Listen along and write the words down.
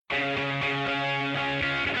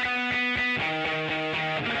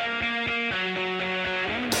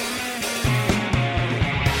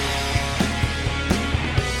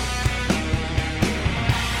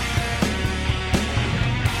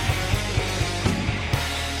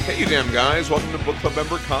Hey, you damn guys. Welcome to Book Club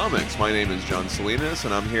Member Comics. My name is John Salinas,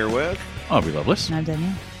 and I'm here with... Aubrey Lovelace. And I'm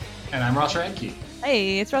Danielle. And I'm Ross Radke.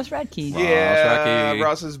 Hey, it's Ross Radke. Yeah, Radke.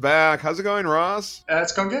 Ross is back. How's it going, Ross?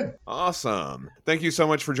 It's going good. Awesome. Thank you so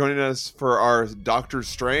much for joining us for our Doctor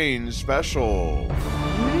Strange special.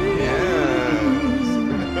 Yes.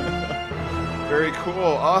 Very cool.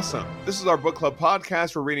 Awesome. This is our book club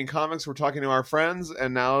podcast. We're reading comics. We're talking to our friends.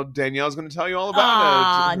 And now Danielle's going to tell you all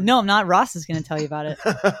about it. No, I'm not. Ross is going to tell you about it.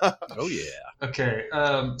 Oh, yeah. Okay,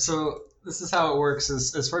 so this is how it works.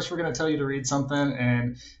 Is first we're going to tell you to read something,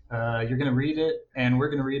 and you're going to read it, and we're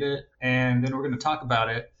going to read it, and then we're going to talk about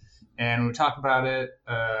it. And when we talk about it,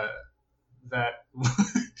 talk about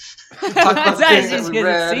the thing that we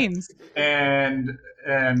read, it seems. and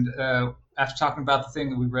after talking about the thing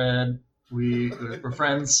that we read, we're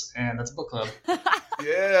friends, and that's a book club.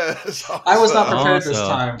 Yes. Awesome. I was not prepared this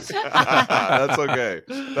time. That's okay.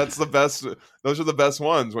 That's the best. Those are the best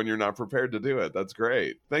ones when you're not prepared to do it. That's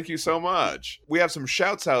great. Thank you so much. We have some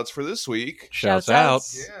shouts outs for this week. Shouts out.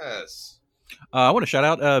 Yes. I want to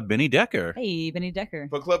shout out Benny Decker. Hey, Benny Decker.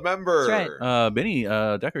 Book club member. That's right. Benny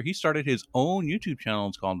Decker, he started his own YouTube channel.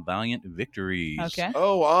 It's called Valiant Victories. Okay.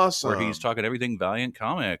 Oh, awesome. Where he's talking everything Valiant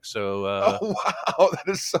Comics. So, oh, wow. That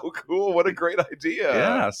is so cool. What a great idea.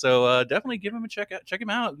 yeah. So definitely give him a check him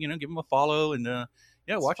out. Give him a follow and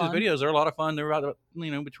watch his videos. They're a lot of fun. They're about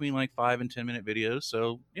between like 5 and 10 minute videos.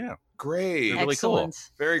 So yeah, great. They're really Excellent.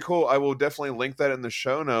 cool. Very cool. I will definitely link that in the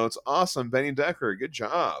show notes. Awesome, Benny Decker. Good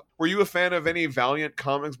job. Were you a fan of any Valiant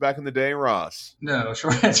comics back in the day, Ross? No,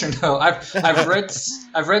 short answer, no. I've read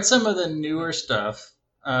some of the newer stuff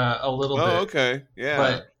a little bit. Oh, okay. Yeah.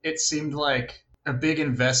 But it seemed like a big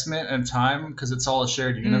investment in time because it's all a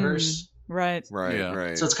shared universe. Right. Right. Yeah.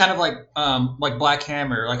 Right. So it's kind of like Black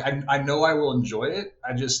Hammer. Like I know I will enjoy it.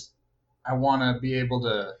 I want to be able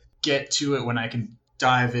to get to it when I can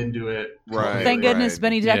dive into it. Right. Thank goodness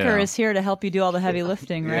Benny Decker Yeah. is here to help you do all the heavy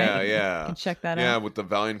lifting, right? Yeah. You Yeah. can check that Yeah, out. with the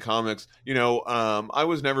Valiant comics. I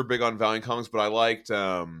was never big on Valiant comics, but I liked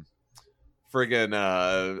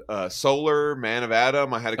Solar, Man of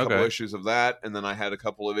Adam. I had a couple Okay. issues of that, and then I had a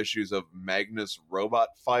couple of issues of Magnus Robot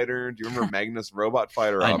Fighter. Do you remember Magnus Robot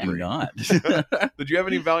Fighter? I do Aubrey? not. Did you have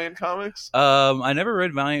any Valiant comics? I never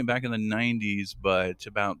read Valiant back in the 90s, but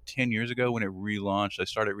about 10 years ago when it relaunched, I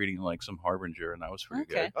started reading like some Harbinger, and that was pretty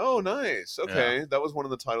Okay. good. Oh, nice. Okay, that was one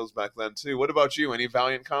of the titles back then too. What about you? Any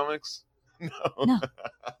Valiant comics? No.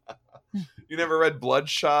 You never read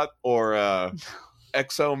Bloodshot or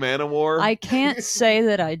Exo Manowar? I can't say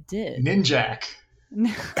that I did. Ninjak.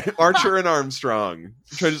 Archer and Armstrong.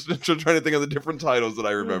 Trying to think of the different titles that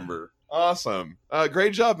I remember. Awesome.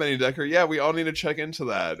 Great job, Benny Decker. Yeah, we all need to check into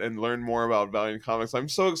that and learn more about Valiant Comics. I'm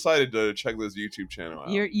so excited to check this YouTube channel out.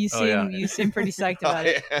 You seem pretty psyched about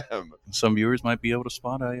it. I am. Some viewers might be able to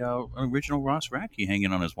spot a original Ross Radke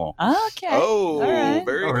hanging on his wall. Okay. Oh, All right.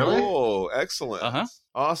 very Oh, really? cool. Excellent. Uh-huh.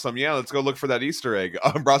 Awesome. Yeah, let's go look for that Easter egg.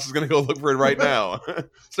 Ross is going to go look for it right now.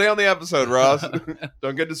 Stay on the episode, Ross.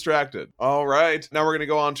 Don't get distracted. All right. Now we're going to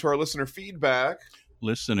go on to our listener feedback.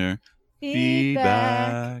 Listener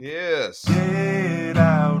feedback. Yes. Get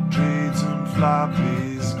out trades and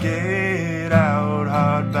floppies. Get out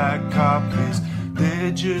hardback copies.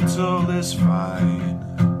 Digital is fine.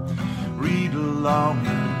 Read along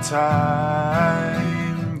in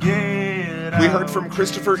time. Get We out heard from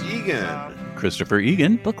Christopher Egan. Christopher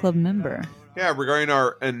Egan. Book club member. Yeah, regarding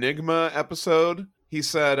our Enigma episode, he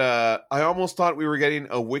said, I almost thought we were getting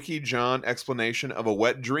a Wiki John explanation of a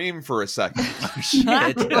wet dream for a second.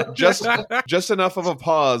 Shit. just enough of a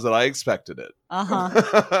pause that I expected it.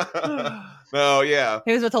 Uh-huh. No, yeah.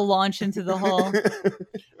 He was about to launch into the whole...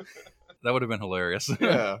 That would have been hilarious.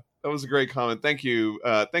 Yeah, that was a great comment. Thank you.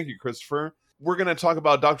 Thank you, Christopher. We're going to talk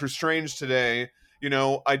about Doctor Strange today.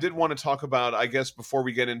 I did want to talk about, I guess, before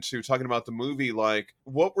we get into talking about the movie, like,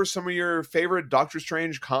 what were some of your favorite Doctor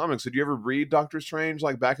Strange comics? Did you ever read Doctor Strange,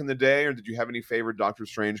 like, back in the day, or did you have any favorite Doctor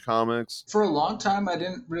Strange comics? For a long time, I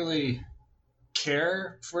didn't really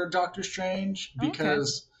care for Doctor Strange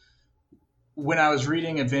because when I was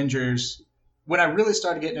reading Avengers, when I really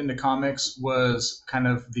started getting into comics was kind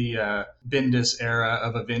of the Bendis era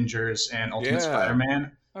of Avengers and Ultimate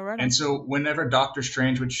Spider-Man. All right. And so whenever Doctor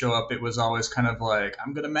Strange would show up, it was always kind of like,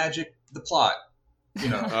 I'm going to magic the plot,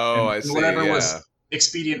 Oh, I see. Whatever was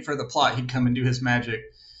expedient for the plot, he'd come and do his magic.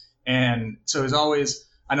 And so it was always,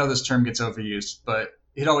 I know this term gets overused, but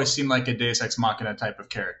it always seemed like a Deus Ex Machina type of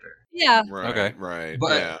character. Yeah. Right, Okay. right.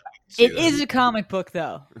 But yeah. It is a comic book,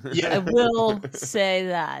 though. I Yeah. will say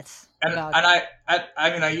that. And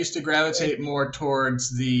I used to gravitate more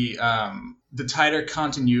towards the tighter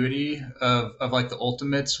continuity of like the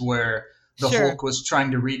Ultimates, where the Sure. Hulk was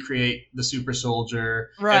trying to recreate the super soldier.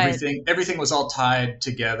 Right. Everything was all tied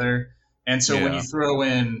together. And so when Yeah. you throw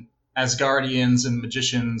in Asgardians and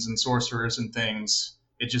magicians and sorcerers and things,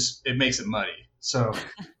 it makes it muddy. So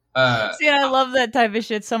See, I love that type of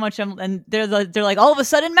shit so much. And they're like, all of a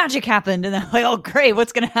sudden, magic happened, and they're like, oh, great,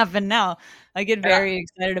 what's gonna happen now? I get very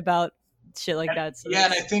excited about shit like that. So yeah,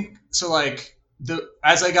 and I think so. Like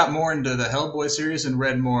as I got more into the Hellboy series and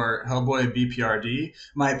read more Hellboy BPRD,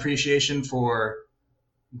 my appreciation for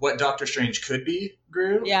what Doctor Strange could be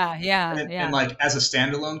grew. yeah, And like as a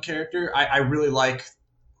standalone character, I really like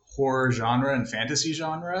horror genre and fantasy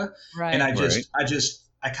genre, right. and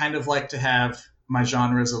I kind of like to have my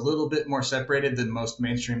genres a little bit more separated than most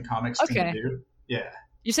mainstream comics tend Okay. to do. Yeah.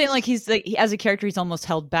 You're saying like as a character, he's almost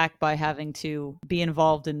held back by having to be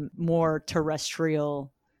involved in more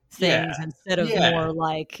terrestrial things instead of more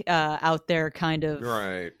like out there kind of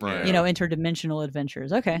Right. interdimensional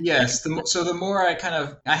adventures. Okay. Yes. So the more I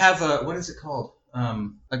have a, what is it called?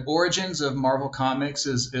 Like Origins of Marvel Comics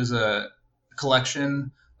is a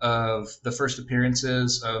collection of the first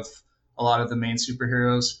appearances of a lot of the main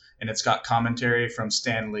superheroes, and it's got commentary from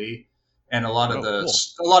Stan Lee. And a lot of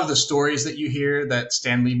the stories that you hear that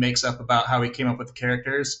Stan Lee makes up about how he came up with the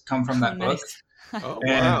characters come from that book. Oh,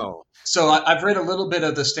 And wow. So I've read a little bit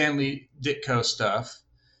of the Stan Lee Ditko stuff,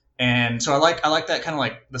 and so I like that kind of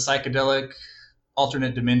like the psychedelic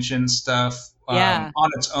alternate dimension stuff on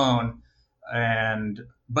its own.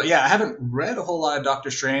 But yeah, I haven't read a whole lot of Doctor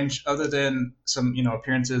Strange other than some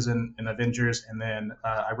appearances in Avengers, and then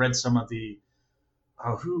I read some of the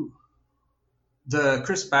the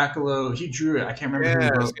Chris Bacalo, he drew it. I can't remember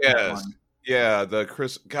who wrote that one. Yeah, the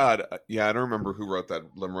Chris. God, yeah, I don't remember who wrote that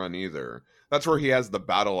run either. That's where he has the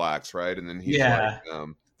battle axe, right? And then he's like,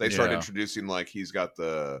 they start introducing like he's got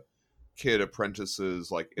the kid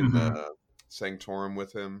apprentices like in the Sanctorum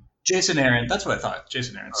with him. Jason Aaron, that's what I thought.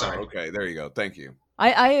 Jason Aaron, sorry. Oh, okay, there you go. Thank you.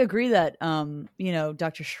 I agree that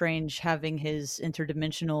Doctor Strange having his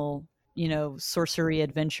interdimensional sorcery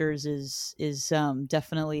adventures is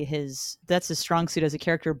definitely that's his strong suit as a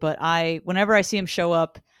character. But whenever I see him show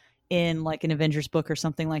up in like an Avengers book or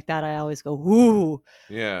something like that, I always go, "Ooh,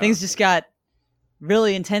 yeah, things just got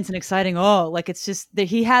really intense and exciting." Oh, like it's just that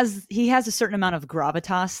he has a certain amount of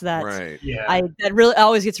gravitas that that really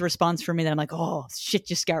always gets a response from me that I'm like, "Oh, shit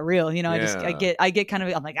just got real." I get kind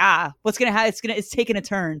of, I'm like, what's gonna happen? It's taking a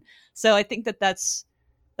turn. So I think that's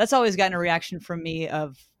always gotten a reaction from me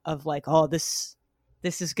of like, oh, this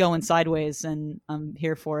is going sideways and I'm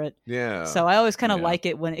here for it. Yeah. So I always kind of like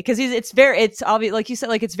it because it's obvious, like you said,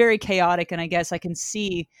 like it's very chaotic, and I guess I can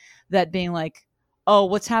see that being like, oh,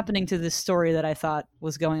 what's happening to this story that I thought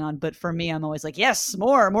was going on? But for me, I'm always like, yes,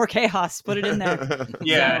 more chaos, put it in there.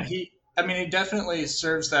 Yeah, he definitely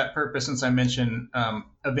serves that purpose. Since I mentioned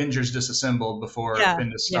Avengers Disassembled before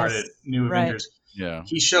Bendis started New Avengers. Yeah,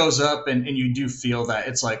 he shows up and you do feel that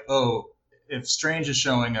it's like, oh, if Strange is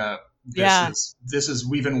showing up, this is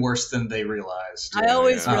even worse than they realized. I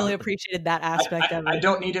always really appreciated that aspect of it. I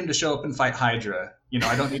don't need him to show up and fight Hydra.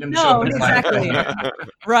 I don't need him to show up and fight.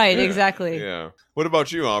 Right, exactly. Yeah. What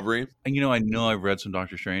about you, Aubrey? And I know I've read some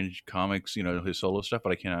Doctor Strange comics, his solo stuff,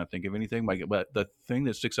 but I cannot think of anything. But the thing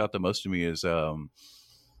that sticks out the most to me is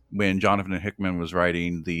when Jonathan Hickman was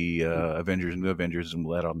writing the Avengers, New Avengers, and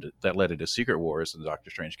that led into Secret Wars and the Doctor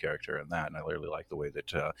Strange character and that. And I really like the way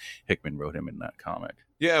that Hickman wrote him in that comic.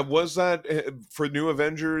 Yeah, was that for New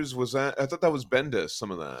Avengers? Was that? I thought that was Bendis.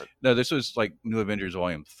 Some of that. No, this was like New Avengers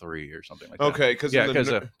Volume 3 or something like that. Okay, because in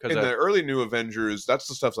the early New Avengers, that's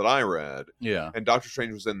the stuff that I read. Yeah, and Doctor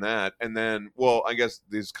Strange was in that, and then, well, I guess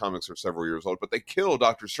these comics are several years old, but they kill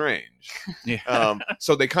Doctor Strange. Yeah.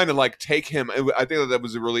 So they kind of like take him. I think that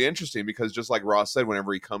was really interesting because just like Ross said,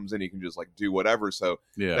 whenever he comes in, he can just like do whatever. So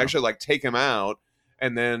they actually like take him out,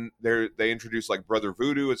 and then they introduce like Brother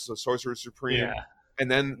Voodoo. It's the Sorcerer Supreme. Yeah. And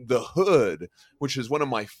then the Hood, which is one of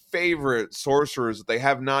my favorite sorcerers that they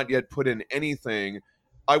have not yet put in anything.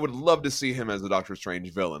 I would love to see him as a Doctor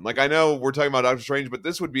Strange villain. Like, I know we're talking about Doctor Strange, but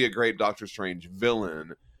this would be a great Doctor Strange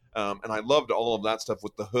villain. And I loved all of that stuff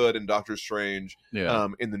with the Hood and Doctor Strange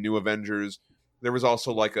in the New Avengers. There was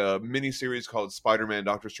also like a miniseries called Spider-Man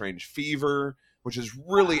Doctor Strange Fever, which is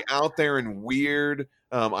really out there and weird.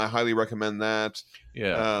 I highly recommend that.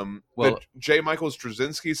 Yeah. The J. Michael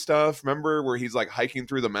Straczynski stuff, remember, where he's like hiking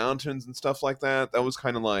through the mountains and stuff like that? That was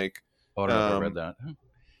kind of like... Oh, I read that.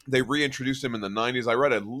 They reintroduced him in the 90s. I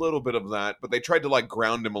read a little bit of that, but they tried to like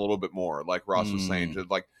ground him a little bit more, like Ross was saying, to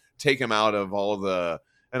like take him out of all of the...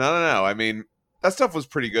 And I don't know. I mean, that stuff was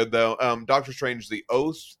pretty good, though. Doctor Strange The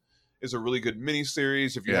Oath is a really good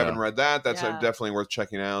miniseries. If you haven't read that, that's definitely worth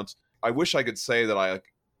checking out. I wish I could say that I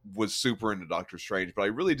was super into Doctor Strange, but I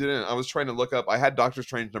really didn't. I was trying to look up. I had Doctor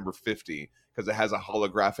Strange number 50 because it has a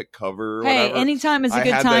holographic cover. Or hey, whatever. Anytime is a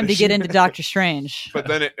good time to get into Doctor Strange. But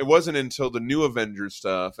then it wasn't until the new Avengers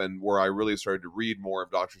stuff and where I really started to read more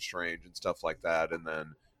of Doctor Strange and stuff like that. And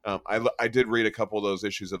then I did read a couple of those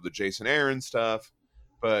issues of the Jason Aaron stuff.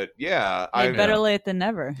 But yeah, better late than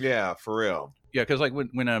never. Yeah, for real. Yeah, because like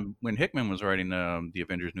when Hickman was writing the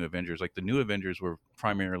Avengers, New Avengers, like the New Avengers were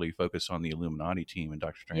primarily focused on the Illuminati team, and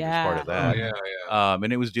Doctor Strange was part of that.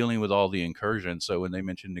 And it was dealing with all the incursions. So when they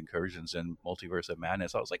mentioned incursions and Multiverse of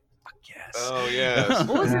Madness, I was like, fuck yes. Oh yeah.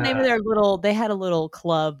 What was the name of their little? They had a little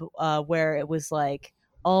club where it was like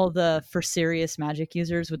all the For Serious Magic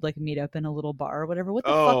users would like meet up in a little bar or whatever. What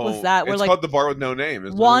the fuck was that? It's like, called the Bar with No Name.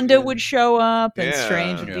 Wanda would show up and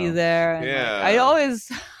Strange would be there. And I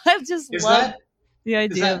always, I just love the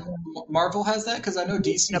idea. Marvel has that? Because I know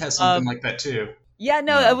DC has something like that too. Yeah,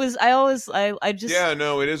 no, it was. I just. Yeah,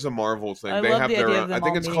 no, it is a Marvel thing. They have their own. I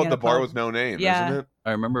think it's called the Bar with No Name, isn't it?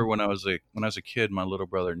 I remember when I was a kid, my little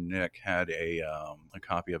brother Nick had a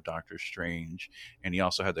copy of Doctor Strange, and he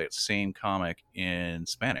also had that same comic in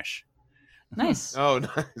Spanish. Nice. Oh,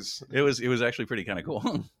 nice. It was actually pretty kind of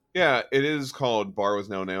cool. Yeah, it is called Bar with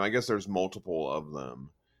No Name. I guess there's multiple of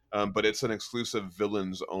them, but it's an exclusive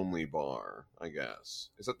villains only bar. I guess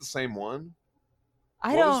is that the same one?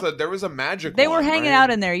 There was a magic. They were hanging out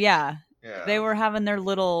in there. Yeah. They were having their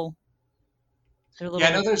little. Yeah,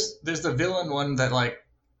 I know. There's the villain one that like.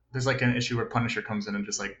 There's like an issue where Punisher comes in and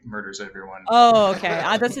just like murders everyone. Oh, okay.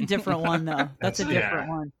 That's a different one though. That's a different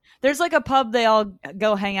one. There's like a pub they all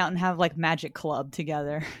go hang out and have like magic club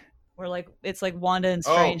together. Where like it's like Wanda and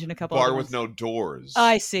Strange and a couple. Bar with no doors. Oh,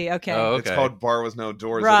 I see. Okay. Oh, It's called Bar with No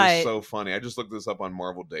Doors. Right. It is so funny. I just looked this up on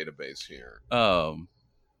Marvel database here.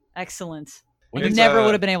 Excellent. You never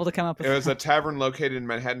would have been able to come up with it. It was a tavern located in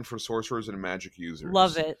Manhattan for sorcerers and magic users.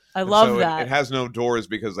 Love it. I love that. It has no doors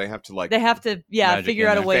because they have to figure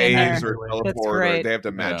out a way in there. Or teleport, that's great. Or they have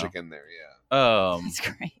to magic in there. Yeah. That's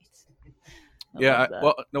great.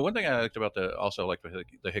 One thing I liked about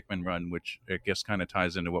the Hickman run, which I guess kind of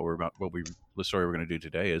ties into the story we're going to do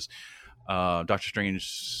today, is Doctor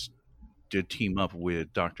Strange did team up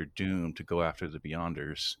with Doctor Doom to go after the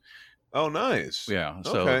Beyonders. Oh, nice. Yeah.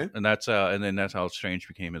 So, and that's how Strange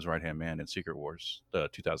became his right-hand man in Secret Wars, the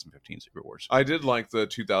 2015 Secret Wars. I did like the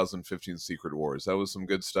 2015 Secret Wars. That was some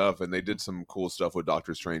good stuff, and they did some cool stuff with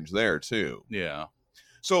Doctor Strange there too. Yeah.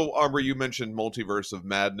 So, Arbor, you mentioned Multiverse of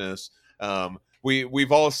Madness.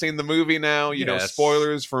 We've all seen the movie now. You know,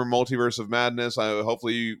 spoilers for Multiverse of Madness.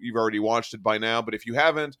 Hopefully you've already watched it by now, but if you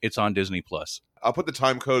haven't, it's on Disney Plus. I'll put the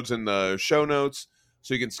time codes in the show notes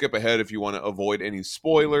so you can skip ahead if you want to avoid any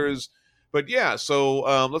spoilers. But yeah,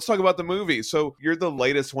 so let's talk about the movie. So you're the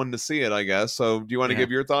latest one to see it, I guess. So do you want to give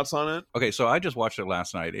your thoughts on it? Okay, so I just watched it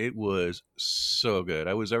last night. It was so good.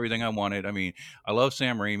 It was everything I wanted. I mean, I love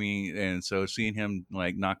Sam Raimi, and so seeing him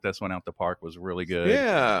like knock this one out the park was really good.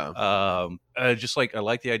 Yeah. Just like I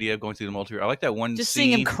like the idea of going through the multiverse. I like that one. Just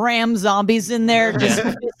seeing him cram zombies in there, just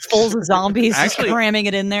fistfuls of zombies, just cramming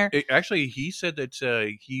it in there. Actually, he said that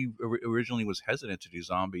he originally was hesitant to do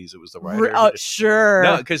zombies. It was the writer. Oh, sure.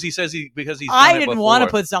 No, because he says I didn't want to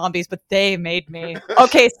put zombies, but they made me.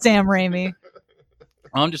 Okay, Sam Raimi.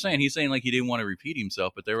 I'm just saying, he's saying like he didn't want to repeat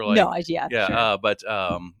himself, but they were like, sure. But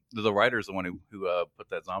the writer is the one who put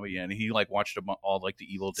that zombie in. He like watched all like the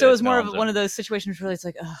Evil Dead. So it was more of one of those situations where it's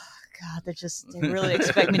like, oh god, they really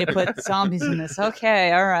expect me to put zombies in this.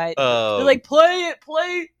 Okay, all right. They're like, play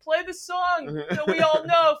the song that we all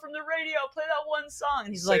know from the radio. Play that one song. And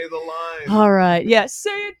he's say the line. All right, yeah,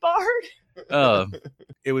 say it, Bard.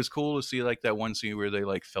 It was cool to see like that one scene where they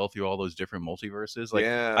like fell through all those different multiverses. Like,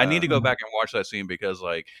 I need to go back and watch that scene because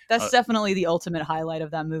like that's definitely the ultimate highlight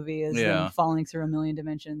of that movie is them falling through a million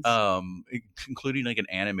dimensions. Including like an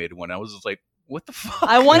animated one. I was just like, what the fuck?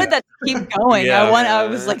 I wanted that to keep going. I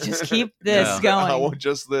was like, just keep this going. I want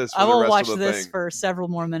just this. I will watch this for several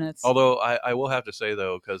more minutes. Although I will have to say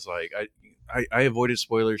though, because like I avoided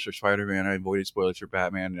spoilers for Spider-Man, I avoided spoilers for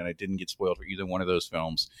Batman, and I didn't get spoiled for either one of those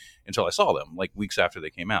films until I saw them, like weeks after they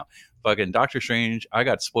came out. Fucking Doctor Strange, I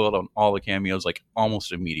got spoiled on all the cameos like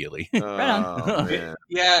almost immediately. Right on.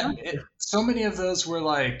 So many of those were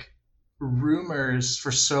like rumors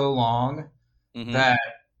for so long that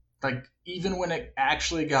like even when it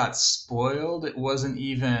actually got spoiled, it wasn't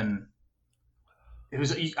even. It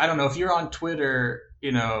was, I don't know, if you're on Twitter,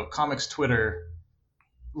 comics Twitter.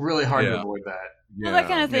 Really hard to avoid that. Well, that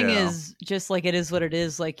kind of thing is just like it is what it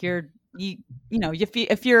is. Like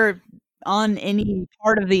if you're on any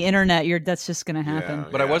part of the internet, that's just going to happen.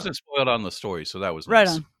 But I wasn't spoiled on the story, so that was right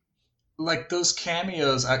nice. on. like those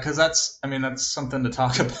cameos, because that's something to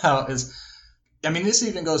talk about. This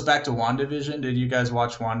even goes back to WandaVision. Did you guys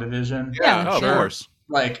watch WandaVision? Yeah, of course.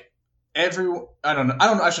 Like I don't know.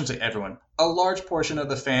 I shouldn't say everyone. A large portion of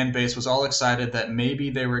the fan base was all excited that maybe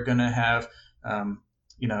they were going to have,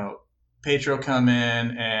 Pedro come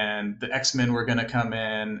in and the X-Men were going to come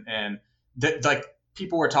in, and like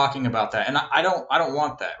people were talking about that. And I don't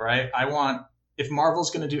want that, right? If Marvel's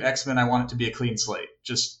going to do X-Men, I want it to be a clean slate.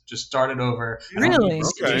 Just start it over. Really?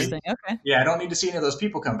 Interesting. Okay. Yeah, I don't need to see any of those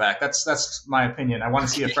people come back. That's my opinion. I want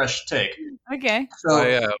to see a fresh take. Okay. So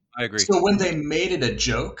I agree. So when they made it a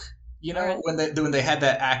joke, Right. when they had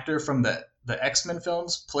that actor from the X-Men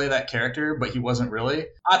films play that character, but he wasn't really,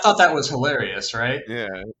 I thought that was hilarious, right? Yeah.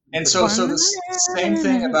 And so the same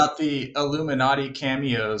thing about the Illuminati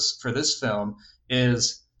cameos for this film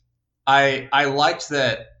is I liked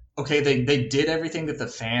that. Okay, they did everything that the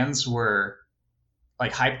fans were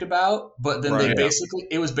like hyped about, but then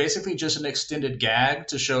it was basically just an extended gag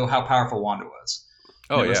to show how powerful Wanda was.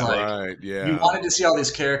 Oh, yeah. Right, yeah. You wanted to see all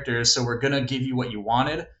these characters, so we're going to give you what you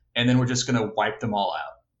wanted, and then we're just going to wipe them all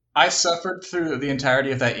out. I suffered through the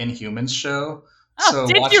entirety of that Inhumans show. Oh,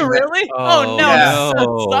 did you really? Oh, no, yeah. I'm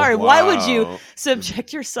so sorry. Wow. Why would you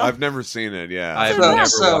subject yourself? I've never seen it, yeah. I've never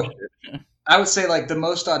watched it. I would say like the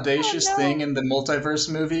most audacious thing in the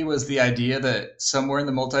multiverse movie was the idea that somewhere in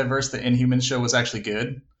the multiverse the Inhumans show was actually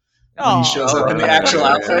good. When he shows up in the actual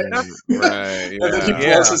outfit. Right, and then he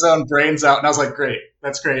blows his own brains out, and I was like, great,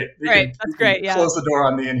 that's great. That's great, yeah. Close the door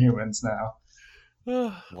on the Inhumans now.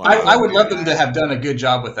 Wow. I would love them to have done a good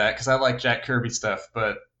job with that, because I like Jack Kirby stuff,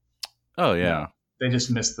 but they just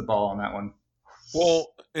missed the ball on that one. Well,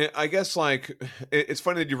 I guess like it's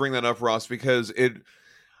funny that you bring that up, Ross, because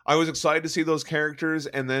I was excited to see those characters,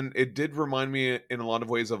 and then it did remind me in a lot of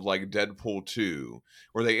ways of like Deadpool 2,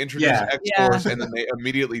 where they introduce X-Force and then they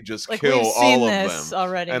immediately just like, kill all of them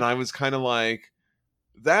already. And I was kind of like,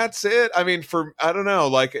 that's it? I mean, I don't know,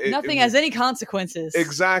 like nothing has any consequences.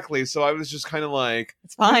 Exactly. So I was just kind of like,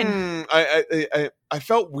 it's fine. I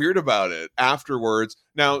felt weird about it afterwards.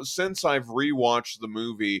 Now, since I've rewatched the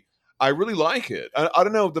movie, I really like it. I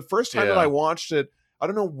don't know. The first time that I watched it, I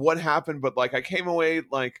don't know what happened, but like I came away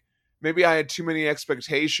like maybe I had too many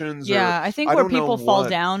expectations. Yeah, I think where people fall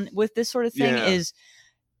down with this sort of thing is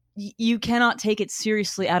you cannot take it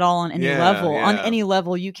seriously at all on any level. On any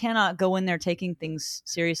level, you cannot go in there taking things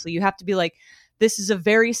seriously. You have to be like, this is a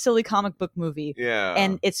very silly comic book movie. Yeah.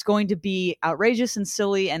 And it's going to be outrageous and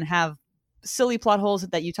silly and have silly plot holes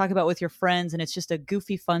that you talk about with your friends. And it's just a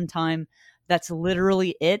goofy, fun time. That's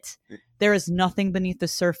literally it. There is nothing beneath the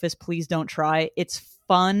surface. Please don't try. It's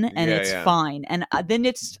fun and it's fine. And then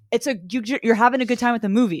you're having a good time with the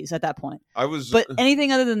movies at that point. But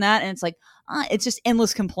anything other than that, and it's like it's just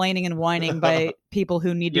endless complaining and whining by people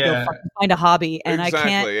who need to go find a hobby. And I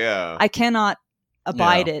cannot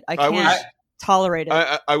abide it. I can't tolerate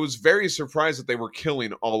it. I was very surprised that they were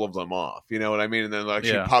killing all of them off. You know what I mean? And then like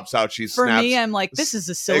she pops out, she snaps. For me, I'm like, this is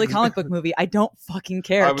a silly comic book movie. I don't fucking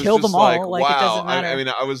care. Kill them all. Like, wow. It doesn't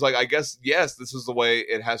matter. I was like, I guess yes, this is the way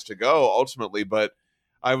it has to go ultimately. But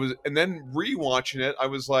and then rewatching it, I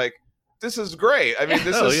was like, this is great. I mean,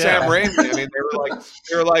 this is Sam Raimi. I mean,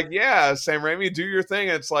 they were like, yeah, Sam Raimi, do your thing.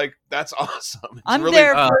 It's like, that's awesome. I'm really,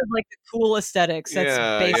 there for like the cool aesthetics. That's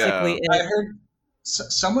basically it. I heard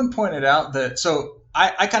someone pointed out that, so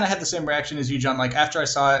I kind of had the same reaction as you, John. Like after I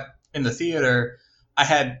saw it in the theater, I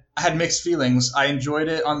had mixed feelings. I enjoyed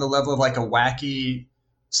it on the level of like a wacky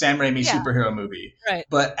Sam Raimi superhero movie. Right.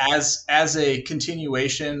 But as a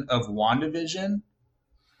continuation of WandaVision,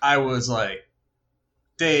 I was like,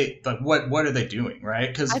 what are they doing, right?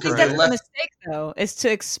 Because I think that's the mistake, though, is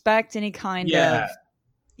to expect any kind of,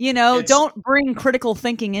 don't bring critical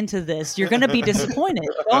thinking into this. You're going to be disappointed.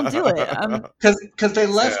 Don't do it. Because they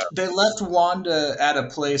left Wanda at a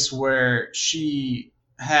place where she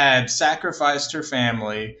had sacrificed her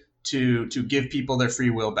family to give people their free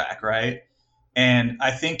will back, right? And I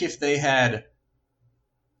think if they had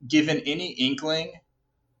given any inkling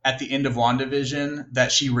at the end of WandaVision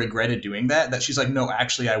that she regretted doing that she's like, no,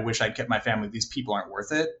 actually, I wish I'd kept my family. These people aren't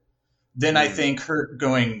worth it. Then I think her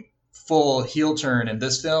going full heel turn in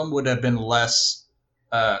this film would have been less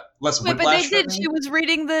whiplash. But they did. She was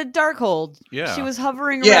reading the Darkhold. Yeah. She was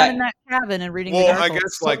hovering around in that cabin and reading the Darkhold. I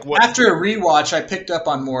guess like after a rewatch, I picked up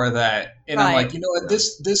on more of that, and I'm like, you know what,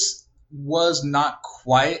 this was not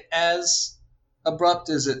quite as abrupt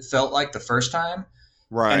as it felt like the first time.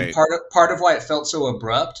 Right. And part of why it felt so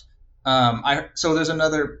abrupt, so there's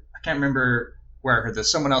another, I can't remember where I heard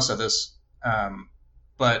this. Someone else said this,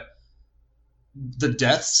 but the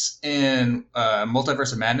deaths in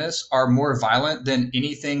Multiverse of Madness are more violent than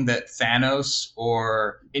anything that Thanos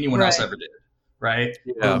or anyone else ever did. Right?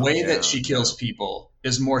 The way that she kills people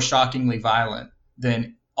is more shockingly violent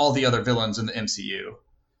than all the other villains in the MCU.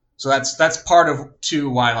 So that's part of too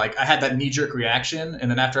why like I had that knee jerk reaction,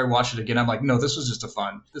 and then after I watched it again, I'm like, no, this was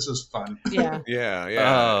fun.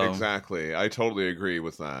 Yeah, exactly. I totally agree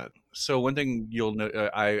with that. So one thing you'll know,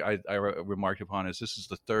 I remarked upon is this is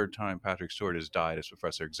the third time Patrick Stewart has died as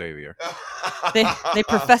Professor Xavier. they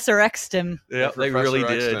Professor X'd him. Yeah, they really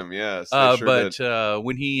did. Him, yes, but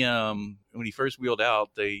when he first wheeled out,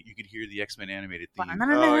 you could hear the X-Men animated theme.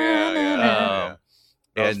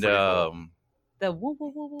 And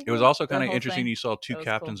it was also kind of interesting. You saw two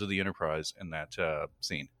captains of the Enterprise in that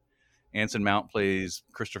scene. Anson Mount plays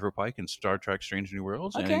Christopher Pike in Star Trek: Strange New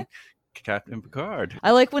Worlds, and Captain Picard.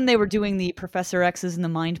 I like when they were doing the Professor X's in the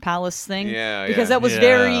Mind Palace thing. Because that was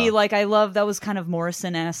very like that was kind of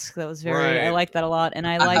Morrison-esque. That was very I liked that a lot, and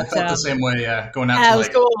I liked. I felt the same way. Going out. Yeah, it was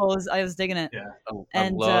cool. I was digging it.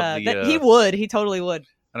 Yeah, he totally would.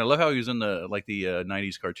 And I love how he was in the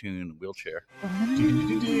 90s cartoon wheelchair.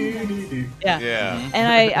 Yeah. And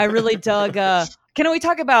I really dug can we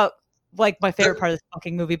talk about like my favorite part of this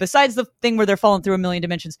fucking movie besides the thing where they're falling through a million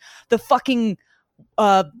dimensions? The fucking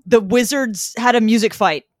the wizards had a music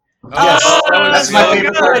fight. That's my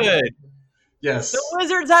favorite part. Yes. The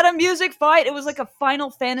wizards had a music fight. It was like a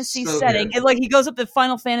Final Fantasy setting. Good. And like he goes up the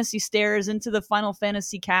Final Fantasy stairs into the Final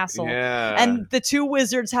Fantasy castle. Yeah. And the two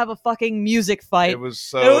wizards have a fucking music fight. It was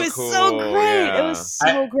so cool. So great. Yeah. It was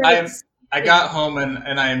so great. I got home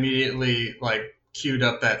and I immediately queued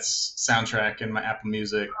up that soundtrack in my Apple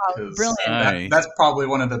Music. Brilliant. That's probably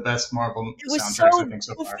one of the best Marvel soundtracks I think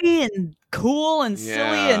so far. It was so and cool and silly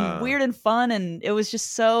and weird and fun, and it was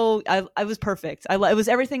just so I was perfect. It was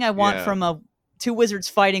everything I want from two wizards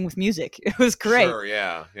fighting with music. It was great. Sure,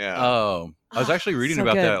 yeah. I was actually reading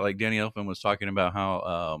about that. Like Danny Elfman was talking about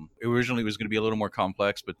how it originally was going to be a little more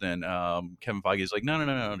complex, but then Kevin Feige is like,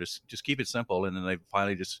 no, just keep it simple, and then they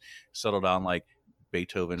finally just settled on like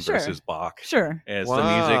Beethoven versus Bach as the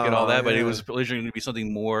music and all that, but it was originally going to be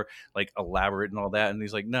something more like elaborate and all that, and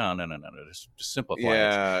he's like, no, just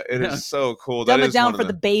simplify it. It is so cool. Dumb it down for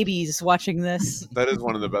the babies watching this. That is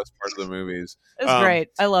one of the best parts of the movies. It was great.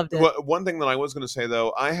 I loved it. One thing that I was going to say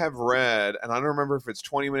though, I have read, and I don't remember if it's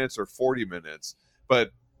 20 minutes or 40 minutes,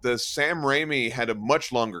 but the Sam Raimi had a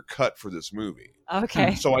much longer cut for this movie.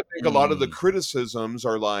 Okay. So I think a lot of the criticisms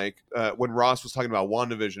are like, when Ross was talking about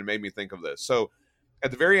WandaVision, it made me think of this. So at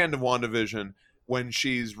the very end of WandaVision, when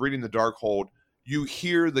she's reading the Darkhold, you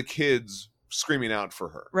hear the kids screaming out for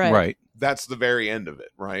her. Right. That's the very end of it,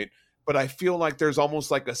 right? But I feel like there's almost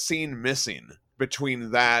like a scene missing between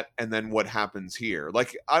that and then what happens here.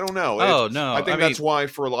 Like, I don't know. I think that's why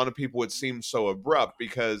for a lot of people it seems so abrupt,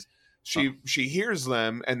 because she hears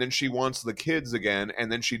them and then she wants the kids again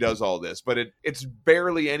and then she does all this, but it's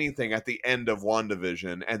barely anything at the end of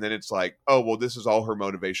WandaVision, and then it's like, oh well, this is all her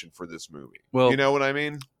motivation for this movie. Well, you know what I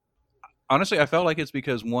mean? Honestly, I felt like it's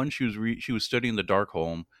because one, she was studying the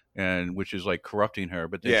Darkhold, and which is like corrupting her,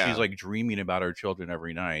 but then she's like dreaming about her children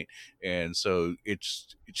every night, and so it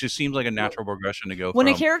just seems like a natural progression to go. When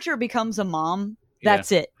a character becomes a mom,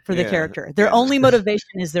 that's it for the character. Their only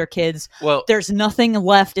motivation is their kids. Well, there's nothing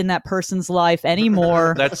left in that person's life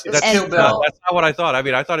anymore. That's not what I thought. I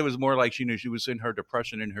mean, I thought it was more like she was in her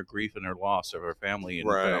depression and her grief and her loss of her family and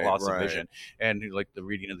her loss of vision, and like the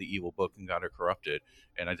reading of the evil book and got her corrupted.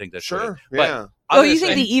 And I think that's sure. But you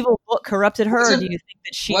think the evil book corrupted her, or do you think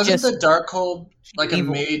that she wasn't the Darkhold like a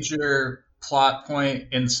major plot point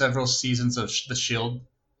in several seasons of the Shield,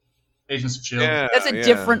 Agents of Shield? Yeah, that's a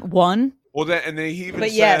different one. Well, and then he even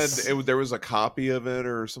said there was a copy of it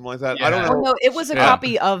or something like that. Yeah. I don't know. No, it was a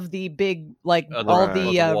copy of the big,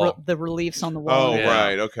 the reliefs on the wall. Oh,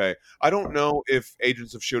 right, okay. I don't know if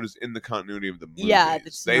Agents of S.H.I.E.L.D. is in the continuity of the movies. Yeah,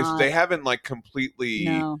 they haven't like completely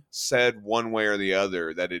said one way or the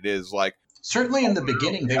other that it is like. Certainly in the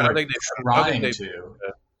beginning they were trying to.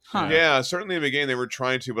 Huh. Yeah, certainly in the beginning they were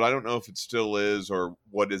trying to, but I don't know if it still is or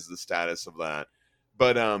what is the status of that.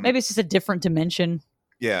 But maybe it's just a different dimension.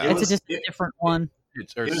 Yeah, it's just a different one.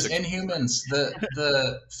 It was Inhumans.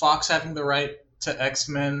 The Fox having the right to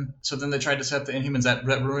X-Men, so then they tried to set up the Inhumans that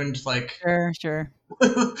ruined like. Sure.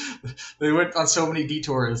 They went on so many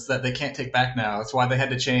detours that they can't take back now. That's why they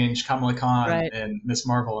had to change Kamala Khan and Miss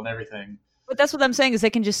Marvel and everything. But that's what I'm saying is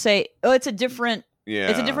they can just say, oh, it's a different. Yeah,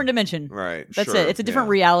 it's a different dimension. Right. That's it. It's a different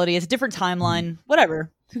reality. It's a different timeline.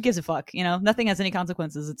 Whatever. Who gives a fuck? Nothing has any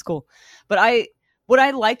consequences. It's cool. But what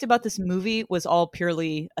I liked about this movie was all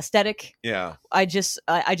purely aesthetic. Yeah. I just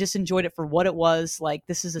enjoyed it for what it was. Like,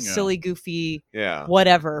 this is a silly, goofy,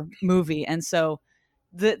 whatever movie. And so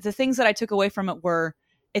the things that I took away from it were,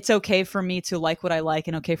 it's okay for me to like what I like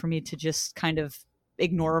and okay for me to just kind of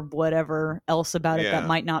ignore whatever else about it that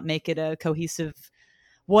might not make it a cohesive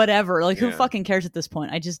whatever. Like, who fucking cares at this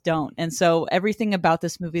point? I just don't. And so everything about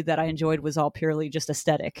this movie that I enjoyed was all purely just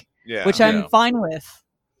aesthetic, which I'm fine with.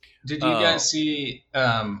 Did you guys see,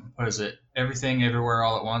 what is it? Everything Everywhere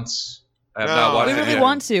All at Once? I have not watched it. We really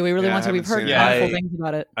want to. We really want to. We've heard wonderful things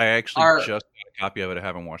about it. I actually just got a copy of it. I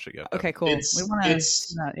haven't watched it yet, though. Okay, cool. We want to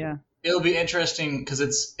see that, It'll be interesting because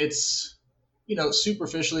it's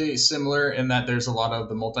superficially similar in that there's a lot of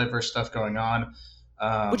the multiverse stuff going on.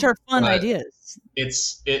 Which are fun ideas.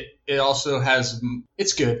 It also has,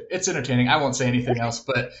 it's good. It's entertaining. I won't say anything else,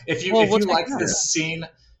 but if you like this scene,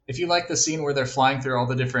 if you like the scene where they're flying through all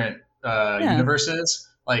the different universes,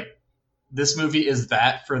 like, this movie is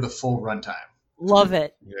that for the full runtime. Love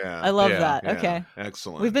it. Yeah. I love that. Yeah. Okay.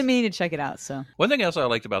 Excellent. We've been meaning to check it out. So one thing else I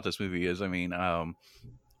liked about this movie is,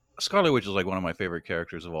 Scarlet Witch is like one of my favorite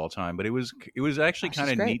characters of all time, but it was actually kind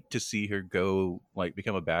of neat to see her go, like,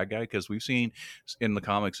 become a bad guy, because we've seen in the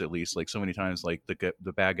comics, at least, like, so many times, like,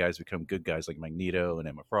 the bad guys become good guys, like Magneto and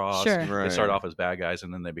Emma Frost. Sure. Right. They start off as bad guys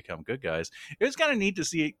and then they become good guys. It was kind of neat to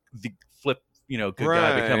see the flip, good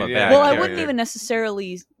guy become a bad guy. Well, I wouldn't even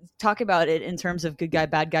necessarily talk about it in terms of good guy,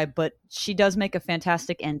 bad guy, but she does make a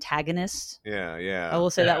fantastic antagonist. Yeah. I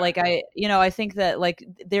will say that, like, I think that, like,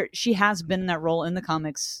 she has been in that role in the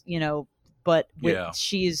comics, but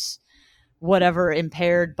she's whatever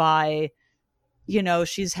impaired by,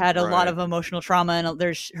 she's had a lot of emotional trauma,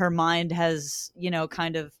 and her mind has,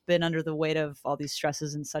 kind of been under the weight of all these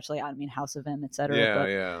stresses and such, like, House of M,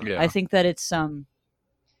 etc. Yeah. I think that it's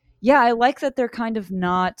I like that they're kind of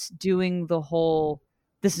not doing the whole,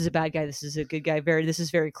 this is a bad guy, this is a good guy. This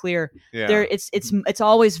is very clear. Yeah. It's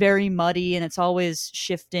always very muddy, and it's always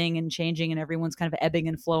shifting and changing, and everyone's kind of ebbing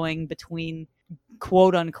and flowing between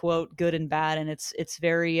quote unquote good and bad, and it's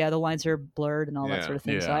very the lines are blurred and all that sort of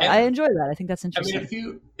thing. So I enjoy that. I think that's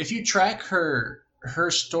interesting. If you track her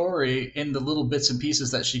story in the little bits and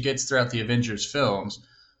pieces that she gets throughout the Avengers films,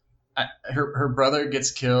 her brother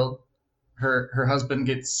gets killed. Her husband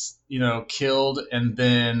gets, killed, and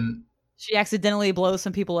then she accidentally blows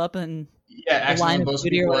some people up, and accidentally blows some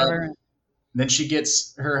people up. Then she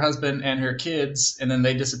gets her husband and her kids, and then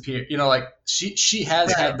they disappear. Like, she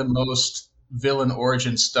has had the most villain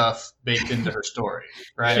origin stuff baked into her story,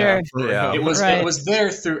 right? Sure. Yeah. It was there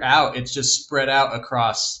throughout. It's just spread out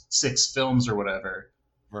across 6 films or whatever.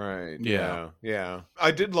 Right. Yeah. I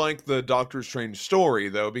did like the Doctor Strange story,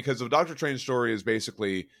 though, because the Doctor Strange story is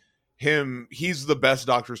basically he's the best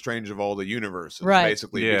Doctor Strange of all the universes,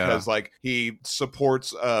 basically, because, like, he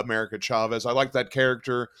supports America Chavez. I like that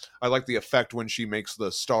character. I like the effect when she makes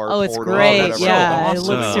the star portal. It's great. Yeah, it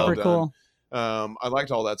looks super cool. I liked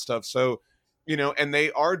all that stuff. So, and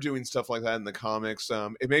they are doing stuff like that in the comics.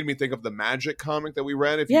 It made me think of the Magic comic that we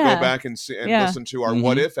read. If you go back and listen to our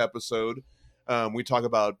What If episode, we talk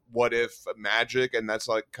about what if magic, and that's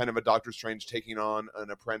like kind of a Doctor Strange taking on an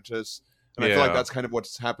apprentice. And I feel like that's kind of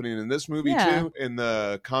what's happening in this movie, too. In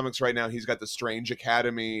the comics right now, he's got the Strange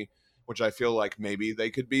Academy, which I feel like maybe they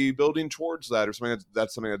could be building towards that, or something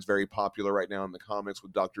that's something that's very popular right now in the comics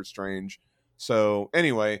with Doctor Strange. So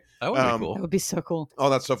anyway. That would be cool. That would be so cool. All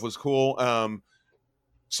that stuff was cool.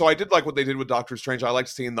 So I did like what they did with Doctor Strange. I liked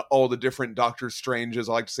seeing all the different Doctor Stranges.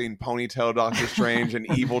 I liked seeing Ponytail Doctor Strange and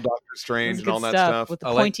Evil Doctor Strange and all that stuff. With the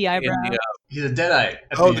pointy eyebrow. He's a Deadite.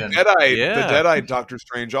 The Deadite Doctor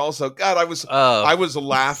Strange also. God, I was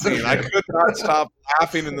laughing. I could not stop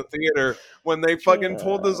laughing in the theater when they fucking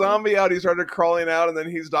pulled the zombie out. He started crawling out, and then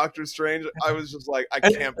he's Doctor Strange. I was just like, I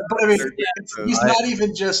can't. But he's not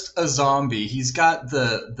even just a zombie. He's got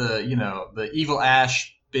the evil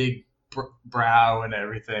Ash big brow and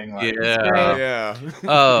everything. When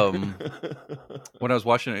I was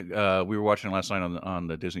watching it, we were watching it last night on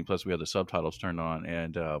the Disney Plus. We had the subtitles turned on,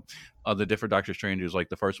 and the different Doctor Stranges, like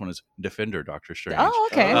the first one is Defender Doctor Strange. Oh,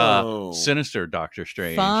 okay. Sinister Doctor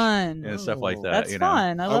Strange. Fun. And stuff like that. That's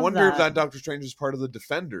fun. I wonder if that Doctor Strange is part of the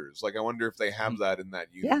Defenders. Like, I wonder if they have that in that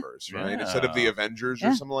universe, right? Instead of the Avengers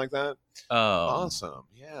or something like that. Awesome.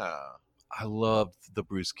 Yeah. I loved the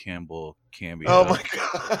Bruce Campbell cameo. Oh my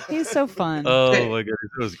god, he's so fun. Oh my god,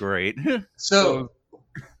 it was great. So,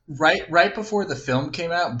 right before the film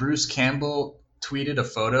came out, Bruce Campbell tweeted a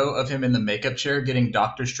photo of him in the makeup chair getting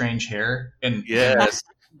Doctor Strange hair and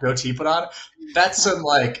goatee put on. That's some,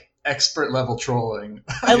 like, expert level trolling.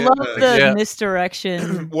 I love the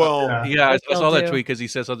misdirection. Well, I saw that tweet because he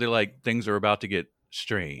said something like things are about to get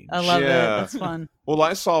strange. I love it. That's fun. Well,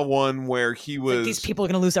 I saw one where he was like, these people are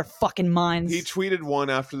gonna lose their fucking minds. He tweeted one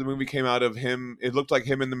after the movie came out of him. It looked like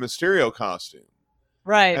him in the Mysterio costume.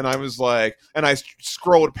 Right. And I was like, and I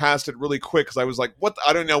scrolled past it really quick because I was like, what?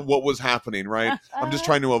 I don't know what was happening, right? I'm just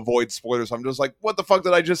trying to avoid spoilers. I'm just like, what the fuck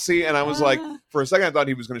did I just see? And I was like, for a second, I thought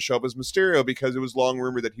he was going to show up as Mysterio because it was long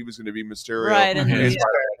rumored that he was going to be Mysterio. Right. And in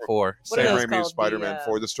Spider-Man 4. Sam Raimi's Spider-Man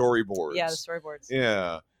 4, the storyboards. Yeah, the storyboards.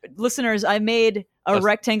 Yeah. Listeners, I made a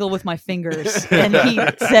rectangle with my fingers, and he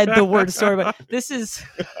said the word storyboard. This is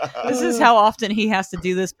how often he has to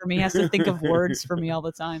do this for me. He has to think of words for me all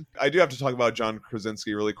the time. I do have to talk about John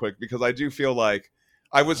Krasinski really quick because I do feel like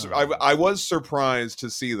I was surprised to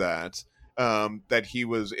see that he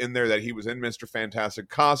was in there, that he was in Mr. Fantastic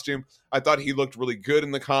costume. I thought he looked really good in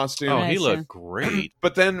the costume. Oh, he looked great.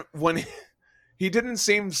 But then when he didn't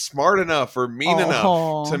seem smart enough or mean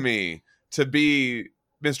enough to me to be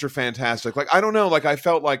Mr. Fantastic. Like, I don't know. Like, I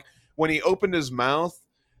felt like when he opened his mouth,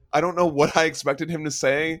 I don't know what I expected him to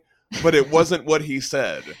say, but it wasn't what he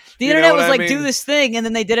said. The internet was like, do this thing, and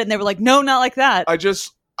then they did it, and they were like, no, not like that.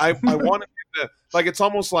 I wanted him to, like, it's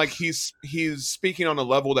almost like he's speaking on a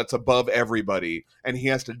level that's above everybody, and he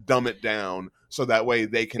has to dumb it down so that way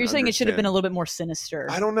they can. You're saying it should have been a little bit more sinister.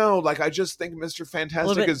 I don't know. Like, I just think Mr.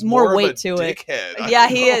 Fantastic is more weight of a to dickhead. It. Yeah,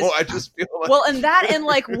 he is. I just feel like... Well, and that, and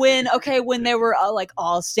like when they were like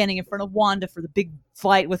all standing in front of Wanda for the big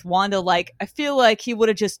fight with Wanda, like I feel like he would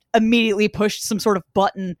have just immediately pushed some sort of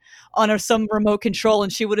button on some remote control,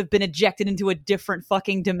 and she would have been ejected into a different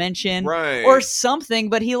fucking dimension, right, or something.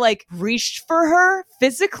 But he like reached for her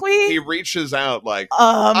physically. He reaches out like,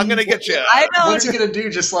 I'm gonna get you. I know. What's he gonna do?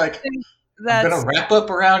 Just like. I'm gonna wrap up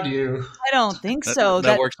around you. I don't think so.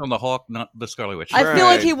 That works on the Hulk, not the Scarlet Witch. I feel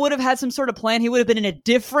like he would have had some sort of plan. He would have been in a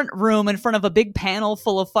different room in front of a big panel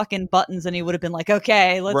full of fucking buttons, and he would have been like,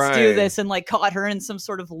 okay, let's do this, and like caught her in some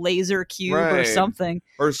sort of laser cube or something.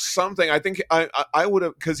 Or something. I think I would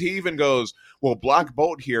have, because he even goes, well, Black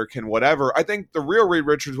Bolt here can whatever. I think the real Reed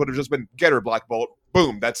Richards would have just been, get her, Black Bolt.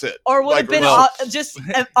 Boom, that's it. Or would have been just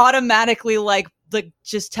automatically like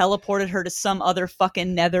just teleported her to some other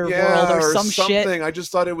fucking nether world or some something. Shit. I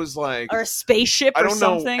just thought it was like, or a spaceship or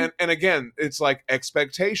something. Know. And again, it's like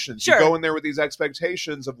expectations. Sure. You go in there with these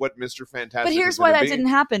expectations of what Mr. Fantastic. But here's why that didn't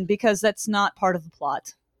happen, because that's not part of the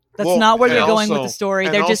plot. That's not where they're going with the story.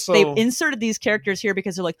 They're they inserted these characters here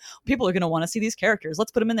because they're like, people are going to want to see these characters.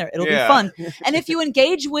 Let's put them in there. It'll be fun. And if you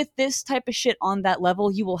engage with this type of shit on that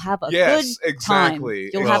level, you will have a good time.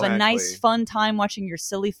 You'll have a nice, fun time watching your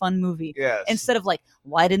silly, fun movie. Yes. Instead of like,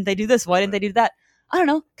 why didn't they do this? Why didn't they do that? I don't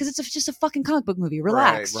know, because it's just a fucking comic book movie.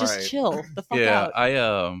 Relax. Just chill the fuck out.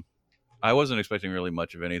 I wasn't expecting really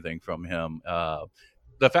much of anything from him.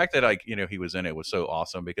 The fact that he was in it was so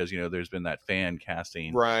awesome because there's been that fan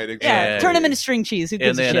casting, right? Exactly. Yeah, turn him into string cheese. Who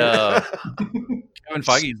gives a shit? Kevin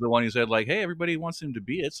Feige's the one who said like, "Hey, everybody wants him to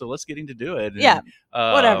be it, so let's get him to do it." And,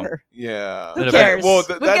 whatever. Yeah, who cares? Well,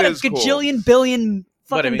 we've got a gajillion billion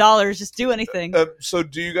fucking dollars. Just do anything. So,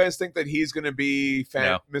 do you guys think that he's going to be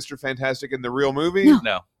Mr. Fantastic in the real movie?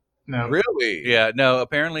 No. Really? Yeah, no.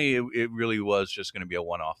 Apparently, it really was just going to be a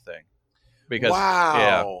one-off thing. Because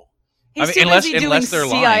He's too busy doing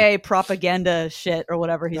CIA propaganda shit or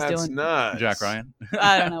whatever he's doing. That's nuts. Jack Ryan.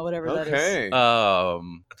 I don't know, whatever that is. I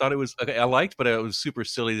thought it was okay. I liked, but it was super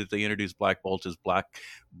silly that they introduced Black Bolt as Blackguard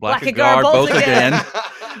both again.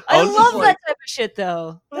 I love that type of shit,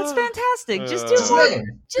 though. That's fantastic. Just do more.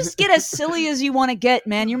 Just get as silly as you want to get,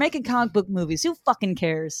 man. You're making comic book movies. Who fucking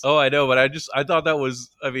cares? Oh, I know, but I thought that was.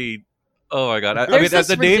 Oh my god!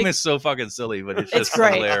 The name is so fucking silly, but it's just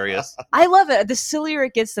hilarious. I love it. The sillier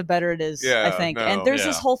it gets, the better it is. I think. And there's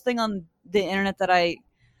this whole thing on the internet that I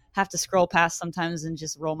have to scroll past sometimes and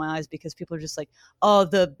just roll my eyes because people are just like, "Oh,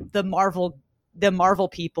 the Marvel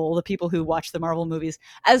people, the people who watch the Marvel movies,"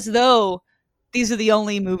 as though these are the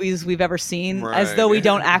only movies we've ever seen, as though we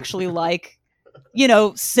don't actually like,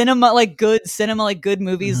 cinema, like good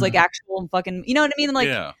movies, like actual fucking, you know what I mean?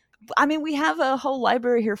 Like. I mean, we have a whole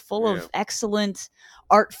library here full of excellent,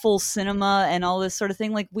 artful cinema and all this sort of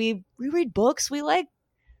thing. Like, we read books. We like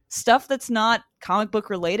stuff that's not comic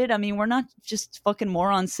book related. I mean, we're not just fucking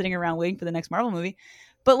morons sitting around waiting for the next Marvel movie.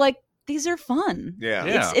 But, like, these are fun.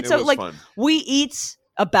 Yeah. It's like, fun. We eat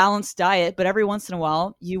a balanced diet, but every once in a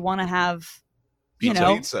while, you want to have,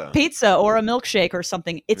 pizza or a milkshake or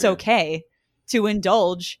something. It's okay to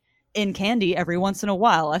indulge in candy every once in a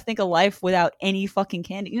while. I think a life without any fucking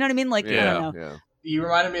candy, you know what I mean? Like, I don't know. Yeah. You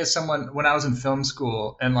reminded me of someone when I was in film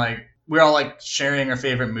school, and like we're all like sharing our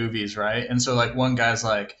favorite movies, right? And so like one guy's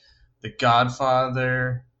like, The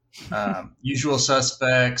Godfather, Usual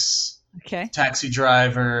Suspects, Taxi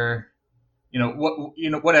Driver,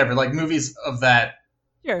 whatever, like movies of that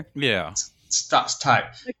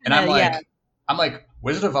type. And I'm like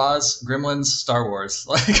Wizard of Oz, Gremlins, Star Wars.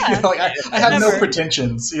 Like, I have no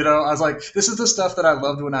pretensions. I was like, this is the stuff that I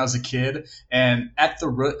loved when I was a kid, and at the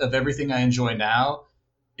root of everything I enjoy now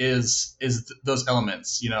is those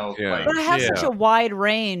elements. But I have such a wide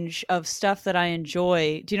range of stuff that I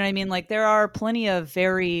enjoy. Do you know what I mean? Like, there are plenty of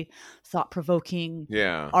very thought-provoking,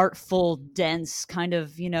 artful, dense kind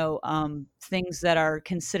of things that are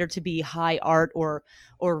considered to be high art or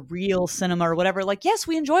real cinema or whatever. Like, yes,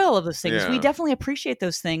 we enjoy all of those things. We definitely appreciate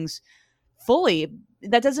those things fully.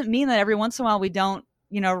 That doesn't mean that every once in a while we don't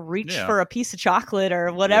reach for a piece of chocolate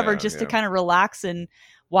or whatever just to kind of relax and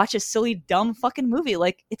watch a silly dumb fucking movie.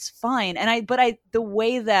 Like, it's fine. And the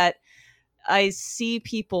way that I see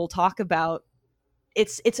people talk about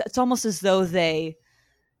it's almost as though they'd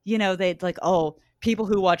like, oh, people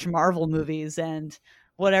who watch Marvel movies and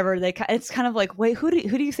whatever, it's kind of like, wait, who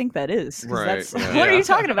do you think that is? Right. What are you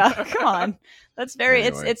talking about? Come on. That's very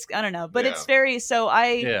it's I don't know, but it's very, so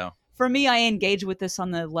for me, I engage with this on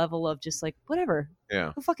the level of just like, whatever.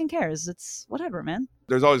 Yeah. Who fucking cares? It's whatever, man.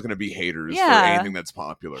 There's always going to be haters for anything that's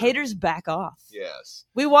popular. Haters, back off. Yes.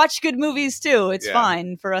 We watch good movies too. It's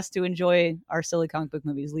fine for us to enjoy our silly comic book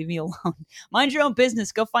movies. Leave me alone. Mind your own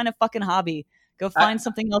business. Go find a fucking hobby. Go find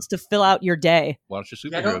something else to fill out your day. Watch a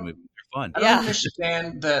superhero movie. They're fun. I don't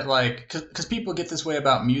understand that, like, because people get this way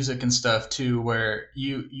about music and stuff too, where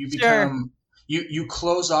you become you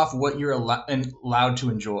close off what you're allowed to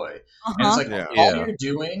enjoy, and it's like all you're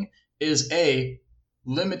doing is A,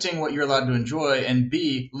 limiting what you're allowed to enjoy, and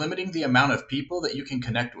B, limiting the amount of people that you can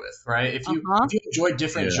connect with. Right? If you enjoy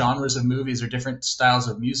different genres of movies or different styles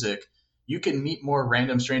of music, you can meet more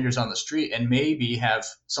random strangers on the street and maybe have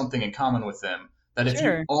something in common with them. That if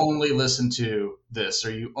you only listen to this,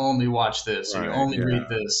 or you only watch this, or you only read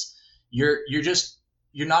this, you're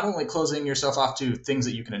not only closing yourself off to things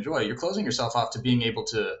that you can enjoy, you're closing yourself off to being able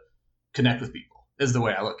to connect with people, is the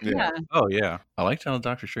way I look at it. Oh, yeah. I liked how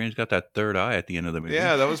Doctor Strange got that third eye at the end of the movie.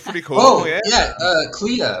 Yeah, that was pretty cool.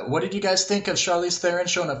 Clea, what did you guys think of Charlize Theron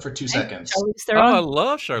showing up for 2 seconds? Charlize Theron? Oh, I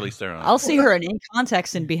love Charlize Theron. I'll see her in any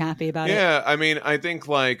context and be happy about it. Yeah, I mean, I think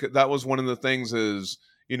like that was one of the things is,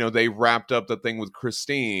 they wrapped up the thing with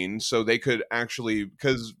Christine, so they could actually,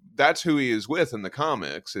 because that's who he is with in the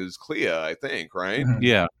comics, is Clea, I think, right? Mm-hmm.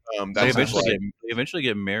 Yeah. They eventually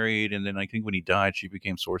get married, and then I think when he died, she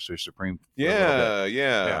became Sorcerer Supreme.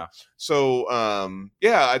 Yeah. So,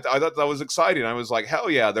 I thought that was exciting. I was like, hell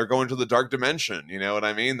yeah, they're going to the Dark Dimension. You know what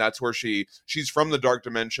I mean? That's where she's from the Dark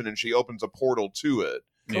Dimension, and she opens a portal to it.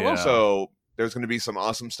 Cool. Yeah. So there's going to be some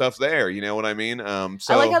awesome stuff there. You know what I mean? I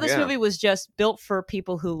like how this movie was just built for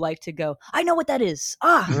people who like to go, I know what that is.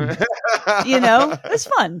 It's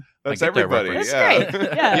fun. That's everybody. That's great.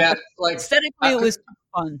 Yeah. Like aesthetically, it was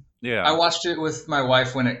fun. Yeah. I watched it with my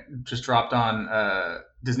wife when it just dropped on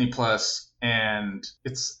Disney Plus, and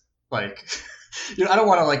it's like, I don't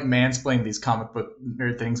want to like mansplain these comic book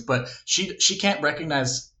nerd things, but she can't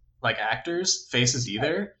recognize like actors' faces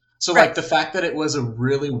either. So like the fact that it was a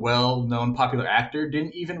really well-known popular actor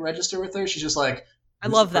didn't even register with her. She's just like, I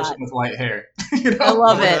love that with white hair. I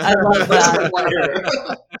love it. I love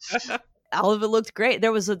that. All of it looked great.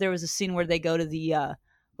 There was a scene where they go to the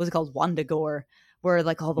what's it called, Wandagore, where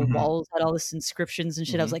like all the walls had all this inscriptions and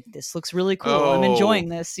shit. I was like, this looks really cool. I'm enjoying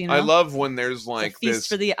this. I love when there's like feast this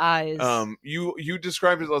for the eyes. You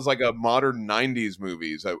described it as like a modern '90s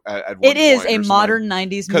movies. At one it is a modern '90s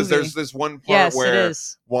movie because there's this one part where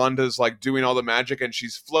Wanda's like doing all the magic and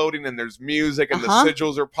she's floating and there's music and the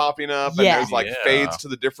sigils are popping up and there's like fades to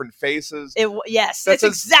the different faces. That's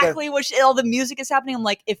exactly what all the music is happening. I'm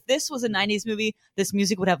like, if this was a '90s movie, this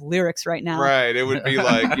music would have lyrics right now. Right, it would be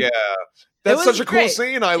like That's such a cool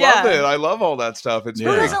scene. I love it. I love all that stuff. It's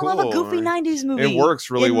very cool. Who doesn't love a goofy '90s movie? It works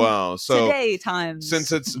really well. So today times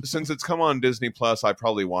since it's come on Disney Plus, I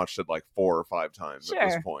probably watched it like 4 or 5 times at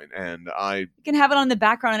this point, and you can have it on the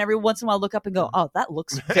background, and every once in a while look up and go, "Oh, that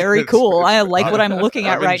looks very cool. I like what I'm looking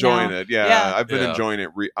at right now." I'm enjoying it. Yeah, I've been enjoying it.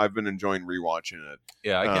 I've been enjoying rewatching it.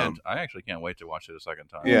 Yeah, I actually can't wait to watch it a second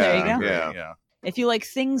time. Yeah, there you go. Yeah. If you like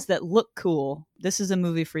things that look cool, this is a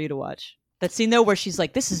movie for you to watch. That scene though, where she's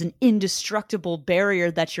like, "This is an indestructible barrier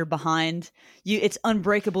that you're behind. It's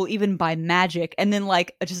unbreakable even by magic." And then,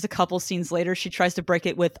 like, just a couple scenes later, she tries to break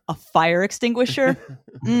it with a fire extinguisher.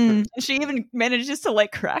 She even manages to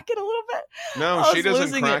like crack it a little bit. No, she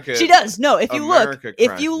doesn't crack it. She does. No, if you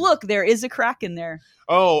look, there is a crack in there.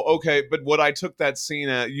 Oh, okay. But what I took that scene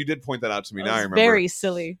at, you did point that out to me. Now I remember. Very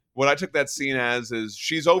silly. What I took that scene as is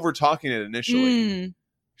she's over talking it initially.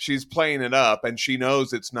 She's playing it up, and she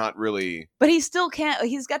knows it's not really. But he still can't.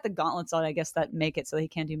 He's got the gauntlets on, I guess, that make it so he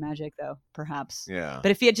can't do magic, though. Perhaps. Yeah. But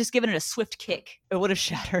if he had just given it a swift kick, it would have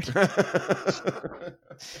shattered.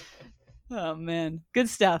 Oh man, good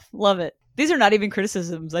stuff. Love it. These are not even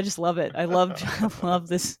criticisms. I just love it. I love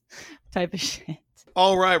this type of shit.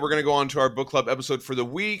 All right, we're gonna go on to our book club episode for the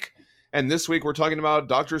week, and this week we're talking about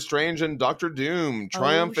Doctor Strange and Doctor Doom: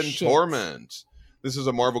 Triumph and Torment. This is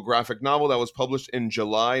a Marvel graphic novel that was published in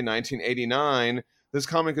July 1989. This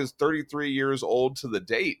comic is 33 years old to the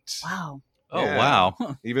date. Wow. Oh, wow.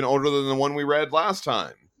 Even older than the one we read last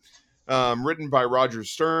time. Written by Roger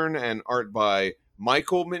Stern and art by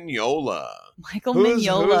Michael Mignola. Who's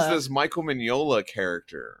this Michael Mignola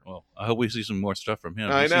character? Well, I hope we see some more stuff from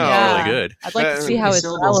him. I know. Yeah. Really good. I'd like to see how it's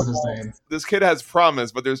name. This kid has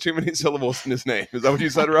promise, but there's too many syllables in his name. Is that what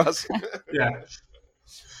you said, Russ? Yeah.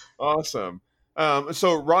 Awesome.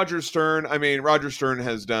 So Roger Stern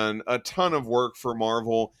has done a ton of work for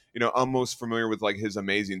Marvel. You know, I'm most familiar with like his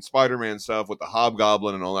Amazing Spider-Man stuff with the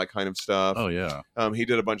Hobgoblin and all that kind of stuff. Oh yeah. He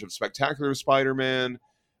did a bunch of Spectacular Spider-Man.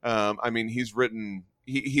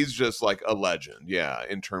 He's just like a legend. Yeah.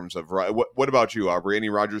 In terms of, what about you, Aubrey? Any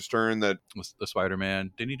Roger Stern that the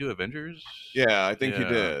Spider-Man? Didn't he do Avengers? Yeah, I think he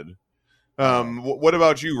did. What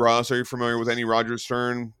about you, Ross? Are you familiar with any Roger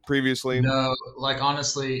Stern previously? No, like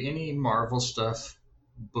honestly, any Marvel stuff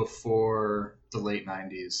before the late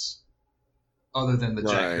 90s, other than the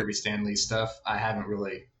Jack Kirby Stan Lee stuff, I haven't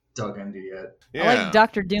really dug into yet. Yeah. I like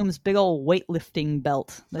Dr. Doom's big old weightlifting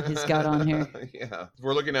belt that he's got on here. Yeah.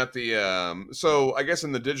 We're looking at the so I guess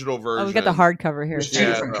in the digital version. Oh, we got the hardcover here. There's two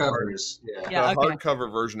different covers. The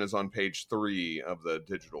hardcover version is on page 3 of the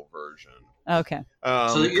digital version. Okay.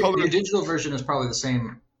 So your digital version is probably the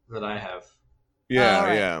same that I have. Yeah,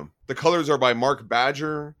 right. Yeah. The colors are by Mark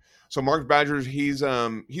Badger. So Mark Badger, he's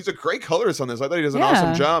a great colorist on this. I thought he does an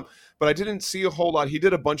awesome job, but I didn't see a whole lot. He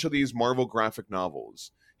did a bunch of these Marvel graphic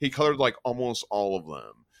novels. He colored like almost all of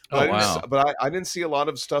them. But I didn't see a lot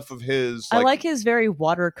of stuff of his. I like his very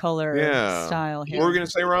watercolor style here. What were we going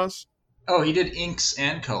to say, Ross? Oh, he did inks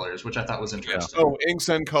and colors, which I thought was interesting. Yeah. Oh, inks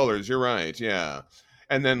and colors. You're right. Yeah.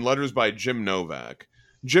 And then letters by Jim Novak.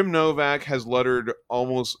 Jim Novak has lettered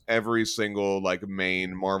almost every single like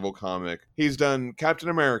main Marvel comic. He's done Captain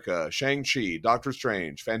America, Shang-Chi, Doctor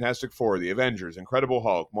Strange, Fantastic Four, The Avengers, Incredible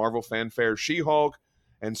Hulk, Marvel Fanfare, She-Hulk,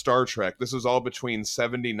 and Star Trek. This is all between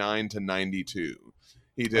 79 to 92.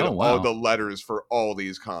 He did all the letters for all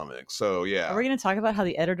these comics. So, yeah. Are we going to talk about how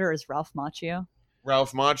the editor is Ralph Macchio?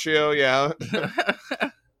 Ralph Macchio, yeah.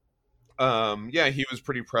 He was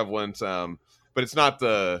pretty prevalent. But it's not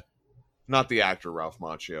the actor Ralph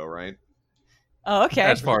Macchio, right? Oh, okay.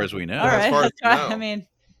 As far as we know. All right. As far as we know. I mean,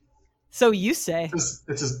 so you say. It's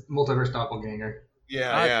his multiverse doppelganger.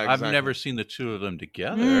 Yeah, exactly. I've never seen the two of them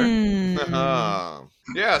together.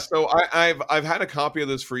 Yeah, so I've had a copy of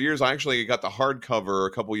this for years. I actually got the hardcover a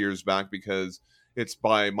couple years back because it's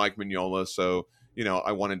by Mike Mignola. So, you know,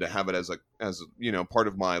 I wanted to have it as part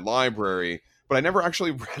of my library. But I never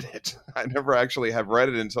actually read it. I never actually have read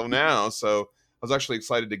it until now. So I was actually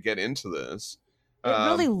excited to get into this. It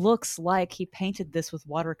really looks like he painted this with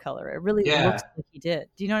watercolor. It really looks like he did.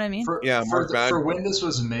 Do you know what I mean? For when this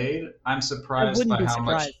was made, I'm surprised by how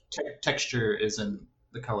much texture is in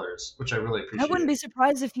the colors, which I really appreciate. I wouldn't be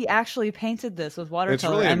surprised if he actually painted this with watercolor. It's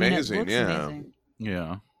really amazing. It looks amazing.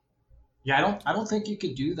 Yeah. Yeah, I don't think you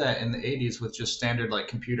could do that in the 80s with just standard like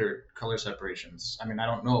computer color separations. I mean, I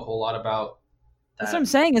don't know a whole lot about that. That's what I'm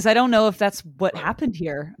saying is I don't know if that's what happened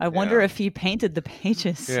here. I wonder if he painted the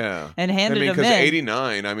pages and handed them in. Because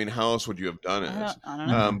 89, I mean, how else would you have done it? I don't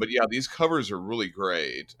know. But yeah, these covers are really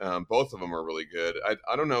great. Both of them are really good.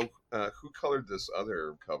 I don't know who colored this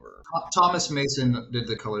other cover. Thomas Mason did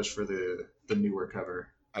the colors for the newer cover.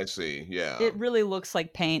 I see, yeah. It really looks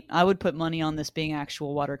like paint. I would put money on this being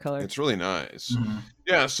actual watercolor. It's really nice. Mm-hmm.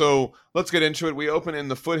 Yeah, so let's get into it. We open in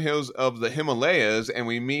the foothills of the Himalayas, and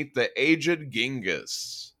we meet the aged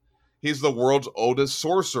Genghis. He's the world's oldest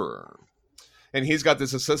sorcerer. And he's got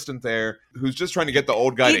this assistant there who's just trying to get the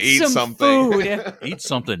old guy to eat something. Food. Eat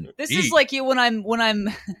something. This is like you when I'm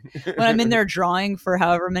in there drawing for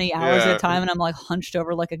however many hours at a time, and I'm like hunched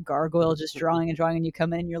over like a gargoyle, just drawing, and you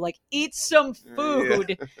come in and you're like, eat some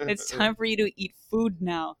food. Yeah. It's time for you to eat food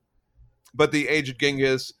now. But the aged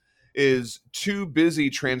Genghis is too busy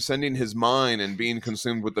transcending his mind and being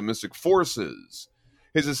consumed with the mystic forces.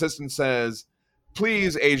 His assistant says,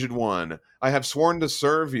 "Please, aged one, I have sworn to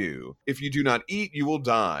serve you. If you do not eat, you will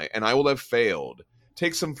die, and I will have failed.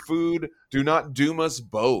 Take some food. Do not doom us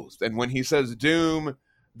both." And when he says doom,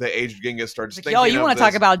 the aged Genghis starts thinking, "Oh, you want to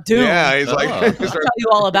talk about doom?" Yeah, he's like, "I'll tell you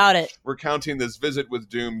all about it." Recounting this visit with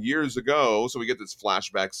Doom years ago, so we get this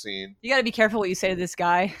flashback scene. You got to be careful what you say to this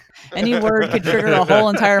guy. Any word could trigger a whole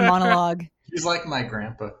entire monologue. He's like my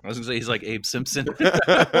grandpa. I was going to say he's like Abe Simpson.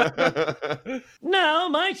 Now,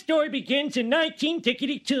 my story begins in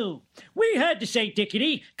 19-2. We had to say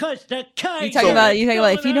dickety because the kite... You talk about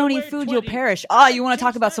if you don't eat food, you'll perish. You want to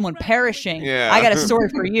talk about someone perishing? Yeah. I got a story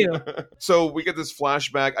for you. So we get this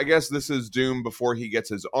flashback. I guess this is Doom before he gets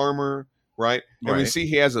his armor, right? And we see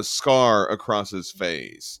he has a scar across his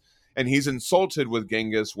face. And he's insulted with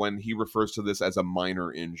Genghis when he refers to this as a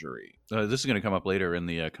minor injury. This is going to come up later in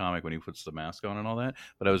the comic when he puts the mask on and all that.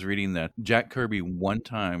 But I was reading that Jack Kirby one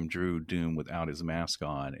time drew Doom without his mask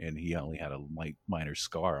on, and he only had a minor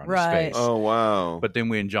scar on his face. Oh, wow. But then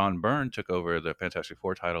when John Byrne took over the Fantastic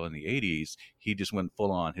Four title in the 80s, he just went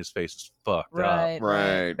full on. His face is fucked up.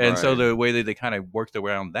 Right. And so the way that they kind of worked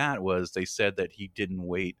around that was they said that he didn't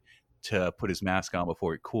wait to put his mask on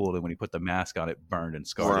before it cooled, and when he put the mask on, it burned and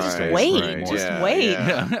scarred his face. Just wait.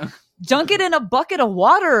 Dunk it in a bucket of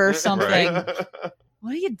water or something.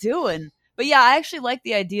 What are you doing? But yeah, I actually like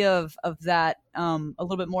the idea of that, a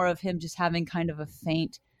little bit more of him just having kind of a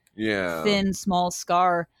faint, thin, small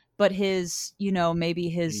scar. But his, maybe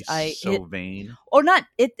his, he's vain, or not.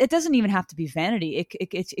 It doesn't even have to be vanity.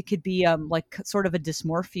 It could be like sort of a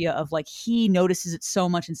dysmorphia of like he notices it so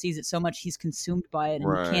much and sees it so much he's consumed by it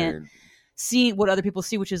and he can't see what other people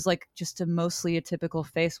see, which is like just mostly a typical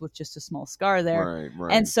face with just a small scar there.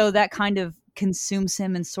 Right. And so that kind of consumes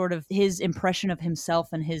him, and sort of his impression of himself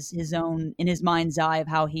and his own in his mind's eye of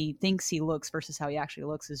how he thinks he looks versus how he actually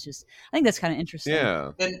looks is just, I think that's kind of interesting.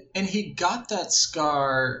 Yeah. And he got that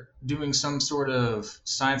scar doing some sort of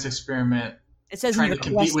science experiment. It says trying to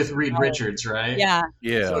compete with Reed Richards, right? Yeah.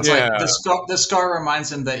 So it's like the scar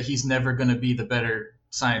reminds him that he's never going to be the better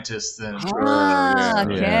scientist than.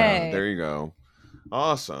 Okay. Yeah. There you go.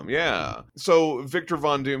 Awesome. Yeah. So Victor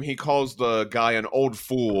Von Doom, he calls the guy an old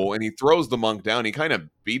fool, and he throws the monk down. He kind of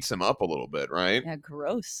beats him up a little bit, right? Yeah,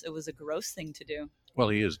 gross. It was a gross thing to do. Well,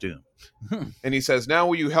 he is Doom. And he says, "Now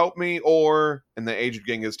will you help me?" And the aged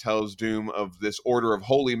Genghis tells Doom of this order of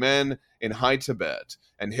holy men in high Tibet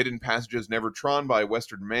and hidden passages never trod by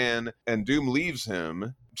Western man. And Doom leaves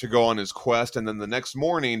him to go on his quest. And then the next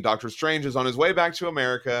morning, Doctor Strange is on his way back to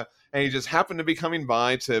America, and he just happened to be coming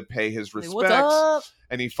by to pay his respects. What's up?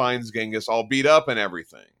 And he finds Genghis all beat up and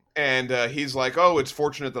everything. And he's like, "Oh, it's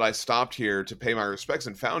fortunate that I stopped here to pay my respects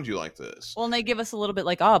and found you like this." Well, and they give us a little bit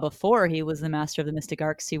like, before he was the master of the mystic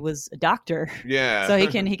arts, he was a doctor. Yeah. So he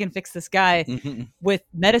can fix this guy with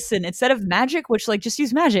medicine instead of magic, which just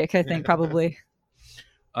use magic, I think, probably.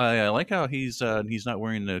 I like how he's not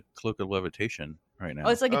wearing the cloak of levitation right now. Oh,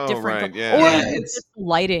 it's like a different, right, yeah. or it's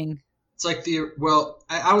lighting. It's like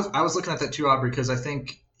I was looking at that too, Aubrey, because I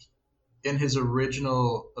think in his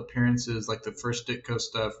original appearances, like the first Ditko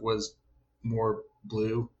stuff was more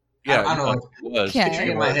blue. Yeah, I don't know. It was.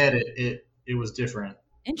 Picturing in my head, it was different.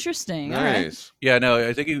 Interesting. Nice. All right. Yeah, no,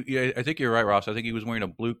 I think you're right, Ross. I think he was wearing a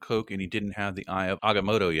blue coat and he didn't have the eye of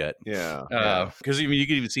Agamotto yet. Yeah. Because you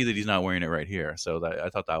can even see that he's not wearing it right here. So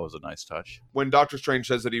I thought that was a nice touch. When Doctor Strange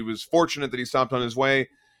says that he was fortunate that he stopped on his way,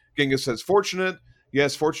 Genghis says, "Fortunate?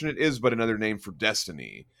 Yes, fortunate is but another name for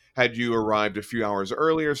destiny. Had you arrived a few hours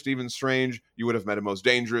earlier, Stephen Strange, you would have met a most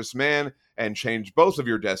dangerous man and changed both of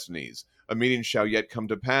your destinies. A meeting shall yet come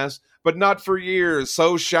to pass, but not for years.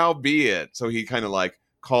 So shall be it." So he kind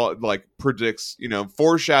of predicts,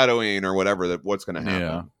 foreshadowing or whatever that what's going to happen.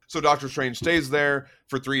 Yeah. So Doctor Strange stays there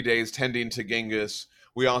for 3 days tending to Genghis.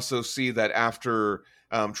 We also see that after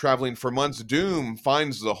traveling for months, Doom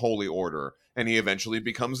finds the Holy Order, and he eventually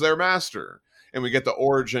becomes their master. And we get the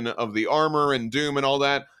origin of the armor and Doom and all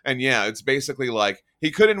that. And yeah, it's basically like, he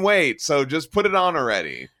couldn't wait, so just put it on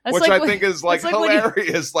already. Which I think is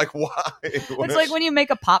hilarious. Why? It's like when you make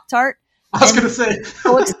a Pop-Tart I was going to say.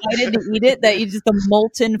 So excited to eat it that the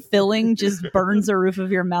molten filling just burns the roof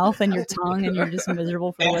of your mouth and your tongue, and you're just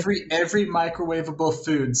miserable for every microwavable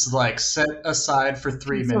food's like set aside for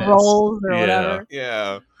 3 minutes. Rolls or whatever.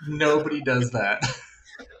 Yeah. Nobody does that.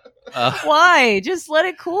 Why? Just let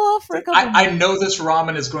it cool off for a couple minutes. I know this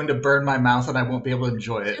ramen is going to burn my mouth and I won't be able to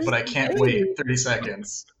enjoy it, but I can't wait 30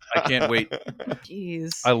 seconds. I can't wait.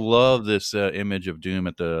 Jeez. I love this image of Doom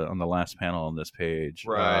on the last panel on this page.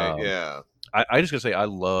 Right. Yeah. I just gotta say I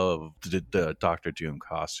love the Dr. Doom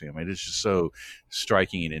costume. It is just so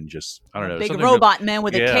striking and just I don't know. Big robot man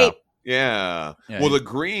with a cape. Yeah. Well, the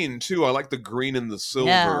green too. I like the green and the silver.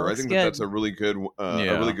 Yeah, I think that's a really good,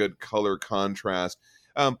 a really good color contrast.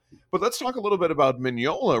 But let's talk a little bit about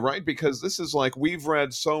Mignola, right? Because this is like we've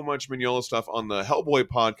read so much Mignola stuff on the Hellboy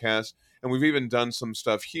podcast, and we've even done some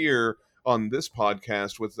stuff here on this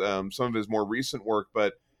podcast with some of his more recent work.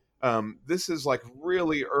 But this is like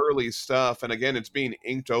really early stuff, and again, it's being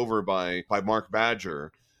inked over by Mark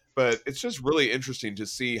Badger. But it's just really interesting to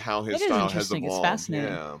see how his style has evolved. It's fascinating.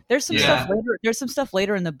 Yeah. There's some stuff later. There's some stuff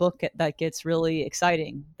later in the book that gets really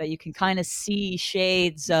exciting. That you can kind of see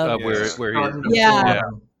shades of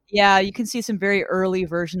Yeah, you can see some very early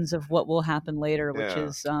versions of what will happen later, which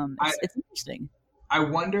is it's interesting. I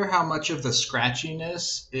wonder how much of the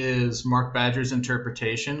scratchiness is Mark Badger's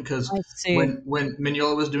interpretation, because when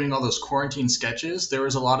Mignola was doing all those quarantine sketches, there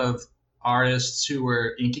was a lot of artists who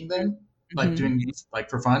were inking them, like doing like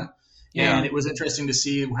for fun. Yeah. And it was interesting to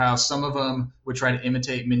see how some of them would try to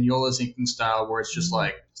imitate Mignola's inking style, where it's just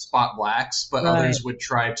like spot blacks, but others would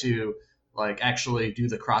try to like actually do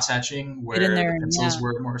the cross hatching where the pencils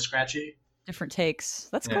were more scratchy. Different takes.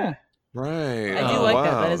 That's cool. Right. I do like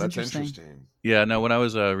that. That is interesting. Yeah, no, when I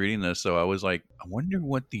was reading this, so I was like, I wonder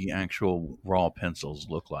what the actual raw pencils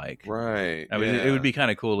look like. Right. I mean, it would be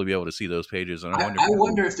kind of cool to be able to see those pages. And I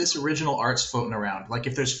wonder if this original art's floating around. Like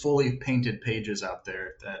if there's fully painted pages out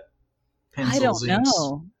there that pencils, I don't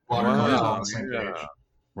know. Watercolors on the same page.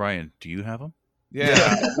 Ryan, do you have them? Yeah.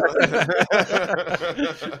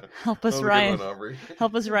 Help us, Ryan.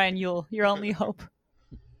 Help us, Ryan. You're only hope.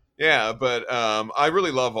 Yeah, but I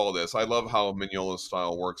really love all this. I love how Mignola's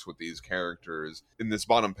style works with these characters. In this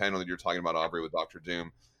bottom panel that you're talking about, Aubrey, with Dr.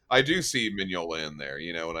 Doom, I do see Mignola in there.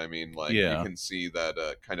 You know what I mean? Like you can see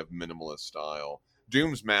that kind of minimalist style.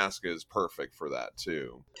 Doom's mask is perfect for that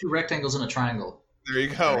too. 2 rectangles and a triangle. There you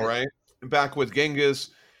go, right? Back with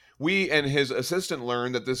Genghis, we and his assistant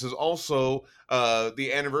learn that this is also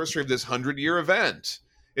the anniversary of this 100-year event.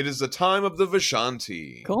 It is the time of the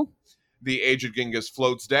Vishanti. Cool. The aged Genghis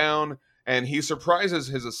floats down, and he surprises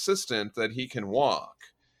his assistant that he can walk.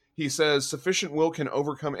 He says sufficient will can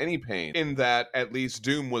overcome any pain, in that at least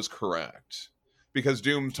Doom was correct. Because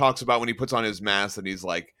Doom talks about when he puts on his mask that he's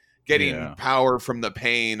like getting power from the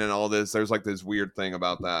pain and all this. There's like this weird thing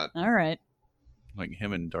about that. All right. Like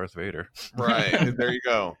him and Darth Vader. Right. There you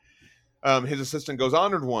go. His assistant goes,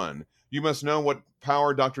 "Honored one, you must know what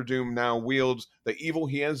power Dr. Doom now wields, the evil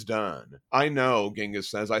he has done." "I know,"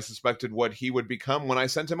 Genghis says. "I suspected what he would become when I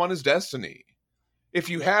sent him on his destiny." "If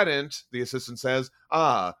you hadn't," the assistant says,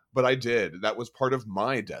 "but I did. That was part of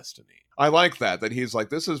my destiny." I like that he's like,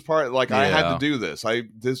 this is part, like, I had to do this.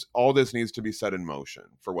 All this needs to be set in motion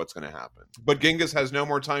for what's going to happen. But Genghis has no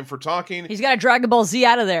more time for talking. He's got to Dragon Ball Z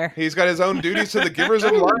out of there. He's got his own duties to the Givers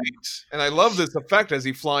of Light. And I love this effect as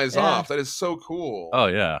he flies off. That is so cool. Oh,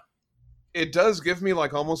 yeah. It does give me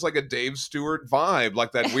like almost like a Dave Stewart vibe,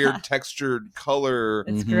 like that weird textured color.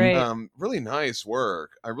 It's great. Really nice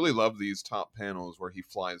work. I really love these top panels where he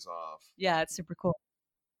flies off. Yeah, it's super cool.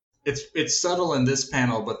 It's subtle in this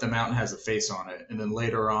panel, but the mountain has a face on it. And then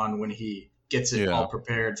later on, when he gets it all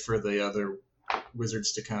prepared for the other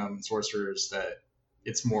wizards to come, sorcerers, that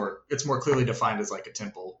it's more clearly defined as like a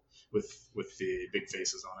temple with the big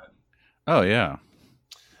faces on it. Oh yeah.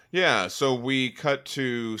 Yeah, so we cut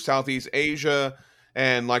to Southeast Asia,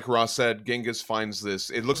 and like Ross said, Genghis finds this.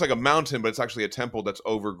 It looks like a mountain, but it's actually a temple that's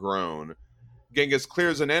overgrown. Genghis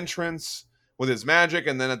clears an entrance with his magic,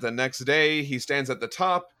 and then at the next day, he stands at the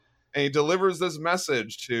top, and he delivers this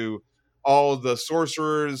message to all the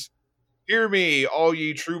sorcerers. "Hear me, all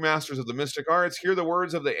ye true masters of the mystic arts. Hear the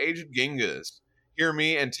words of the aged Genghis. Hear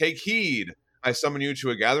me and take heed. I summon you to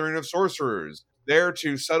a gathering of sorcerers, there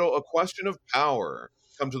to settle a question of power.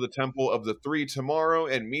 Come to the temple of the three tomorrow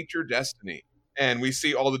and meet your destiny." And we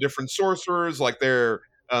see all the different sorcerers, like they're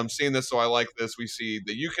seeing this, so I like this. We see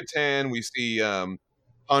the Yucatan, we see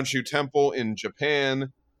Honshu Temple in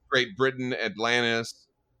Japan, Great Britain, Atlantis,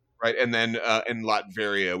 right? And then in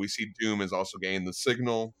Latveria, we see Doom has also gained the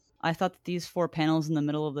signal. I thought that these 4 panels in the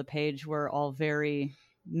middle of the page were all very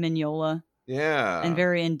Mignola. Yeah. And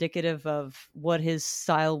very indicative of what his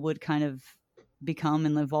style would kind of become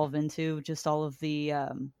and evolve into. Just all of the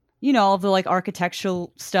all of the like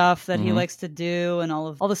architectural stuff that he likes to do, and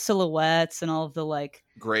all the silhouettes and all of the like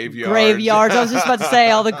graveyards. I was just about to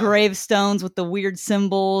say all the gravestones with the weird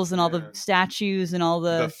symbols and all the statues and all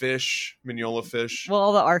the fish, Mignola fish. Well,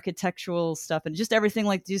 all the architectural stuff and just everything.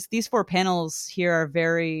 Like these 4 panels here are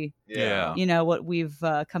very, what we've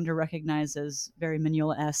come to recognize as very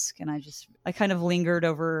Mignola-esque. And I kind of lingered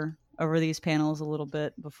over these panels a little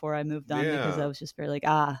bit before I moved on because I was just very like,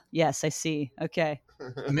 yes, I see. Okay.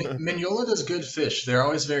 Mignola does good fish. They're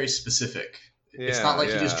always very specific. It's not like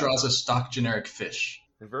he just draws a stock generic fish.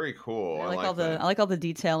 They're very cool. I like all the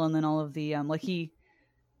detail, and then all of the like you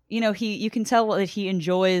can tell that he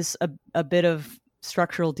enjoys a bit of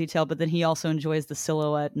structural detail, but then he also enjoys the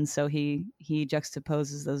silhouette, and so he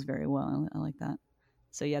juxtaposes those very well. I like that.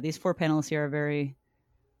 So yeah, these 4 panels here are very,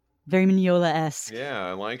 very Mignola-esque. Yeah,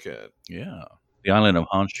 I like it. Yeah. The island of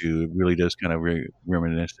Honshu really does kind of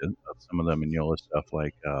reminiscent of some of the Mignola stuff,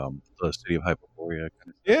 like the city of Hyperborea. Kind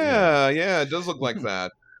of stuff. Yeah, it does look like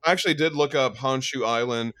that. I actually did look up Honshu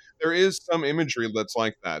Island. There is some imagery that's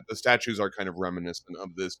like that. The statues are kind of reminiscent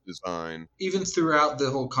of this design. Even throughout the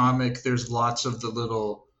whole comic, there's lots of the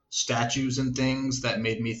little statues and things that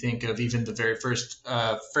made me think of even the very first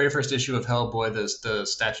issue of Hellboy, the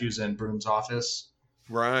statues in Broom's office.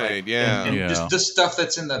 Right, and just the stuff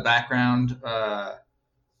that's in the background,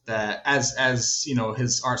 that as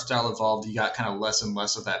his art style evolved, you got kind of less and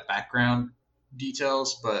less of that background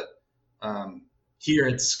details, but here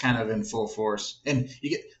it's kind of in full force. And you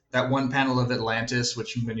get that one panel of Atlantis,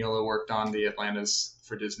 which Mignola worked on the Atlantis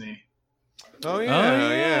for Disney. Oh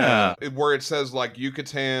yeah. Where it says like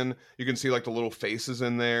Yucatan, you can see like the little faces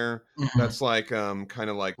in there. Mm-hmm. That's like kind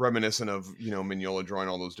of like reminiscent of Mignola drawing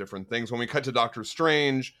all those different things. When we cut to Doctor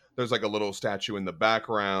Strange, there's like a little statue in the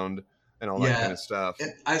background and all that kind of stuff.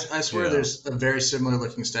 And I swear there's a very similar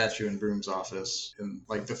looking statue in Broom's office in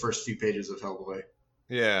like the first few pages of Hellboy.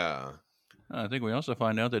 Yeah. I think we also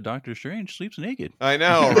find out that Doctor Strange sleeps naked. I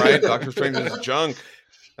know, right? Doctor Strange's junk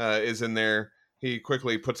is in there. He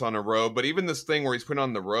quickly puts on a robe, but even this thing where he's putting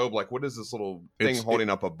on the robe, like what is this little thing holding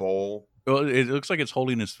up a bowl? Well, it looks like it's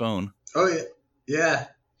holding his phone. Oh yeah.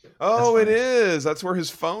 Oh, it is. That's where his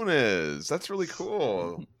phone is. That's really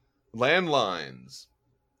cool. Landlines.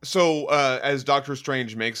 So as Doctor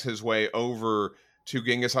Strange makes his way over to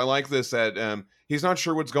Genghis, I like this that he's not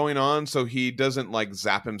sure what's going on, so he doesn't like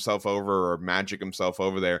zap himself over or magic himself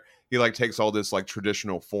over there. He like takes all this like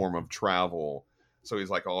traditional form of travel. So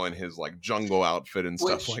he's like all in his like jungle outfit and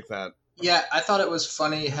stuff like that. Yeah, I thought it was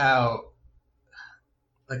funny how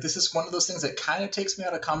like this is one of those things that kind of takes me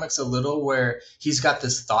out of comics a little, where he's got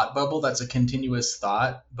this thought bubble that's a continuous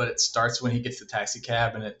thought, but it starts when he gets the taxi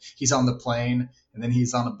cab and he's on the plane, and then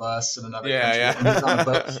he's on a bus in another country, and he's on a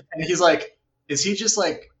boat, and he's like, is he just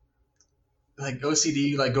like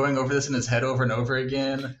OCD, like going over this in his head over and over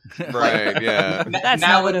again? Right, yeah. That's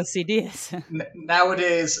not what OCD is.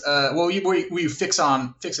 Nowadays, we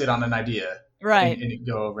fixate on an idea, right, and you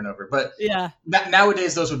go over and over. But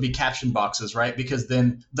nowadays those would be caption boxes, right? Because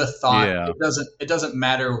then the thought it doesn't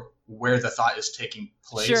matter where the thought is taking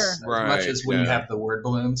place as much as when you have the word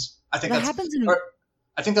balloons. I think that happens.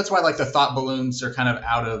 I think that's why like the thought balloons are kind of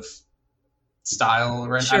out of style,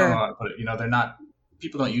 right? I don't know how to put it. They're not.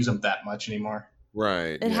 People don't use them that much anymore.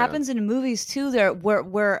 Right. It happens in movies too, there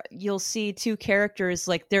where you'll see 2 characters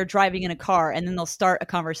like they're driving in a car, and then they'll start a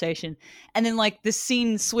conversation, and then like the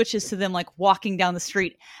scene switches to them like walking down the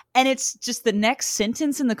street, and it's just the next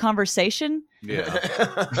sentence in the conversation. Yeah.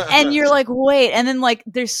 And you're like, wait, and then like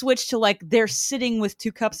they're switched to like they're sitting with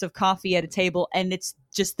 2 cups of coffee at a table, and it's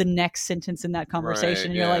just the next sentence in that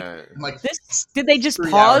conversation. Right, and you're like this, did they just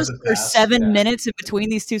pause for 7 minutes in between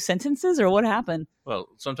these 2 sentences, or what happened? Well,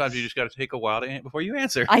 sometimes you just got to take a while before you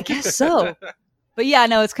answer. I guess so. But yeah,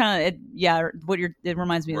 no, it's kind of it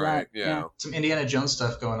reminds me of that. Yeah. Some Indiana Jones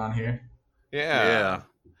stuff going on here. Yeah.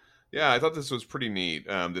 Yeah, I thought this was pretty neat.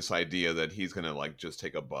 This idea that he's gonna like just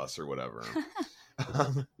take a bus or whatever.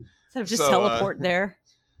 Instead of just teleport there.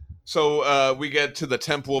 So we get to the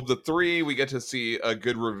Temple of the Three. We get to see a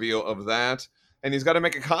good reveal of that. And he's got to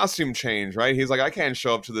make a costume change, right? He's like, I can't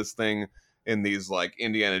show up to this thing in these like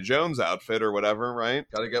Indiana Jones outfit or whatever, right?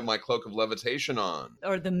 Got to get my cloak of levitation on.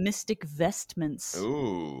 Or the mystic vestments.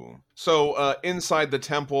 Ooh. So inside the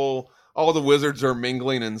temple, all the wizards are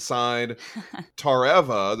mingling inside.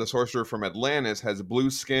 Tareva, the sorcerer from Atlantis, has blue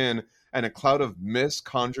skin and a cloud of mist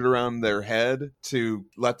conjured around their head to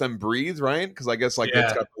let them breathe, right? Because I guess like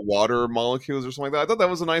it's got the water molecules or something like that. I thought that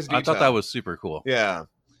was a nice detail. I thought that was super cool. Yeah.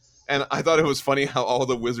 And I thought it was funny how all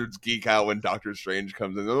the wizards geek out when Doctor Strange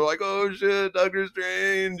comes in. They're like, oh shit, Doctor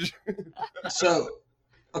Strange. So,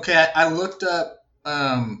 okay, I looked up,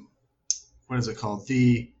 what is it called?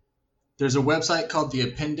 There's a website called the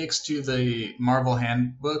Appendix to the Marvel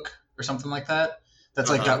Handbook or something like that. That's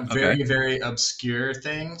like got very, very obscure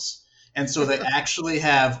things. And so they actually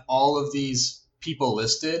have all of these people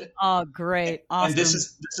listed. Oh, great. Awesome. And this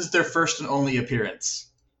is their first and only appearance.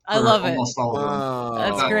 I love it. Almost all of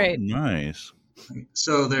them. That's great. Nice.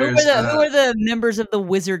 So there's who are the members of the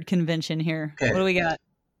Wizard Convention here? Okay. What do we got?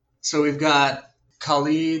 So we've got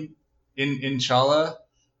Khalid Inshallah,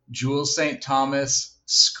 Jules St. Thomas,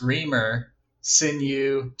 Screamer,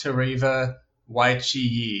 Sinew, Tariva, Wai Chi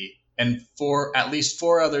Yi, and at least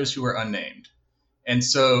four others who are unnamed. And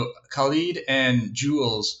so Khalid and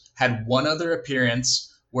Jules had one other appearance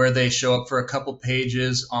where they show up for a couple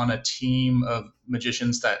pages on a team of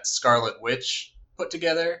magicians that Scarlet Witch put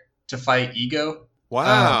together to fight Ego.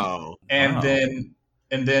 Wow. And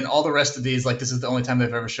then all the rest of these, like, this is the only time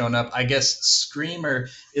they've ever shown up. I guess Screamer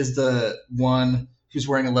is the one who's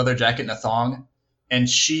wearing a leather jacket and a thong. And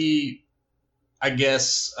she, I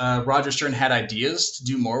guess, Roger Stern had ideas to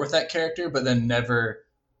do more with that character, but then never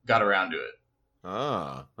got around to it.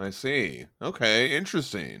 Ah, I see. Okay,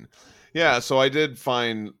 interesting. Yeah, so I did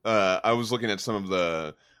find, I was looking at some of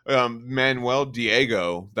the, Manuel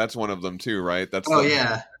Diego, that's one of them too, right? That's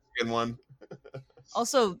the second one.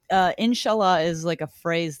 Also, inshallah is like a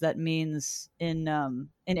phrase that means in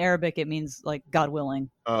Arabic, it means like God willing.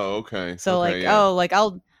 Oh, okay. So okay,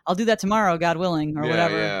 I'll do that tomorrow, God willing, or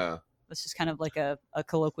whatever. Yeah. It's just kind of like a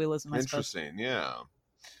colloquialism, I Interesting, suppose. Yeah.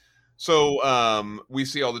 So we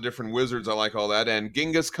see all the different wizards. I like all that. And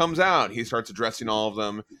Genghis comes out. He starts addressing all of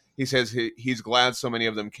them. He says he's glad so many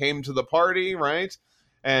of them came to the party, right?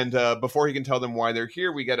 And before he can tell them why they're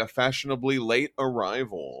here, we get a fashionably late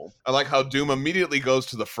arrival. I like how Doom immediately goes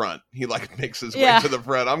to the front. He makes his way to the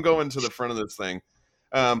front. I'm going to the front of this thing.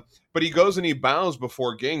 But he goes and he bows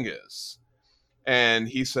before Genghis. And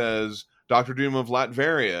he says, Dr. Doom of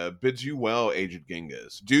Latveria bids you well, aged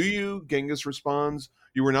Genghis. Do you? Genghis responds.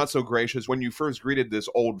 You were not so gracious when you first greeted this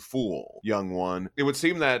old fool, young one. It would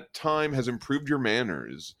seem that time has improved your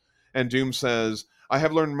manners. And Doom says, I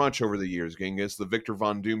have learned much over the years, Genghis. The Victor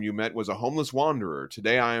Von Doom you met was a homeless wanderer.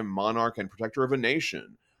 Today I am monarch and protector of a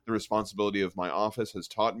nation. The responsibility of my office has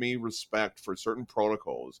taught me respect for certain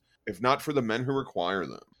protocols, if not for the men who require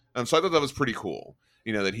them. So I thought that was pretty cool.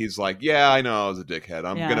 You know, that he's like, yeah, I know I was a dickhead.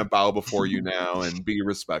 I'm going to bow before you now and be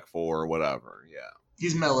respectful or whatever. Yeah.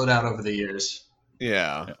 He's mellowed out over the years.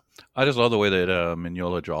 Yeah. I just love the way that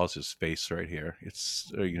Mignola draws his face right here.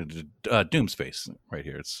 It's Doom's face right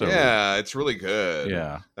here. It's so it's really good.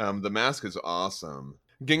 Yeah. The mask is awesome.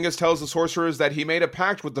 Genghis tells the sorcerers that he made a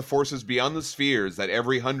pact with the forces beyond the spheres, that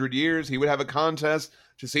every 100 years he would have a contest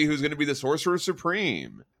to see who's going to be the Sorcerer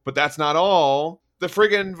Supreme. But that's not all. The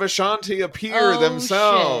friggin' Vishanti appear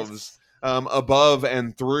themselves above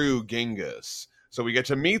and through Genghis. So we get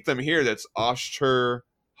to meet them here. That's Oshtur,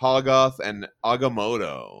 Hoggoth, and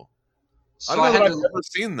Agamotto. So I don't know that I've ever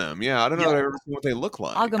seen them. Yeah, I don't know that I've ever seen what they look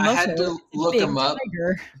like. Agamotto, I had to look them up.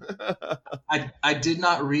 I did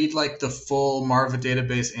not read like the full Marva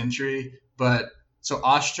database entry, but so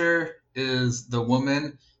Oshtur is the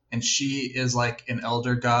woman, and she is like an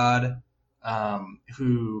elder god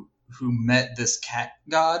who met this cat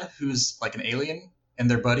god who's like an alien, and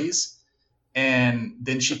they're buddies. And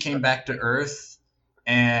then she came back to Earth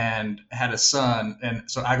and had a son, and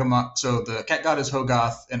so so the cat god is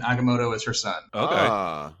Hoggoth, and Agamotto is her son.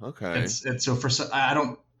 Okay. Okay. And so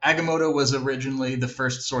Agamotto was originally the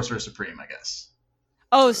first Sorcerer Supreme, I guess.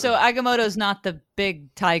 Oh, so Agamotto's not the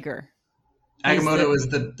big tiger. Agamotto is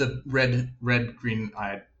the red green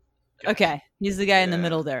eyed. Okay, he's the guy in the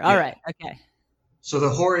middle there. All right. Okay. So the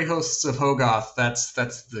hoary hosts of Hoggoth, that's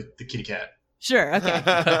the kitty cat. Sure.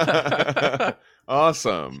 Okay.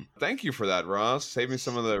 Awesome. Thank you for that, Ross. Save me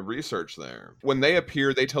some of the research there. When they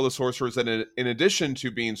appear, they tell the sorcerers that in addition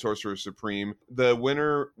to being Sorcerer Supreme, the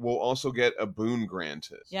winner will also get a boon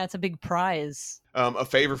granted. Yeah, it's a big prize. A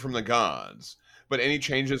favor from the gods. But any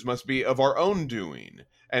changes must be of our own doing,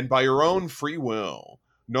 and by your own free will.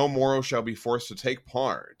 No Moro shall be forced to take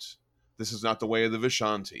part. This is not the way of the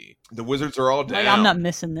Vishanti. The wizards are all down. I'm not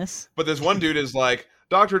missing this. But this one dude is like,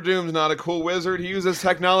 Dr. Doom's not a cool wizard. He uses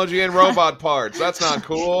technology and robot parts. That's not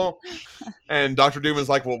cool. And Dr. Doom is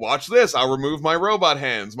like, well, watch this. I'll remove my robot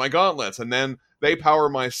hands, my gauntlets, and then they power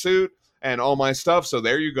my suit and all my stuff. So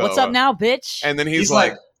there you go. What's up now, bitch? And then he's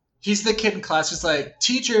like, he's the kid in class who's like,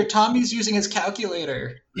 teacher, Tommy's using his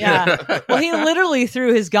calculator. Yeah. Well, he literally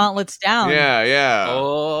threw his gauntlets down. Yeah.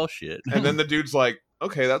 Oh, shit. And then the dude's like,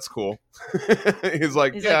 okay, that's cool. He's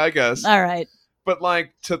like, I guess. All right. But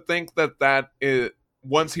like to think that is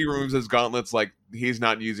once he removes his gauntlets, like he's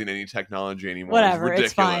not using any technology anymore. Whatever,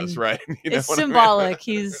 it's ridiculous, it's fine. Right? It's symbolic.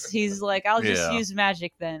 I mean? He's like, I'll just use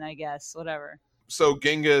magic then, I guess. Whatever. So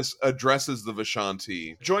Genghis addresses the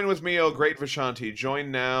Vishanti. Join with me, O great Vishanti.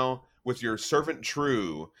 Join now with your servant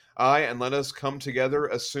true. Aye, and let us come together,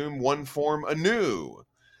 assume one form anew.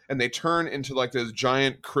 And they turn into like this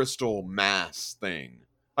giant crystal mass thing.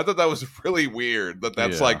 I thought that was really weird.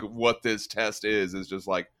 That's like what this test is just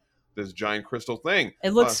like this giant crystal thing.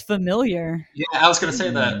 It looks familiar. Yeah, I was going to say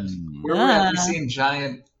that. Where have we seen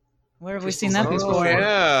giant? Where have we seen that before?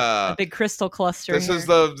 Yeah, a big crystal cluster. This is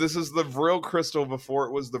the Vril crystal before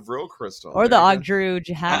it was the Vril crystal, or the Ogdru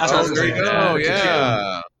Jahak. Oh, there you go.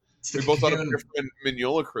 Yeah, we both thought of different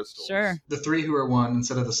Mignola crystals. Sure, the 3 who are 1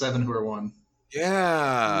 instead of the 7 who are 1.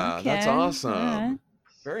 Yeah, that's awesome. Right.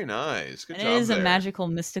 Very nice. Good job. It is there. A magical,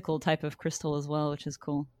 mystical type of crystal as well, which is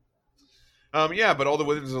cool. Yeah, but all the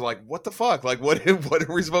wizards are like, "What the fuck? Like, what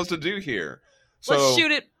are we supposed to do here?" So, let's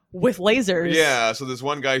shoot it with lasers. Yeah, so this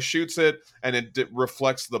one guy shoots it, and it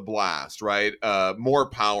reflects the blast, right? More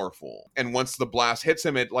powerful. And once the blast hits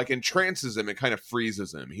him, it like entrances him. It kind of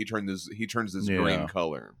freezes him. He turns this green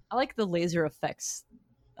color. I like the laser effects.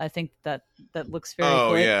 I think that looks very cool.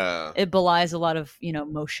 quick. Yeah. It belies a lot of,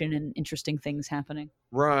 motion and interesting things happening.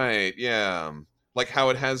 Right, yeah. Like how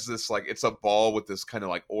it has this, like, it's a ball with this kind of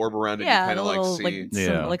like orb around it. Yeah, you kind of like see.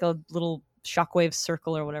 Like a little shockwave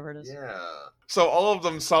circle or whatever it is. Yeah. So all of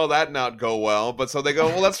them saw that not go well, but so they go,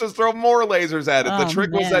 well, let's just throw more lasers at it. The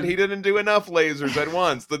trick was that he didn't do enough lasers at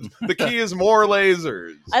once. The key is more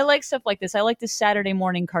lasers. I like stuff like this. I like this Saturday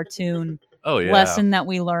morning cartoon lesson that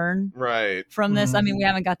we learn from this. I mean, we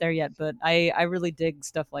haven't got there yet, but I really dig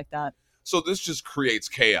stuff like that. So this just creates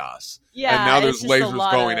chaos. Yeah. And now there's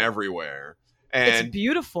lasers going everywhere. And it's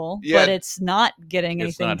beautiful, but it's not getting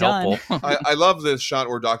anything done. I love this shot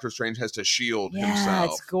where Doctor Strange has to shield himself. Yeah,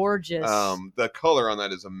 it's gorgeous. The color on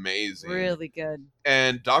that is amazing. Really good.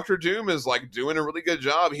 And Doctor Doom is like doing a really good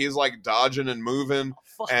job. He's like dodging and moving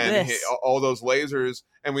all those lasers.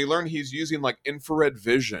 And we learn he's using like infrared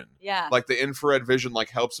vision. Yeah. Like the infrared vision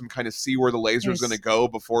like helps him kind of see where the laser is going to go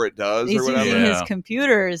before it does or whatever. He's using his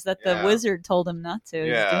computers that the wizard told him not to.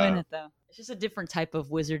 He's doing it though. It's just a different type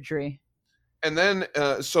of wizardry. And then,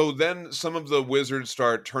 then some of the wizards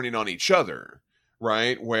start turning on each other,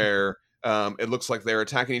 right? Where it looks like they're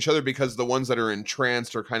attacking each other because the ones that are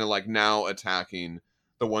entranced are kind of like now attacking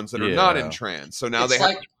the ones that are not entranced. So now they have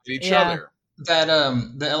to fight each other. That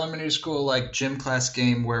the elementary school like gym class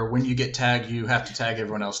game where when you get tagged, you have to tag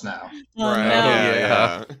everyone else now. Oh, right? No.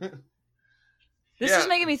 Yeah. This is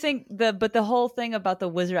making me think but the whole thing about the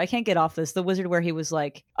wizard, I can't get off this. The wizard where he was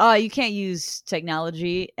like, you can't use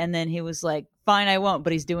technology. And then he was like, fine, I won't,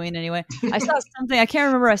 but he's doing it anyway. I saw something, I can't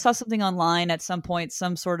remember. I saw something online at some point,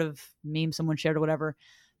 some sort of meme someone shared or whatever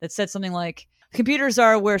that said something like, computers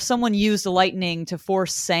are where someone used lightning to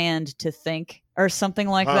force sand to think or something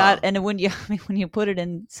like that. And when you put it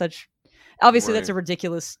in such, obviously that's a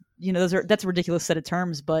ridiculous, that's a ridiculous set of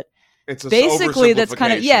terms, but it's basically that's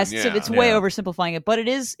kind of it's way oversimplifying it, but it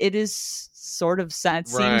is sort of sad.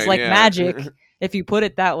 Seems like magic if you put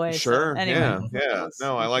it that way. Sure. So, anyway,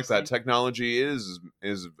 No, I like that. Technology is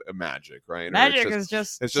a magic, right? Magic is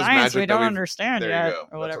just science we don't understand yet,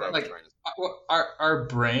 or whatever. Like our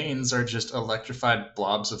brains are just electrified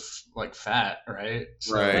blobs of like fat, right?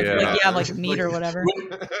 So, right. Like meat or whatever.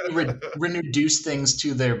 When reduce things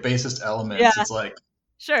to their basest elements, it's like,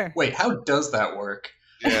 sure. Wait, how does that work?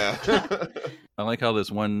 Yeah. I like how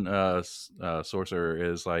this one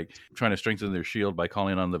sorcerer is like trying to strengthen their shield by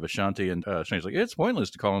calling on the Vishanti, and Strange's like, it's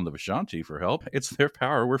pointless to call on the Vishanti for help. It's their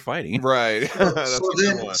power we're fighting. Right.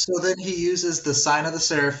 So then he uses the sign of the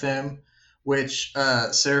Seraphim, which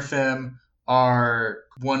Seraphim are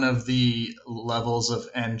one of the levels of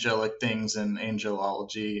angelic things in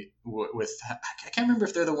angelology. I can't remember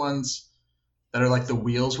if they're the ones that are like the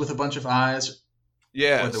wheels with a bunch of eyes.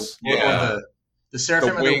 Yes. The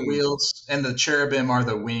Seraphim are the wheels, and the cherubim are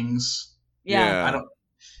the wings. Yeah.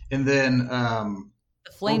 And then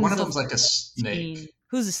the flames one of them's like a snake.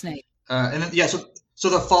 Who's a snake? And then so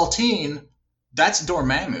the Faltine, that's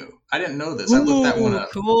Dormammu. I didn't know this. I looked that one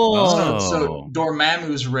up. Cool. So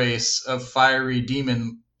Dormammu's race of fiery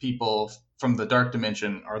demon people from the dark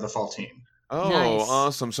dimension are the Faltine. Oh, nice.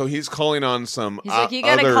 Awesome! So he's calling on some. He's like, you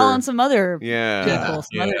got to call on some other people,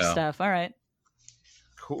 some other stuff. All right.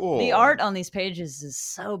 Cool. The art on these pages is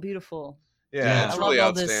so beautiful. Yeah, it's really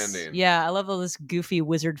outstanding. I love all this goofy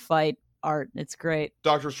wizard fight art. It's great.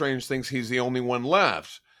 Doctor Strange thinks he's the only one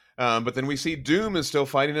left, but then we see Doom is still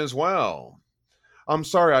fighting as well. I'm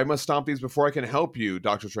sorry, I must stop these before I can help you,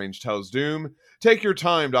 Doctor Strange tells Doom. Take your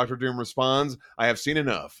time, Dr. Doom responds. I have seen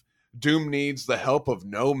enough. Doom needs the help of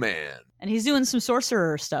no man. And he's doing some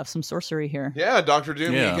sorcerer stuff, some sorcery here. Yeah, Dr.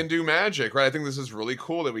 Doom, he can do magic, right? I think this is really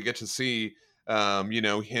cool that we get to see,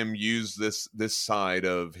 him use this side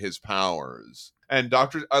of his powers. And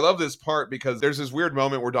I love this part because there's this weird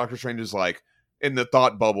moment where Doctor Strange is like, in the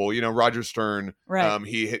thought bubble, Roger Stern, right.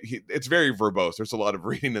 He it's very verbose. There's a lot of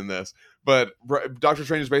reading in this, but Doctor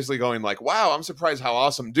Strange is basically going like, wow, I'm surprised how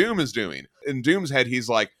awesome Doom is doing. In Doom's head, he's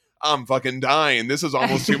like, I'm fucking dying. This is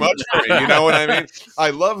almost too much for me. You know what I mean? I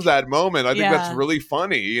love that moment. I think that's really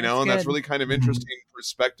funny, and that's really kind of interesting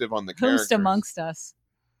perspective on the characters. Who's amongst us?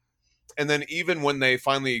 And then even when they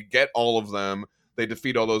finally get all of them, they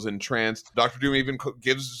defeat all those entranced. Dr. Doom even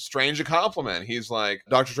gives Strange a compliment. He's like,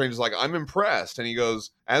 Dr. Strange is like, I'm impressed. And he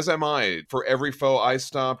goes, as am I. For every foe I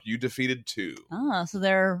stopped, you defeated 2. Oh, so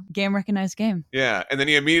they're recognized game. Yeah. And then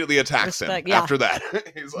he immediately attacks him after that.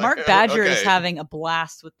 He's like, Mark Badger is having a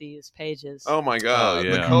blast with these pages. Oh my God.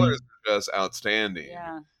 The colors are just outstanding.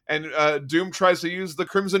 Yeah. And Doom tries to use the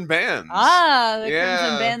Crimson Bands. The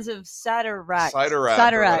Crimson Bands of Cyttorak.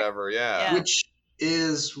 Cyttorak or whatever, yeah. Which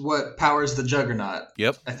is what powers the Juggernaut.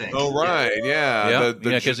 Yep. I think. Oh, right. Yeah. The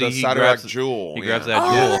Cyttorak jewel. He grabs that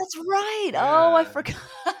jewel. Oh, that's right. Yeah. Oh, I forgot.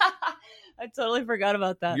 I totally forgot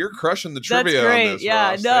about that. You're crushing the trivia. That's great. On this,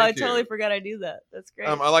 yeah, Ross. I totally forgot I do that. That's great.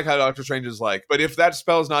 I like how Doctor Strange is like, but if that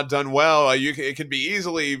spell's not done well, it can be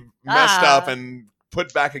easily messed up and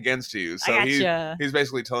put back against you. So he's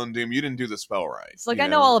basically telling Doom, you didn't do the spell right. It's like, I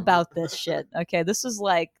know all about this shit. Okay, this was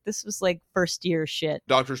like first year shit.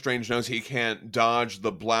 Doctor Strange knows he can't dodge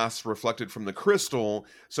the blasts reflected from the crystal,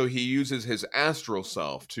 so he uses his astral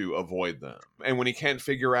self to avoid them. And when he can't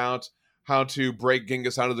figure out how to break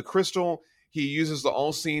Genghis out of the crystal, he uses the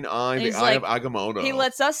all-seeing eye, the Eye of Agamotto. He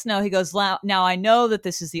lets us know. He goes, now I know that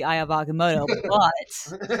this is the Eye of Agamotto,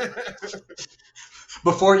 but...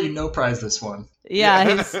 Before prize this one.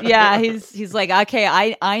 Yeah, he's like,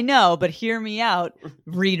 okay, I know, but hear me out,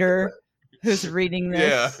 reader who's reading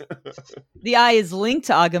this. Yeah. The eye is linked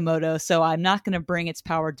to Agamotto, so I'm not going to bring its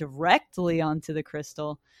power directly onto the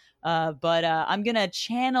crystal, but I'm going to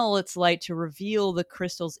channel its light to reveal the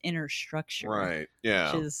crystal's inner structure. Right,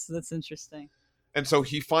 yeah. That's interesting. And so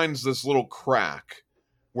he finds this little crack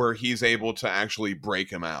where he's able to actually break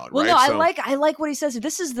him out. Well, right? No, I like what he says.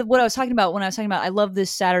 This is what I was talking about when I was talking about, I love this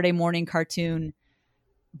Saturday morning cartoon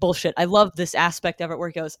bullshit. I love this aspect of it where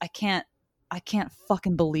he goes, I can't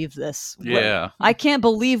fucking believe this. Yeah. I can't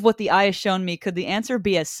believe what the eye has shown me. Could the answer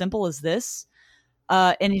be as simple as this?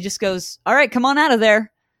 And he just goes, all right, come on out of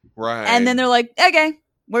there. Right. And then they're like, okay,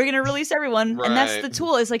 we're going to release everyone. Right. And that's the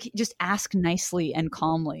tool, is like, just ask nicely and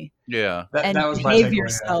calmly. Yeah. And that was behave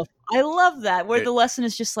yourself. I love that, where the lesson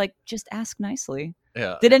is just like, just ask nicely.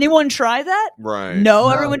 Yeah. Did anyone try that? Right. No,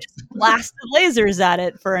 everyone just blasted lasers at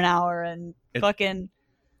it for an hour and fucking...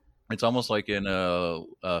 It's almost like in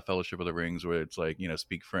Fellowship of the Rings, where it's like,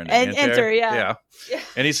 speak friend and enter. Yeah.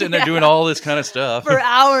 And he's sitting there doing all this kind of stuff for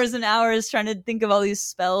hours and hours, trying to think of all these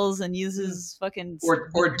spells and use his fucking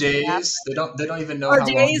or days. They don't even know or how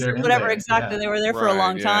days, long they're in whatever. There. Exactly, they were there for a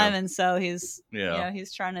long time, and so he's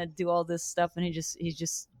he's trying to do all this stuff, and he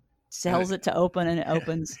just tells it to open, and it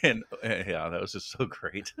opens. And that was just so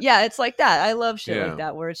great. Yeah, it's like that. I love shit like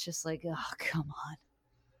that, where it's just like, oh, come on.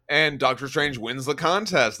 And Doctor Strange wins the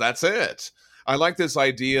contest. That's it. I like this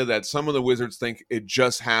idea that some of the wizards think it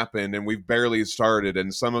just happened and we've barely started,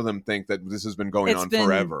 and some of them think that this has been going on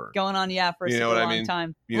forever. Going on, for a long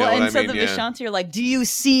time. You know what I mean? The Vishanti are like, do you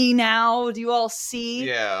see now? Do you all see?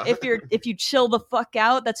 Yeah. If you chill the fuck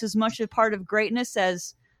out, that's as much a part of greatness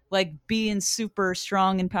as like being super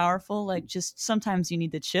strong and powerful. Like, just sometimes you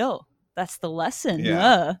need to chill. That's the lesson.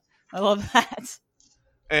 Yeah. I love that.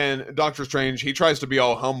 And Doctor Strange, he tries to be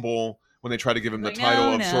all humble when they try to give him the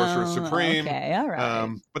title of Sorcerer Supreme. Okay, all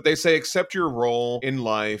right. But they say, accept your role in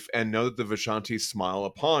life and know that the Vishanti smile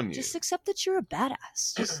upon you. Just accept that you're a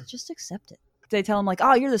badass. Just accept it. They tell him like,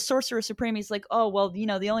 oh, you're the Sorcerer Supreme. He's like, oh, well,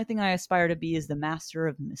 the only thing I aspire to be is the master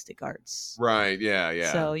of mystic arts. Right,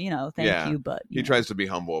 yeah. So, thank you, but... he tries to be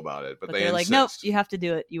humble about it, but they're like, nope, you have to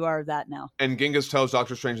do it. You are that now. And Genghis tells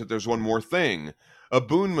Doctor Strange that there's one more thing. A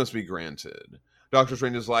boon must be granted. Doctor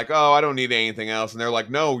Strange is like, oh, I don't need anything else. And they're like,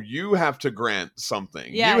 no, you have to grant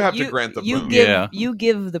something. Yeah, you have to grant the boon. You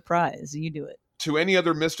give the prize. You do it. To any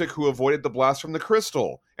other mystic who avoided the blast from the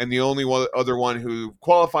crystal. And the only other one who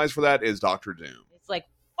qualifies for that is Doctor Doom. It's like,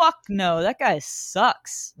 fuck no, that guy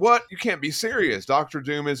sucks. What? You can't be serious. Doctor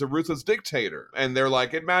Doom is a ruthless dictator. And they're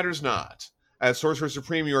like, it matters not. As Sorcerer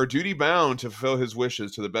Supreme, you are duty-bound to fulfill his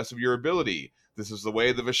wishes to the best of your ability. This is the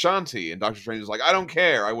way of the Vishanti. And Doctor Strange is like, I don't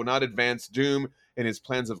care. I will not advance Doom in his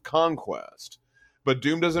plans of conquest. But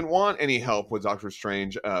Doom doesn't want any help with Doctor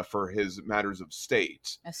Strange for his matters of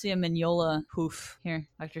state. I see a Mignola hoof here.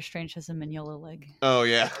 Doctor Strange has a Mignola leg. Oh,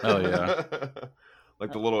 yeah. Oh, yeah.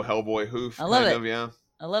 Like the little Hellboy hoof. I love it. Yeah.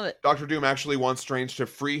 I love it. Doctor Doom actually wants Strange to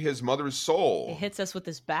free his mother's soul. It hits us with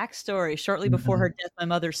this backstory. Shortly before her death, my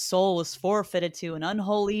mother's soul was forfeited to an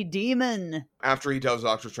unholy demon. After he tells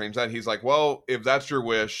Doctor Strange that, he's like, well, if that's your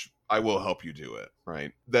wish, I will help you do it,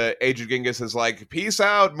 right? The Aged Genghis is like, peace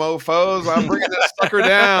out, mofos. I'm bringing this sucker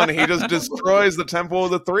down. He just destroys the Temple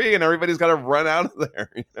of the Three, and everybody's got to run out of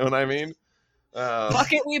there. You know what I mean?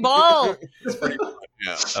 Fuck it, we ball.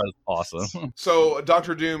 Yeah. That was awesome. So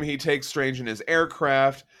Doctor Doom, he takes Strange in his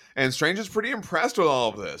aircraft, and Strange is pretty impressed with all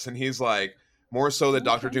of this, and he's like, more so that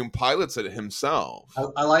Doctor Doom pilots it himself.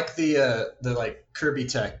 I like the like Kirby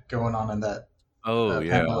tech going on in that.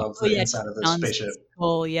 Panel of the inside of the spaceship.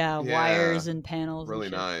 Oh yeah, wires and panels. Really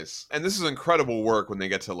and nice. And this is incredible work when they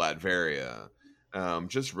get to Latveria.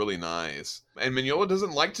 Just really nice. And Mignola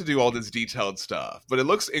doesn't like to do all this detailed stuff, but it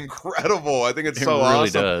looks incredible. I think it's so really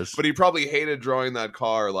awesome. Does. But he probably hated drawing that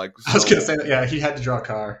car. Like I was gonna say that. Yeah, he had to draw a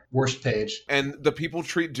car. Worst page. And the people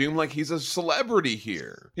treat Doom like he's a celebrity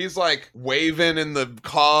here. He's like waving in the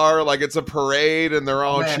car like it's a parade, and they're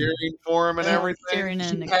all cheering for him and everything.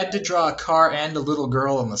 He had to draw a car and a little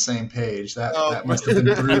girl on the same page. That must have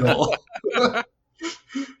been brutal.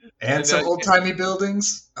 and some old timey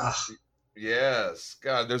buildings. Ugh. Yes.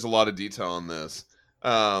 God, there's a lot of detail on this.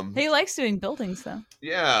 He likes doing buildings, though.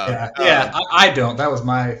 Yeah. I don't. That was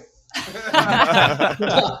my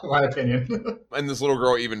my opinion. And this little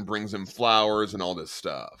girl even brings him flowers and all this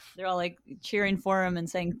stuff. They're all like cheering for him and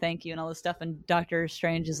saying thank you and all this stuff. And Doctor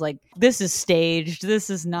Strange is like, this is staged. This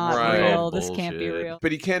is not real. This can't be real.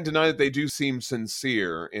 But he can't deny that they do seem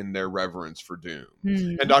sincere in their reverence for Doom.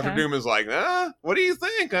 And Doctor Doom is like, what do you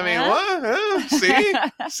think? I mean,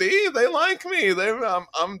 what? See, they like me.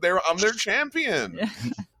 I'm their champion.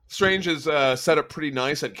 Strange is set up pretty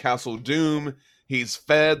nice at Castle Doom. He's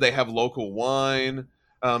fed. They have local wine.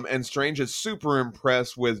 And Strange is super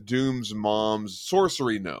impressed with Doom's mom's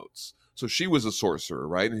sorcery notes. So she was a sorcerer,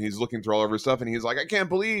 right? And he's looking through all of her stuff, and he's like, I can't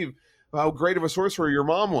believe how great of a sorcerer your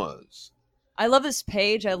mom was. I love this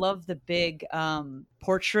page. I love the big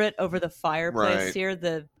portrait over the fireplace here.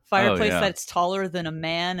 The fireplace that's taller than a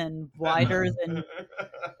man and wider than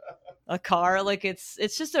a car. Like it's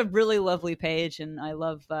just a really lovely page, and I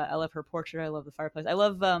love her portrait. I love the fireplace. I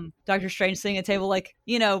love Doctor Strange sitting at a table. Like,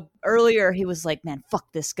 earlier he was like, man,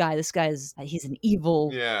 fuck this guy. This guy he's an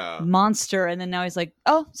evil monster. And then now he's like,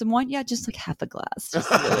 oh, some wine? Yeah, just like half a glass.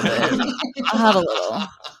 Just a little bit. I'll have a little.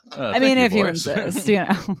 I mean, if you insist,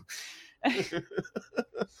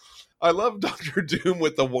 I love Doctor Doom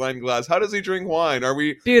with the wine glass. How does he drink wine? Are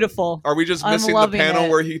we beautiful? Are we just missing the panel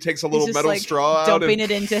where he takes a little metal straw out, dumping it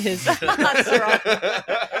into his straw,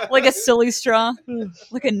 like a silly straw,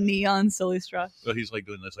 like a neon silly straw? So he's like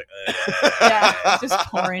doing this, like just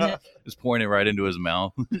pouring it right into his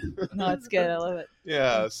mouth. No, it's good. I love it.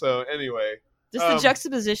 Yeah. So anyway, just the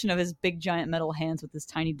juxtaposition of his big giant metal hands with his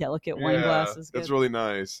tiny delicate wine glass is good. That's really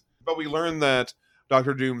nice. But we learned that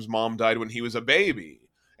Doctor Doom's mom died when he was a baby.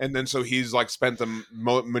 And then so he's like spent the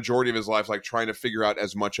majority of his life like trying to figure out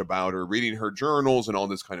as much about her, reading her journals and all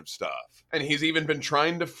this kind of stuff. And he's even been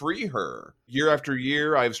trying to free her. Year after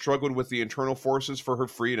year, I've struggled with the internal forces for her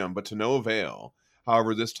freedom, but to no avail.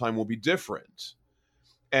 However, this time will be different.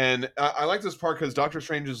 And I like this part because Doctor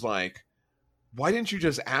Strange is like, why didn't you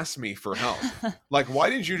just ask me for help? Like, why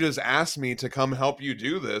didn't you just ask me to come help you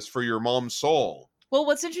do this for your mom's soul? Well,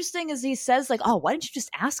 what's interesting is he says, like, oh, why didn't you just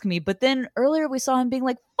ask me? But then earlier we saw him being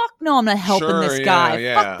like, fuck no, I'm not helping this guy.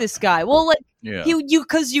 Yeah. Fuck this guy. Well, like,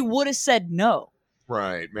 because you would have said no.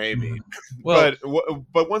 Right, maybe. Well,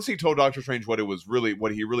 but once he told Doctor Strange what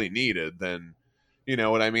he really needed, then, you know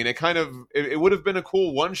what I mean? It kind of, it would have been a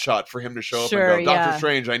cool one shot for him to show up and go, Doctor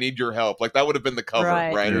Strange, I need your help. Like, that would have been the cover,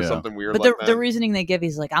 right? Or something weird but like that. The reasoning they give,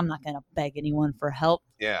 he's like, I'm not going to beg anyone for help.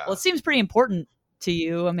 Yeah. Well, it seems pretty important to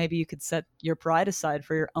you, and maybe you could set your pride aside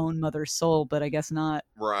for your own mother's soul, but I guess not.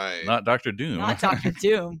 Right. Not Dr. Doom. Not Dr.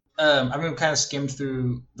 Doom. I mean, we kind of skimmed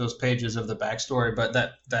through those pages of the backstory, but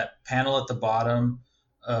that panel at the bottom,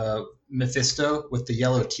 Mephisto with the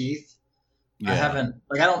yellow teeth. Yeah.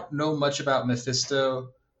 I don't know much about Mephisto,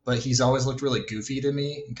 but he's always looked really goofy to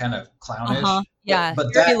me and kind of clownish. Yeah.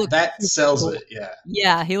 But that sells it. Yeah.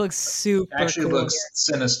 Yeah, he looks super It actually cool. looks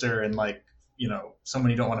sinister and like,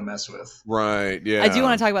 someone you don't want to mess with. Right. Yeah. I do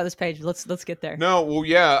want to talk about this page. Let's get there. No. Well,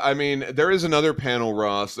 yeah. I mean, there is another panel,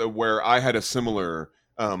 Ross, where I had a similar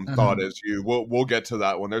thought as you. We'll get to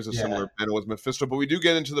that one. There's a similar panel with Mephisto, but we do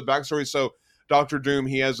get into the backstory. So Doctor Doom,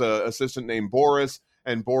 he has an assistant named Boris,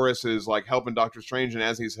 and Boris is like helping Doctor Strange, and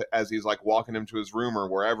as he's like walking him to his room or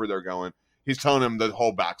wherever they're going, he's telling him the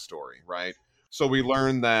whole backstory, right? So we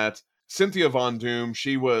learn that Cynthia Von Doom,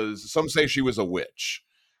 some say she was a witch,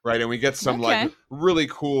 right? And we get some like really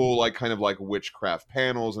cool, like kind of like witchcraft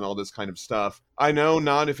panels and all this kind of stuff. I know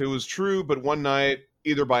not if it was true, but one night,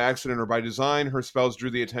 either by accident or by design, her spells drew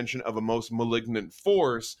the attention of a most malignant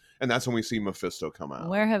force, and that's when we see Mephisto come out.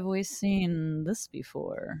 Where have we seen this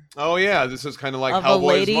before? Oh yeah, this is kind of like of Hellboy's a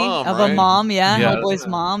lady, mom, of right? a mom, Hellboy's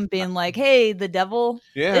mom being like, "Hey, the devil,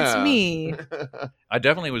 it's me." I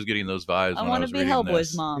definitely was getting those vibes. I want to be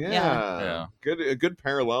Hellboy's mom. Yeah, a good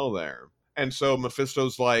parallel there. And so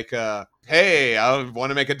Mephisto's like, hey, I want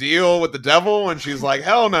to make a deal with the devil. And she's like,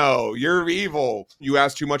 hell no, you're evil. You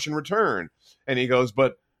ask too much in return. And he goes,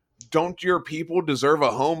 but don't your people deserve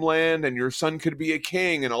a homeland? And your son could be a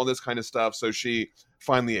king and all this kind of stuff. So she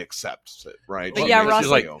finally accepts it, right? But yeah, Ross,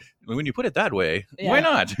 like, when you put it that way, why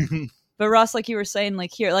not? But Ross, like you were saying,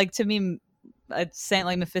 like here, like to me, it's saying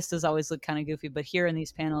like Mephisto's always looked kind of goofy, but here in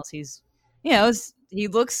these panels, he's, he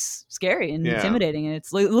looks scary and intimidating, and it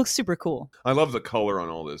looks super cool. I love the color on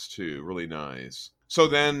all this too. Really nice. So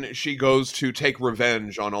then she goes to take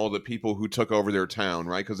revenge on all the people who took over their town,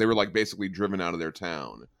 right? Because they were like basically driven out of their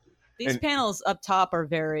town. These panels up top are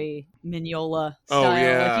very Mignola style. Oh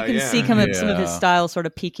yeah, like you can see some of his style sort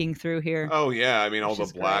of peeking through here. Oh yeah, I mean all the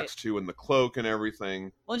blacks too, and the cloak and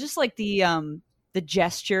everything. Well, just like the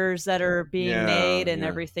gestures that are being made and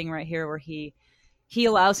everything right here, where he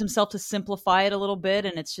allows himself to simplify it a little bit,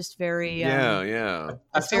 and it's just very I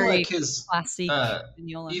feel like his classic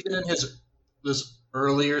even in this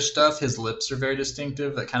earlier stuff, his lips are very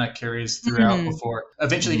distinctive. That kind of carries throughout before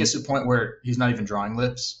eventually he gets to the point where he's not even drawing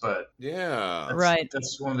lips. But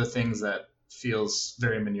that's one of the things that feels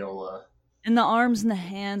very Mignola. And the arms and the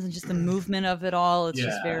hands and just the movement of it all, it's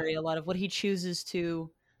just very a lot of what he chooses to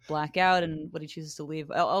black out and what he chooses to leave.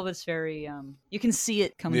 All of it's very you can see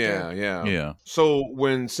it coming through. Yeah. So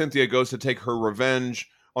when Cynthia goes to take her revenge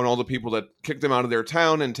on all the people that kicked them out of their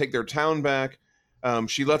town and take their town back,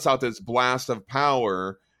 she lets out this blast of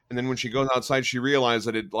power, and then when she goes outside, she realizes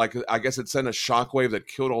that it sent a shockwave that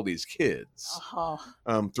killed all these kids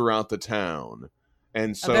throughout the town.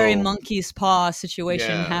 And so a very monkey's paw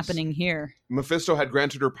situation happening here. Mephisto had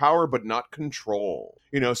granted her power, but not control.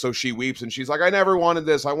 So she weeps and she's like, I never wanted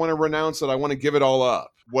this. I want to renounce it. I want to give it all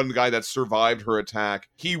up. One guy that survived her attack,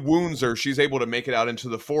 he wounds her. She's able to make it out into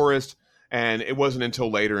the forest. And it wasn't until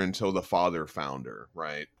the father found her,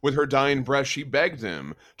 right? With her dying breath, she begged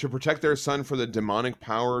him to protect their son for the demonic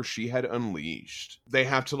power she had unleashed. They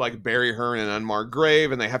have to bury her in an unmarked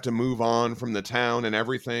grave, and they have to move on from the town and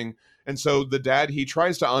everything. And so the dad, he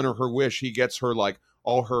tries to honor her wish. He gets her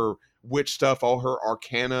all her witch stuff, all her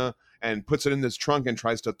arcana, and puts it in this trunk and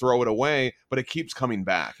tries to throw it away, but it keeps coming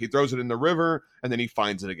back. He throws it in the river, and then he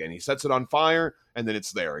finds it again. He sets it on fire, and then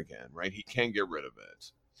it's there again, right? He can't get rid of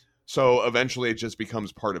it. So eventually it just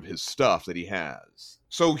becomes part of his stuff that he has.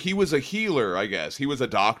 So he was a healer, I guess. He was a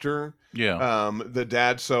doctor. Yeah. The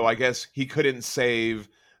dad, so I guess he couldn't save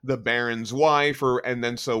the Baron's wife, and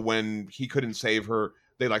then so when he couldn't save her,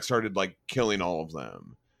 they started killing all of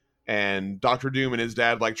them. And Dr. Doom and his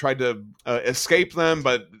dad tried to escape them,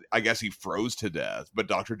 but I guess he froze to death. But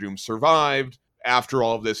Dr. Doom survived. After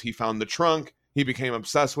all of this, he found the trunk. He became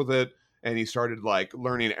obsessed with it, and he started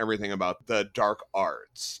learning everything about the dark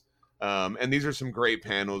arts. And these are some great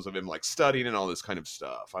panels of him studying and all this kind of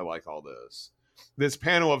stuff. I like all this. This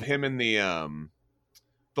panel of him in the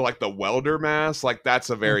welder mask, that's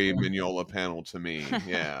a very Mignola panel to me.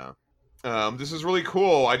 Yeah. This is really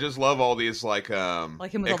cool. I just love all these like him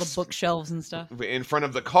with all the bookshelves and stuff in front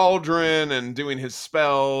of the cauldron and doing his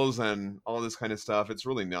spells and all this kind of stuff. It's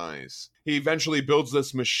really nice. He eventually builds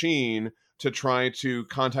this machine to try to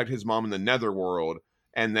contact his mom in the netherworld.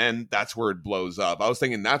 And then that's where it blows up. I was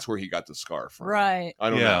thinking that's where he got the scar from. Right. I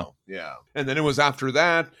don't know. Yeah. And then it was after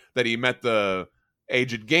that he met the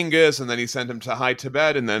aged Genghis, and then he sent him to High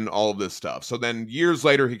Tibet, and then all of this stuff. So then years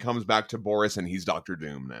later, he comes back to Boris, and he's Dr.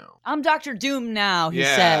 Doom now. I'm Dr. Doom now, he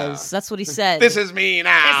says. That's what he said. This is me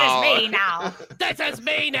now. This is me now. This is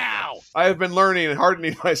me now. I have been learning and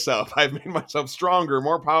hardening myself. I've made myself stronger,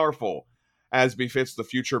 more powerful, as befits the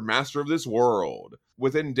future master of this world.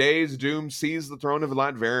 Within days, Doom seized the throne of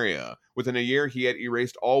Latveria. Within a year, he had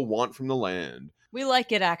erased all want from the land. We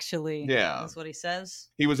like it, actually. Yeah. That's what he says.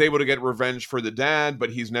 He was able to get revenge for the dad, but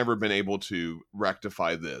he's never been able to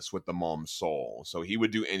rectify this with the mom's soul. So he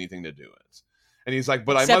would do anything to do it. And he's like,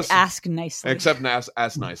 but I must ask nicely. Except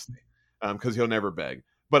ask nicely, because he'll never beg.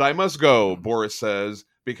 But I must go, Boris says,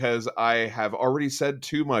 because I have already said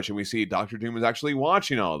too much. And we see Dr. Doom is actually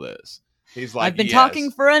watching all this. He's like, I've been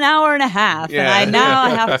talking for an hour and a half, and I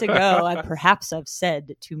now have to go. Perhaps I've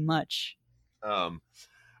said too much.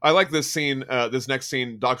 I like this scene, this next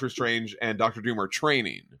scene. Doctor Strange and Dr. Doom are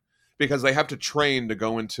training because they have to train to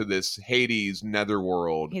go into this Hades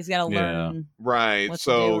netherworld. He's got to learn. Right.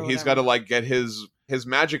 So he's got to like get his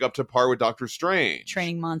magic up to par with Doctor Strange.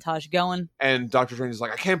 Training montage going. And Doctor Strange is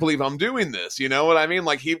like, I can't believe I'm doing this. You know what I mean?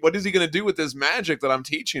 Like, what is he going to do with this magic that I'm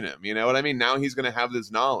teaching him? You know what I mean? Now he's going to have this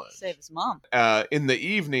knowledge. Save his mom. In the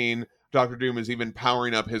evening, Dr. Doom is even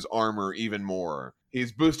powering up his armor even more.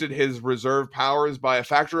 He's boosted his reserve powers by a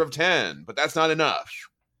factor of 10, but that's not enough.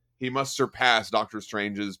 He must surpass Doctor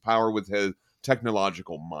Strange's power with his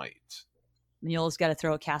technological might. Mule's got to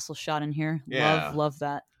throw a castle shot in here. Yeah. Love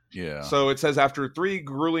that. Yeah. So it says after 3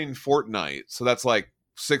 grueling fortnights, so that's like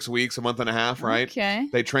 6 weeks, a month and a half, right? Okay.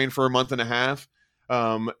 They train for a month and a half.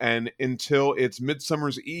 And until it's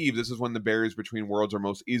Midsummer's Eve, this is when the barriers between worlds are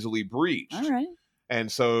most easily breached. All right. And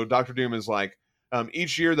so Dr. Doom is like,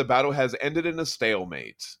 each year the battle has ended in a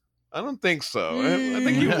stalemate. I don't think so. I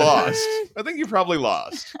think you lost. I think you probably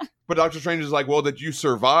lost. But Doctor Strange is like, well, that you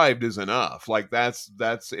survived is enough. Like, that's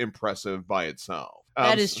impressive by itself.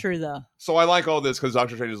 That is true, though. So I like all this because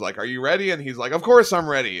Doctor Strange is like, are you ready? And he's like, of course I'm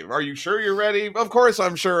ready. Are you sure you're ready? Of course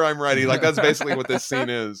I'm sure I'm ready. Like, that's basically what this scene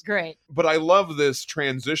is. Great. But I love this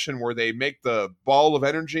transition where they make the ball of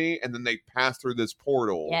energy and then they pass through this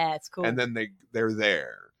portal. Yeah, it's cool. And then they're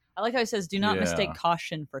there. I like how he says, do not mistake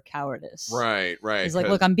caution for cowardice. Right. He's like,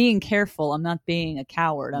 look, I'm being careful. I'm not being a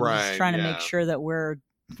coward. I'm just trying to make sure that we're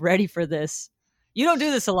ready for this. You don't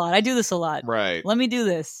do this a lot. I do this a lot. Right. Let me do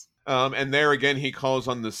this. And there again, he calls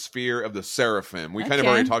on the sphere of the seraphim. We kind of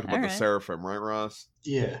already talked about the seraphim, right, Ross?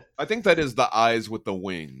 Yeah. I think that is the eyes with the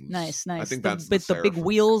wings. Nice. I think that's the big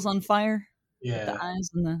wheels on fire. Yeah. The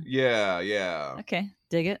eyes and the... Yeah. Okay,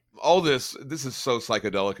 dig it. All this is so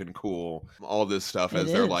psychedelic and cool. All this stuff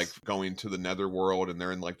as they're like going to the netherworld and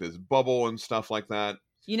they're in like this bubble and stuff like that.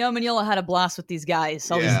 You know, Mignola had a blast with these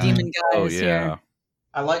guys. All these demon guys here.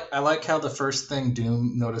 I like how the first thing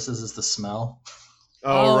Doom notices is the smell.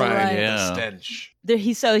 Oh, right. The stench.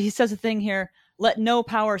 He says a thing here. Let no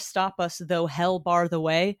power stop us, though hell bar the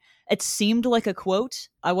way. It seemed like a quote.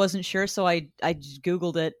 I wasn't sure, so I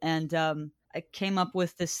Googled it, and I came up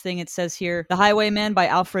with this thing. It says here, The Highwayman by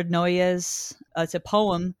Alfred Noyes. It's a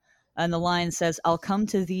poem, and the line says, I'll come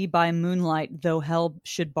to thee by moonlight, though hell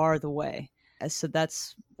should bar the way. So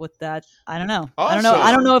that's what that, I don't know. Awesome.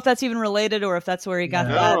 I don't know if that's even related or if that's where he got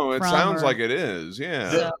that No, it from, sounds like it is,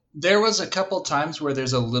 yeah. So. There was a couple times where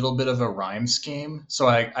there's a little bit of a rhyme scheme. So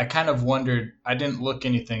I kind of wondered, I didn't look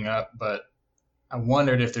anything up, but I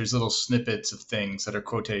wondered if there's little snippets of things that are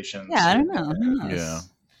quotations. Yeah, I don't know. Yeah.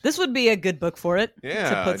 This would be a good book for it. Yeah,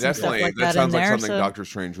 to put some definitely. Stuff like that sounds in like there, something Doctor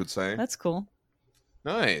Strange would say. That's cool.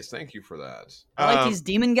 Nice. Thank you for that. I like these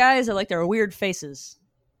demon guys. I like their weird faces.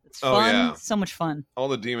 It's fun. Yeah. So much fun. All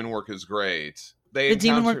the demon work is great.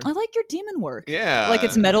 Demon work. I like your demon work. Yeah. Like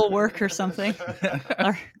it's metal work or something.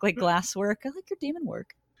 Or like glass work. I like your demon work.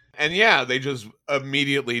 And yeah, they just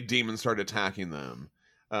immediately demons start attacking them.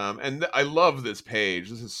 And I love this page.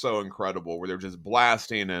 This is so incredible where they're just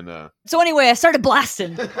blasting and So anyway, I started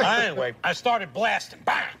blasting. Bang,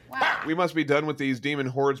 bang. We must be done with these demon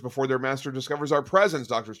hordes before their master discovers our presence,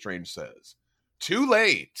 Doctor Strange says. Too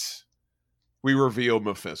late. We reveal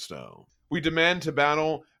Mephisto. We demand to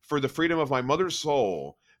battle for the freedom of my mother's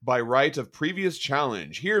soul by right of previous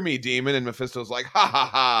challenge. Hear me, demon. And Mephisto's like, ha ha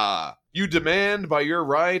ha. You demand by your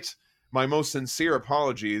right my most sincere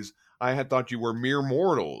apologies. I had thought you were mere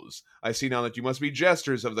mortals. I see now that you must be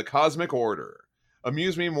jesters of the cosmic order.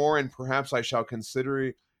 Amuse me more, and perhaps I shall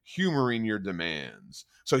consider humoring your demands.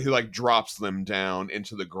 So he like drops them down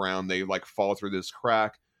into the ground. They like fall through this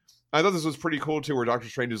crack. I thought this was pretty cool too, where Doctor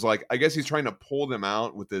Strange is like, I guess he's trying to pull them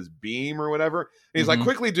out with this beam or whatever. And he's like,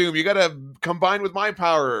 quickly, Doom, you got to combine with my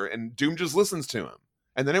power. And Doom just listens to him.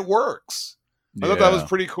 And then it works. I thought that was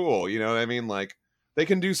pretty cool. You know what I mean? Like, they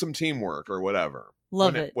can do some teamwork or whatever.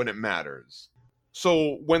 Love it. When it matters.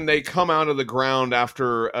 So when they come out of the ground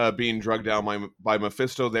after being drugged down by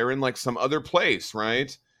Mephisto, they're in like some other place,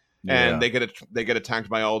 right? Yeah. And they get attacked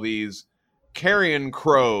by all these carrion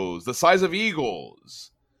crows, the size of eagles.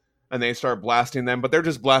 And they start blasting them, but they're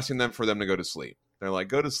just blasting them for them to go to sleep. They're like,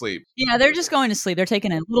 go to sleep. Yeah, they're just going to sleep. They're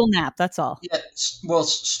taking a little nap. That's all. Yeah. Well,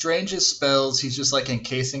 Strange's spells, he's just like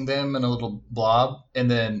encasing them in a little blob, and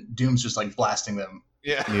then Doom's just like blasting them.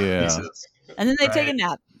 Yeah. Pieces. And then they take a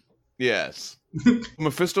nap. Yes.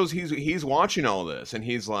 Mephisto's he's watching all this, and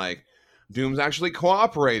he's like, Doom's actually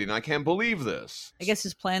cooperating. I can't believe this. I guess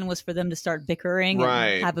his plan was for them to start bickering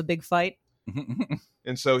and have a big fight.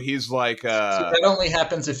 And so he's like, so that only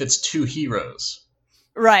happens if it's two heroes.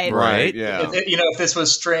 Right. Yeah. If this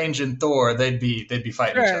was Strange and Thor, they'd be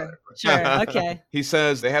fighting each other. Sure. Okay. He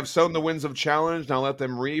says they have sown the winds of challenge. Now let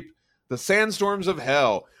them reap the sandstorms of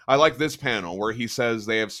hell. I like this panel where he says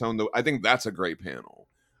they have sown I think that's a great panel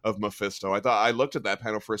of Mephisto. I looked at that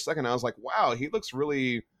panel for a second. I was like, wow, he looks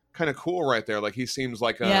really kind of cool right there. Like he seems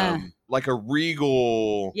like a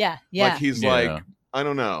regal. Yeah. Like he's like, I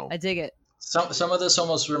don't know. I dig it. Some of this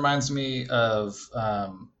almost reminds me of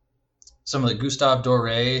some of the Gustave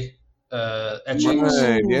Doré etchings.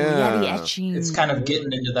 Right, the etchings. It's kind of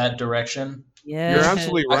getting into that direction. Yeah, you're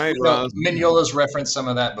absolutely right, Ross. Mignola's referenced some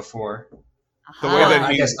of that before. The way that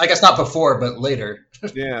I guess not before, but later.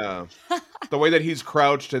 Yeah, the way that he's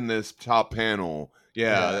crouched in this top panel.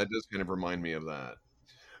 Yeah, that does kind of remind me of that.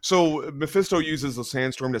 So Mephisto uses the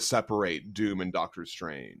sandstorm to separate Doom and Doctor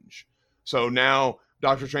Strange. So now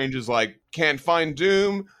Doctor Strange is like, can't find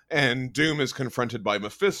Doom, and Doom is confronted by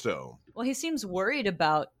Mephisto. Well, he seems worried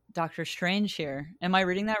about Doctor Strange here. Am I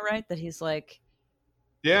reading that right? That he's like...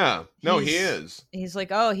 Yeah. No, he is. He's like,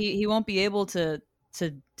 oh, he won't be able to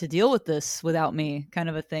deal with this without me, kind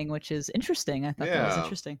of a thing, which is interesting. I thought that was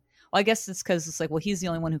interesting. Well, I guess it's because it's like, well, he's the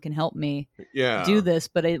only one who can help me do this,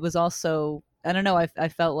 but it was also, I don't know, I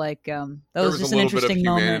felt like that was just an interesting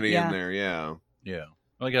moment. In there, yeah.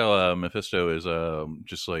 I like how Mephisto is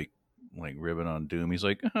just like ribbing on Doom. He's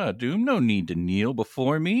like, Doom, no need to kneel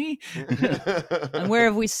before me. And where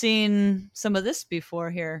have we seen some of this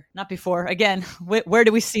before here? Not before. Again, where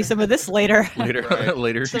do we see some of this later?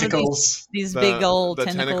 Later. Tentacles. These big old the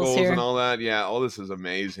tentacles here. And all that. Yeah, all this is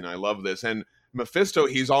amazing. I love this. And Mephisto,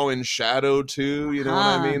 he's all in shadow too. You know what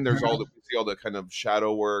I mean? There's we see all the kind of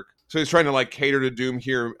shadow work. So he's trying to cater to Doom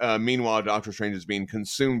here. Meanwhile, Doctor Strange is being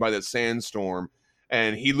consumed by the sandstorm,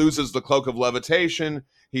 and he loses the cloak of levitation.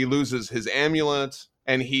 He loses his amulet,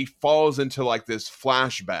 and he falls into this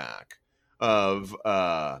flashback of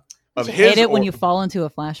his. Hate it when you fall into a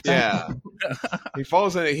flashback. Yeah, he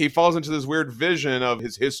falls into this weird vision of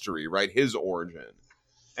his history, right? His origin,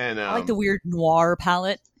 and I like the weird noir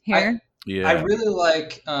palette here. I really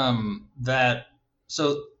like that.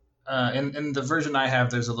 So in the version I have,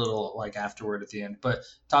 there's a little afterword at the end, but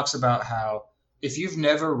talks about how if you've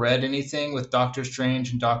never read anything with Doctor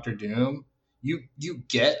Strange and Doctor Doom, you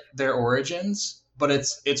get their origins, but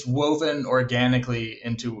it's woven organically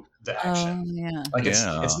into the action.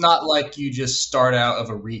 It's not like you just start out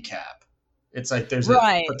of a recap. It's like there's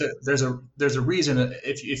a reason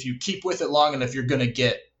if you keep with it long enough, you're going to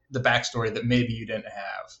get the backstory that maybe you didn't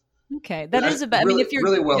have. Okay, that is really, I mean, if you're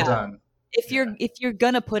really well done. If you're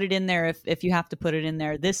gonna put it in there, if you have to put it in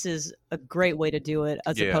there, this is a great way to do it,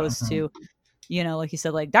 as opposed to, like you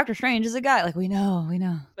said, Doctor Strange is a guy. We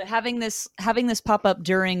know. But having this pop up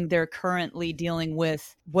during they're currently dealing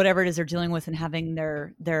with whatever it is they're dealing with, and having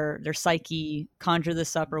their psyche conjure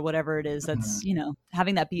this up or whatever it is, that's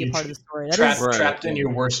having that be a part of the story. Trapped in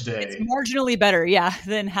your worst day. It's marginally better,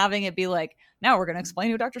 than having it be now we're gonna explain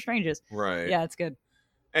who Doctor Strange is. Right. Yeah, it's good.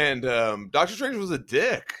 And Doctor Strange was a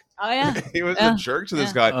dick. Oh yeah, he was a jerk to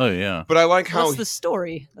this guy. Oh yeah. But I like how that's the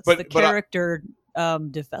story. That's the character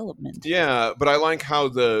development. Yeah, but I like how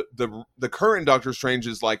the current Doctor Strange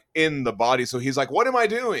is in the body, so he's like, "What am I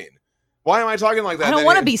doing? Why am I talking like that?" I don't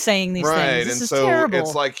want to be saying these things. This and is so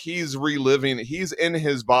terrible. It's he's reliving. He's in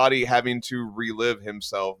his body, having to relive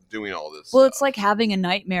himself doing all this. Well, stuff. it's like having a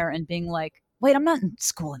nightmare and being like, "Wait, I'm not in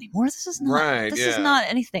school anymore. This is not. This is not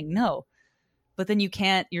anything." No. But then you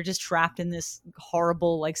can't, you're just trapped in this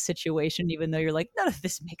horrible situation, even though you're like, none of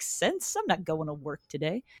this makes sense. I'm not going to work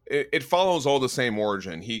today. It follows all the same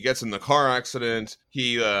origin. He gets in the car accident.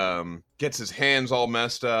 He gets his hands all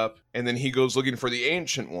messed up. And then he goes looking for the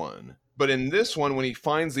Ancient One. But in this one, when he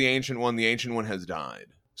finds the Ancient One has died.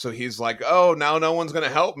 So he's like, oh, now no one's going to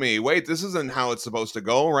help me. Wait, this isn't how it's supposed to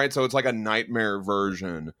go, right? So it's like a nightmare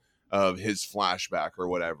version of his flashback or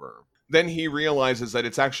whatever. Then he realizes that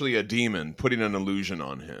it's actually a demon putting an illusion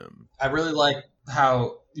on him. I really like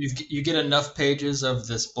how you get enough pages of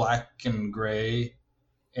this black and gray,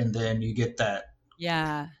 and then you get that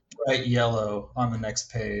bright yellow on the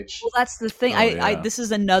next page. Well, that's the thing. This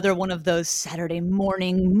is another one of those Saturday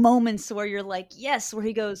morning moments where you're like, yes, where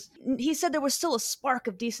he said there was still a spark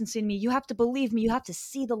of decency in me. You have to believe me. You have to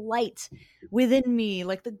see the light within me,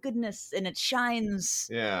 like the goodness, and it shines.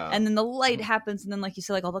 Yeah. And then the light happens, and then, like you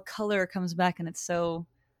said, like all the color comes back, and it's so.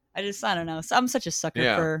 I don't know. So I'm such a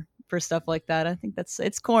sucker for stuff like that. I think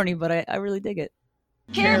it's corny, but I really dig it.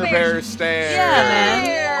 Care Bear stare. Yeah,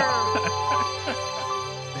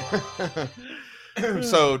 man.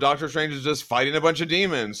 So Doctor Strange is just fighting a bunch of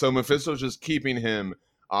demons. So Mephisto's just keeping him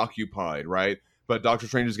occupied, right? But Doctor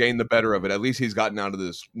Strange is getting the better of it. At least he's gotten out of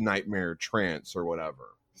this nightmare trance or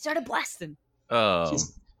whatever. He started blasting.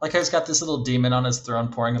 Like he's got this little demon on his throne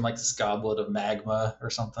pouring in like this goblet of magma or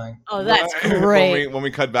something. Oh, that's great. when we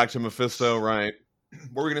cut back to Mephisto, right?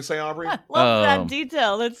 What were we going to say, Aubrey? I love that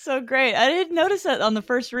detail. That's so great. I didn't notice that on the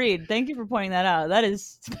first read. Thank you for pointing that out.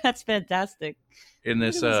 That's fantastic. In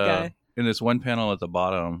this one panel at the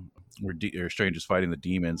bottom where Strange is fighting the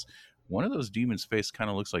demons, one of those demons' face kind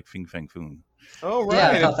of looks like Fin Fang Foom. Oh, right. Yeah,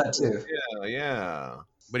 I thought that too. Yeah.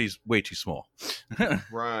 But he's way too small.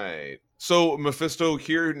 Right. So Mephisto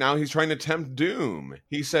here, now he's trying to tempt Doom.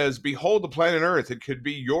 He says, "Behold the planet Earth. It could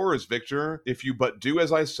be yours, Victor, if you but do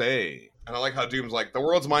as I say." And I like how Doom's like, "The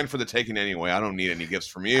world's mine for the taking anyway. I don't need any gifts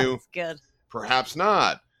from you." That's good. Perhaps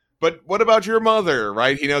not. But what about your mother,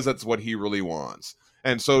 right? He knows that's what he really wants.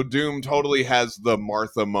 And so Doom totally has the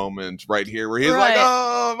Martha moment right here where he's like,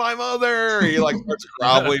 "Oh, my mother." He like starts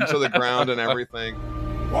groveling to the ground and everything.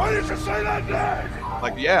 Why did you say that, Dad?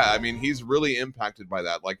 Like, yeah, I mean, he's really impacted by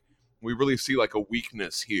that. Like, we really see like a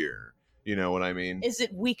weakness here. You know what I mean? Is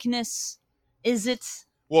it weakness? Is it?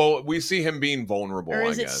 Well, we see him being vulnerable, or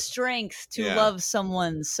is I it guess. strength to love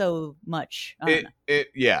someone so much?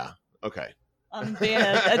 Yeah. Okay.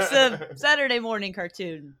 That's a Saturday morning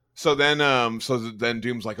cartoon. So then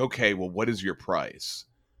Doom's like, "Okay, well, what is your price?"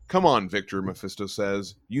 "Come on, Victor," Mephisto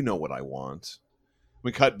says. "You know what I want."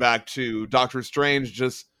 We cut back to Doctor Strange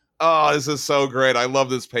just, oh, this is so great. I love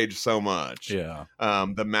this page so much. Yeah.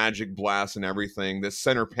 The magic blast and everything. This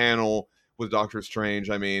center panel with Doctor Strange,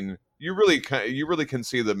 I mean, you really can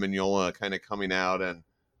see the Mignola kind of coming out, and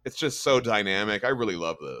it's just so dynamic. I really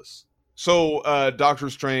love this. So Doctor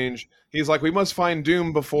Strange, he's like, "We must find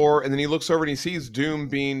Doom before," and then he looks over and he sees Doom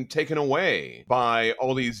being taken away by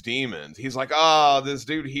all these demons. He's like, this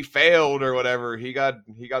dude, he failed or whatever. He got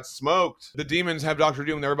smoked. The demons have Doctor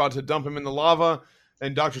Doom. They're about to dump him in the lava,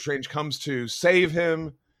 and Doctor Strange comes to save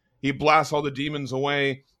him. He blasts all the demons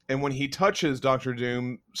away, and when he touches Doctor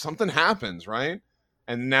Doom, something happens, right?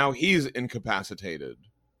 And now he's incapacitated.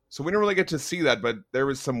 So we don't really get to see that, but there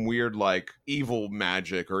was some weird, like, evil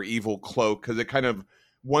magic or evil cloak, because it kind of,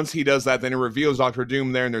 once he does that, then it reveals Doctor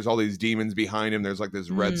Doom there, and there's all these demons behind him. There's, like, this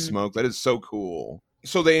red smoke. That is so cool.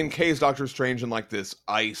 So they encase Doctor Strange in, like, this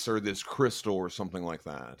ice or this crystal or something like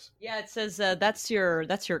that. Yeah, it says that's your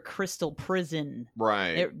crystal prison.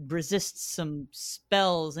 Right. It resists some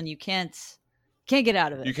spells, and you can't get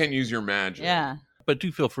out of it. You can't use your magic. Yeah. But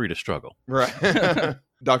do feel free to struggle. Right.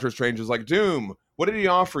 Doctor Strange is like, "Doom, what did he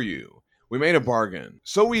offer you?" "We made a bargain."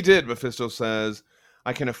 "So we did," Mephisto says.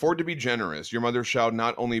 "I can afford to be generous. Your mother shall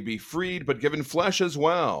not only be freed, but given flesh as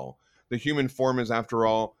well. The human form is, after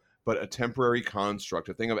all, but a temporary construct,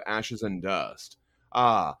 a thing of ashes and dust.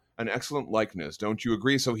 Ah, an excellent likeness, don't you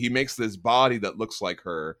agree?" So he makes this body that looks like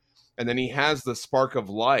her, and then he has the spark of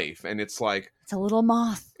life, and it's like it's a little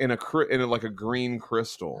moth in a like a green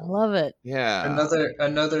crystal. I love it. Yeah.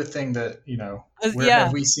 Another thing that, where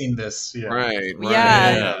have we seen this? Right.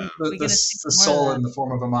 Yeah. The soul in the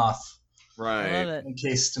form of a moth. Right. I love it.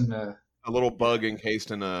 Encased in a little bug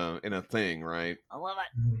encased in a thing, right? I love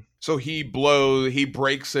it. So he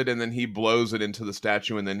breaks it, and then he blows it into the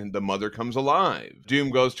statue, and then the mother comes alive. Doom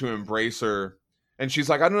goes to embrace her, and she's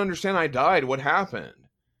like, "I don't understand. I died. What happened?"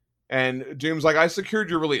 And Doom's like, "I secured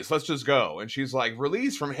your release. Let's just go." And she's like,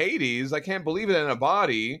 "Release from Hades? I can't believe it, in a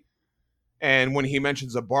body." And when he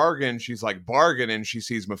mentions a bargain, she's like, "Bargain?" And she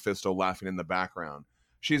sees Mephisto laughing in the background.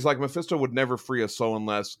 She's like, "Mephisto would never free a soul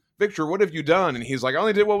unless..." "Victor, what have you done?" And he's like, "I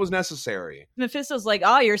only did what was necessary." Mephisto's like,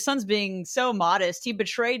 your son's being so modest. He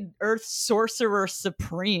betrayed Earth's sorcerer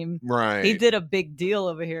supreme. Right. He did a big deal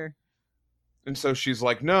over here. And so she's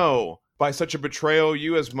like, "No. By such a betrayal,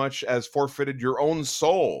 you as much as forfeited your own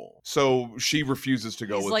soul." So she refuses to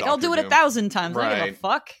go with like, Dr. "I'll do it Doom. 1,000 times. Right. I don't give a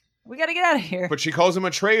fuck. We got to get out of here." But she calls him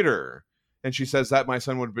a traitor. And she says that my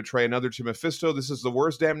son would betray another to Mephisto. This is the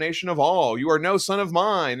worst damnation of all. You are no son of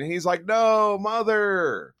mine. And he's like, "No,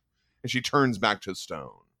 mother." And she turns back to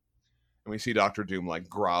stone. And we see Dr. Doom like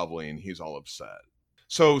groveling. He's all upset.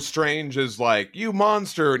 So Strange is like, "You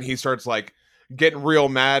monster." And he starts like getting real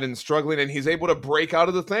mad and struggling, and he's able to break out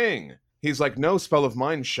of the thing. He's like, no spell of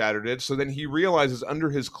mine shattered it. So then he realizes under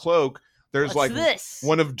his cloak, there's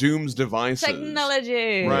one of Doom's devices.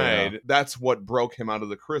 Technology. Right. Yeah. That's what broke him out of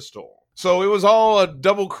the crystal. So it was all a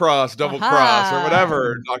double cross, or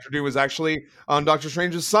whatever. Dr. Doom was actually on Doctor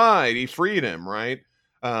Strange's side. He freed him, right?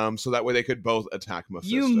 So that way they could both attack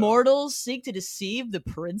Mephisto. You mortals seek to deceive the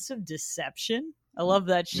Prince of Deception? I love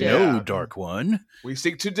that shit. No, Dark One. We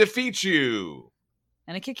seek to defeat you.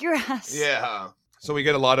 And I kick your ass. Yeah. So we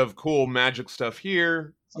get a lot of cool magic stuff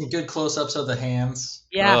here. Some good close-ups of the hands.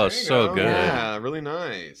 Yeah. Oh, so good. Yeah, really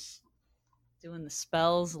nice. Doing the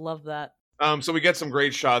spells. Love that. So we get some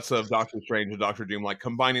great shots of Doctor Strange and Doctor Doom, like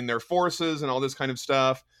combining their forces and all this kind of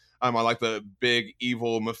stuff. I like the big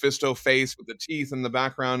evil Mephisto face with the teeth in the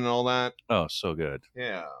background and all that. Oh, so good.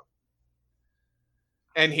 Yeah.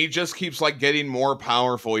 And he just keeps like getting more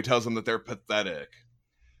powerful. He tells them that they're pathetic.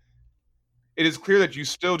 It is clear that you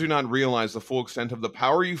still do not realize the full extent of the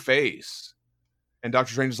power you face. And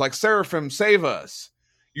Doctor Strange is like, Seraphim, save us.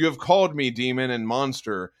 You have called me demon and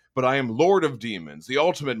monster, but I am Lord of Demons, the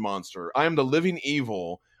ultimate monster. I am the living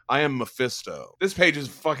evil. I am Mephisto. This page is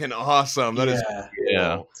fucking awesome. That is cool.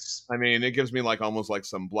 Yeah. I mean, it gives me like almost like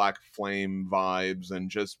some Black Flame vibes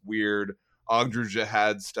and just weird Ogdru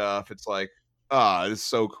Jihad stuff. It's like, it's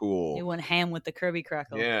so cool. They went ham with the Kirby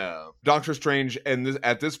crackle. Yeah. Doctor Strange, and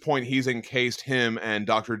at this point, he's encased him and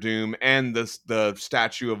Doctor Doom and the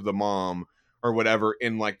statue of the mom or whatever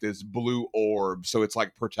in like this blue orb. So it's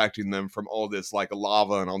like protecting them from all this like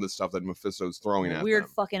lava and all this stuff that Mephisto's throwing at weird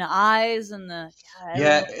them. Fucking eyes and the...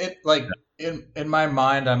 God, it like in my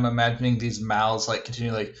mind, I'm imagining these mouths like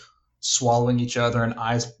continue like swallowing each other and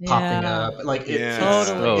eyes popping up. Like the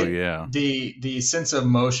sense of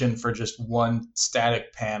motion for just one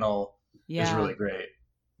static panel is really great.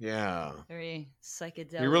 Yeah. Very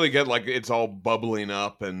psychedelic. You really get like it's all bubbling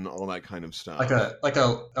up and all that kind of stuff. Like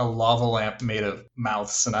a lava lamp made of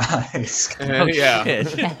mouths and eyes.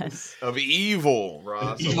 Yes. Of evil,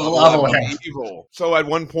 Ross. Evil lava lamp. Evil. So at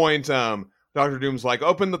one point, Dr. Doom's like,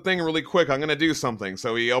 open the thing really quick. I'm going to do something.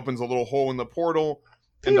 So he opens a little hole in the portal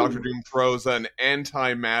and Dr. Doom throws an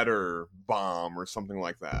antimatter bomb or something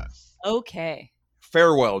like that. Okay.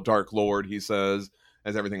 Farewell, Dark Lord, he says,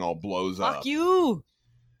 as everything all blows up. Fuck you!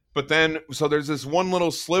 But then, so there's this one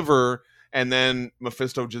little sliver, and then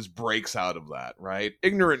Mephisto just breaks out of that, right?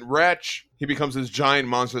 Ignorant wretch. He becomes this giant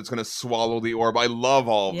monster that's going to swallow the orb. I love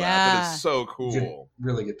all of that. That is so cool.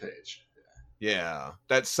 Really good page. Yeah,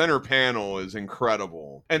 that center panel is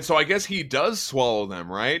incredible. And so I guess he does swallow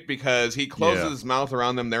them, right? Because he closes his mouth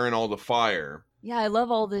around them. They're in all the fire. Yeah, I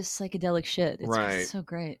love all this psychedelic shit. It's so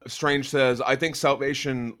great. Strange says, I think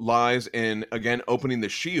salvation lies in, again, opening the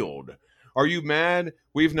shield. Are you mad?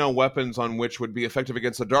 We've no weapons on which would be effective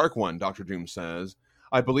against the Dark One, Dr. Doom says.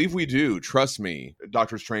 I believe we do. Trust me,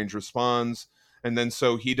 Doctor Strange responds. And then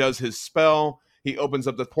so he does his spell. He opens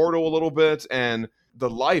up the portal a little bit, and the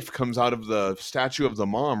life comes out of the statue of the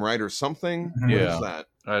mom, right? Or something? Yeah. What is that?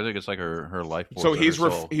 I think it's like her life force. So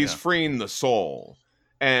he's freeing the soul.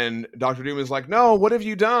 And Dr. Doom is like, no, what have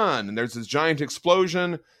you done? And there's this giant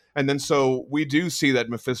explosion. And then so we do see that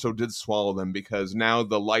Mephisto did swallow them because now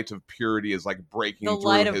the light of purity is like breaking through his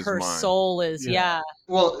mind. The light of her soul is,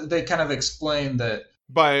 Well, they kind of explain that.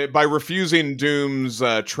 By refusing Doom's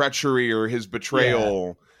treachery or his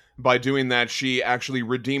betrayal, by doing that, she actually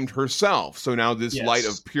redeemed herself. So now this light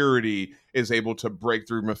of purity is able to break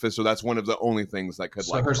through Mephisto. That's one of the only things that could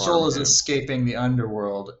her soul is escaping the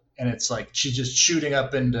underworld, and it's like she's just shooting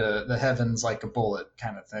up into the heavens like a bullet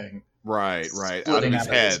kind of thing. Right. Out of his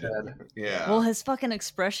head. Yeah. Well, his fucking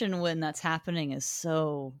expression when that's happening is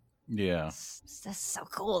so... Yeah. That's so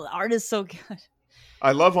cool. The art is so good.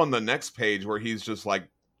 I love on the next page where he's just like,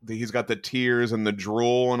 he's got the tears and the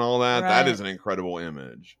drool and all that. Right. That is an incredible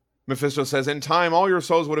image. Mephisto says, in time, all your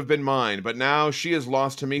souls would have been mine, but now she is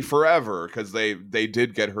lost to me forever, because they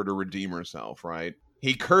did get her to redeem herself, right?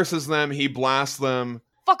 He curses them. He blasts them.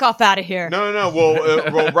 Fuck off out of here. No.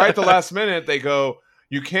 Well, right at the last minute, they go,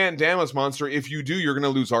 you can't damn us, monster. If you do, you're going to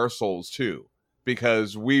lose our souls, too.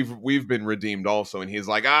 Because we've been redeemed also. And he's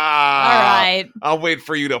like, all right, I'll wait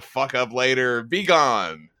for you to fuck up later. Be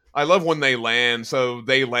gone. I love when they land. So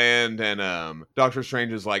they land and Doctor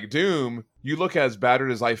Strange is like, Doom, you look as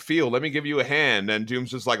battered as I feel. Let me give you a hand. And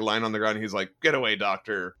Doom's just like lying on the ground. And he's like, get away,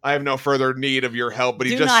 Doctor. I have no further need of your help. But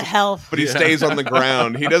he not help. But he stays on the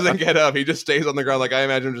ground. He doesn't get up. He just stays on the ground. Like I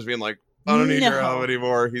imagine him just being like, I don't need your help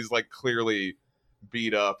anymore. He's like clearly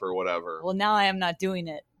beat up or whatever. Well, now I am not doing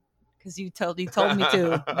it because you told me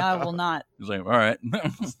to. Now I will not. He's like, all right,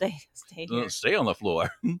 stay here. Stay on the floor.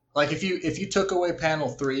 Like if you took away panel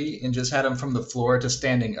 3 and just had him from the floor to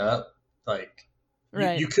standing up, like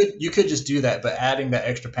right. you could just do that, but adding that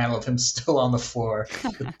extra panel of him still on the floor,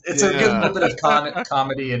 it's a good little bit of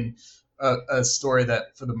comedy and a story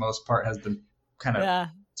that for the most part has been kind of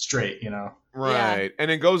straight, Right. Yeah.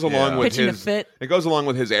 And it goes along with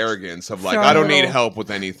his arrogance of like, I don't need help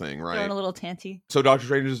with anything, right? Throwing a little tanty. So Dr.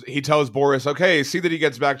 Strange, he tells Boris, okay, see that he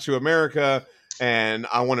gets back to America and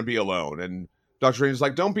I want to be alone. And Dr. Strange is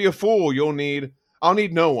like, don't be a fool. I'll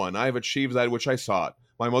need no one. I have achieved that which I sought.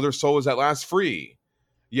 My mother's soul is at last free.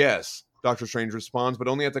 Yes, Dr. Strange responds, but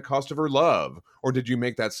only at the cost of her love. Or did you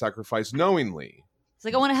make that sacrifice knowingly? It's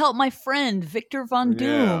like, I want to help my friend, Victor Von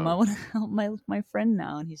Doom. I want to help my friend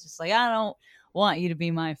now. And he's just like, I don't want you to be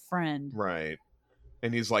my friend. Right.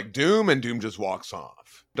 And he's like, Doom, and Doom just walks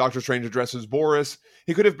off. Doctor Strange addresses Boris.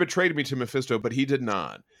 He could have betrayed me to Mephisto, but he did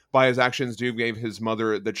not. By his actions, Doom gave his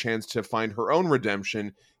mother the chance to find her own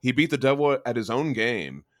redemption. He beat the devil at his own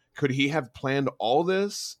game. Could he have planned all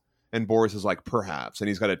this? And Boris is like, perhaps. And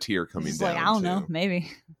he's got a tear coming down. Like, I don't know, maybe.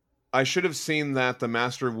 I should have seen that the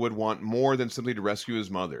master would want more than simply to rescue his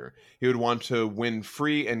mother. He would want to win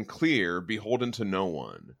free and clear, beholden to no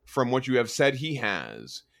one. From what you have said, he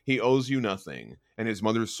has. He owes you nothing, and his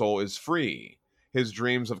mother's soul is free. His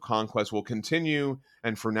dreams of conquest will continue,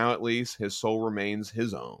 and for now at least, his soul remains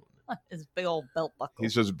his own. His big old belt buckle.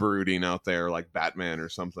 He's just brooding out there like Batman or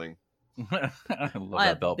something. I love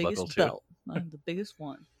that belt buckle, too. I'm the biggest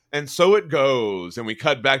one. And so it goes, and we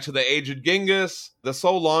cut back to the aged Genghis. The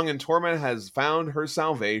soul long in torment has found her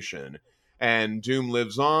salvation, and Doom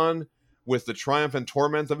lives on with the triumph and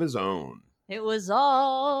torment of his own. It was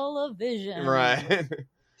all a vision. Right.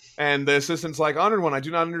 And the assistant's like, Honored One, I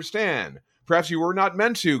do not understand. Perhaps you were not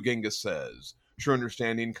meant to, Genghis says. True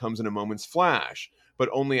understanding comes in a moment's flash, but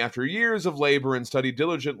only after years of labor and study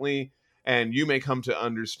diligently, and you may come to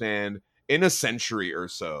understand in a century or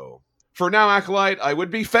so. For now, Acolyte, I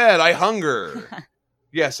would be fed. I hunger.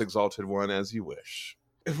 Yes, Exalted One, as you wish.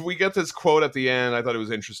 If we get this quote at the end, I thought it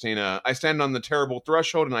was interesting. I stand on the terrible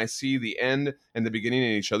threshold and I see the end and the beginning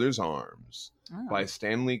in each other's arms. Oh. By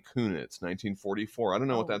Stanley Kunitz, 1944. I don't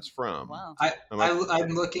know what that's from. Wow. I'm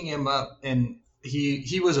looking him up, and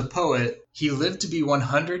he was a poet. He lived to be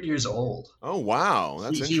 100 years old. Oh, wow.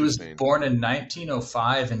 That's interesting. He was born in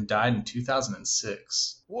 1905 and died in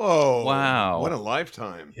 2006. Whoa. Wow. What a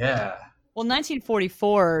lifetime. Yeah. Well,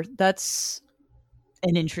 1944, that's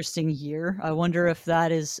an interesting year. I wonder if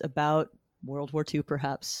that is about World War II,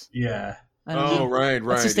 perhaps. Yeah. I don't know. Right.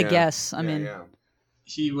 That's just a guess. I mean... Yeah.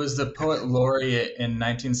 He was the poet laureate in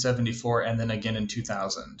 1974 and then again in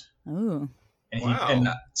 2000. Ooh. And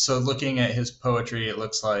so looking at his poetry, it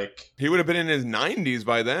looks like... He would have been in his 90s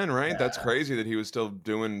by then, right? Yeah. That's crazy that he was still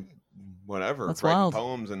doing whatever. That's writing wild.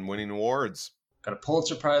 Poems and winning awards. Got a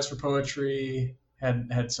Pulitzer Prize for poetry.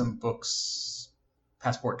 Had some books.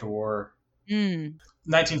 Passport to War.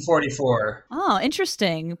 1944. Oh,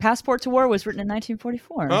 interesting. Passport to War was written in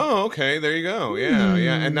 1944. Oh, okay. There you go. Yeah,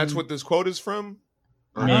 yeah. And that's what this quote is from?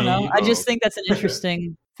 I don't know. I just think that's an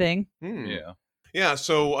interesting thing. Yeah. Yeah,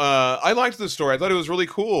 so I liked the story. I thought it was really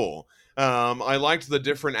cool. I liked the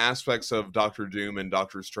different aspects of Doctor Doom and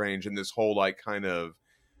Doctor Strange and this whole like kind of...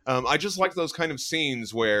 I just like those kind of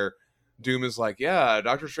scenes where Doom is like, yeah,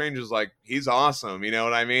 Doctor Strange is like, he's awesome, you know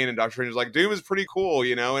what I mean? And Doctor Strange is like, Doom is pretty cool,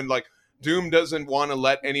 you know? And like, Doom doesn't want to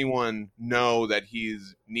let anyone know that he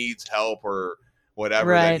needs help or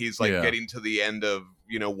whatever, that he's like getting to the end of,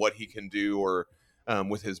 you know, what he can do or...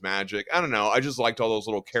 with his magic. I don't know. I just liked all those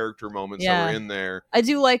little character moments that were in there. I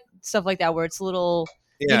do like stuff like that where it's little,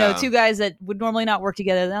 you know, two guys that would normally not work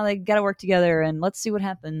together. Now they got to work together and let's see what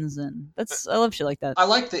happens. And I love shit like that. I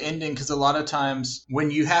like the ending because a lot of times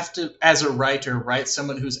when you have to, as a writer, write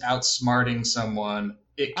someone who's outsmarting someone,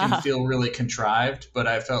 it can feel really contrived. But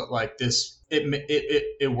I felt like this,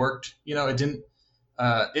 it worked. You know, it didn't,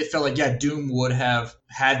 it felt like, Doom would have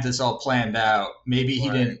had this all planned out. Maybe he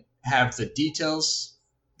didn't have the details.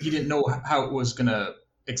 He didn't know how it was going to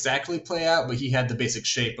exactly play out, but he had the basic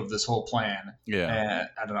shape of this whole plan. Yeah. And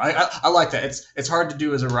I don't know. I like that. It's hard to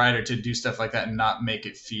do as a writer to do stuff like that and not make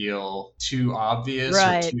it feel too obvious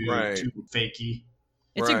or too fakey.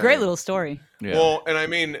 It's a great little story. Yeah. Well, and I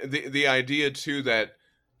mean, the idea too that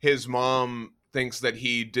his mom thinks that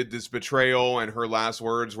he did this betrayal and her last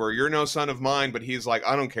words were, you're no son of mine, but he's like,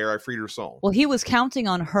 I don't care, I freed her soul. Well, he was counting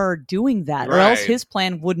on her doing that or else his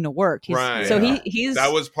plan wouldn't have worked. So he's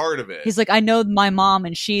that was part of it. He's like, I know my mom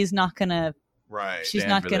and she's not gonna she's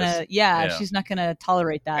not gonna she's not gonna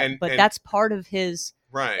tolerate that. But that's part of his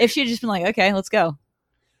if she had just been like, okay, let's go.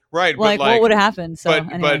 Right, like, but like, what would have happened? So,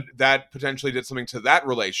 but anyway. that potentially did something to that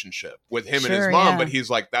relationship with him and his mom. But he's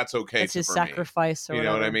like, that's okay. That's his for sacrifice, me. or You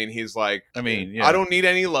know whatever. what I mean? He's like, yeah. I don't need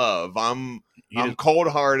any love. I'm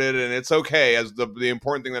cold-hearted, and it's okay. As the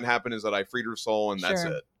important thing that happened is that I freed her soul, and that's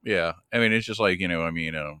it. Yeah, I mean, it's just like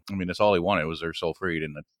that's all he wanted was her soul freed,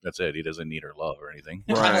 and that's it. He doesn't need her love or anything.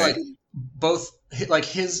 Right. Kind of like both, like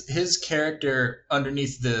his character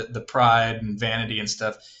underneath the pride and vanity and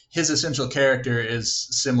stuff. His essential character is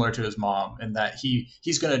similar to his mom in that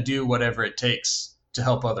he's going to do whatever it takes to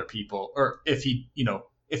help other people, or if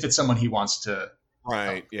it's someone he wants to. Right.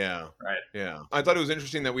 help. Yeah. Right. Yeah. I thought it was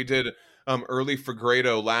interesting that we did early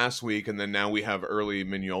Fegredo last week, and then now we have early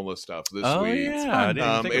Mignola stuff this week. Yeah, I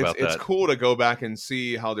didn't think about that. It's cool to go back and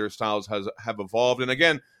see how their styles have evolved. And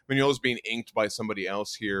again, Mignola's being inked by somebody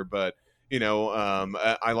else here, but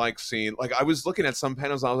I like seeing, like, I was looking at some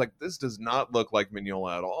panels, I was like, this does not look like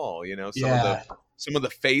Mignola at all. Some of the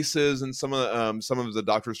faces and some of the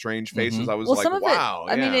Doctor Strange faces, I was like, wow.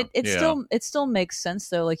 I mean, it still makes sense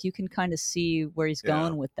though. Like, you can kind of see where he's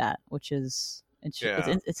going with that, which is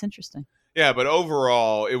it's interesting. Yeah, but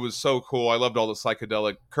overall, it was so cool. I loved all the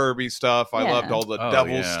psychedelic Kirby stuff. I loved all the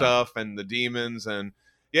devil stuff and the demons, and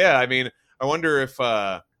I mean, I wonder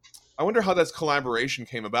how this collaboration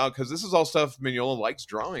came about, because this is all stuff Mignola likes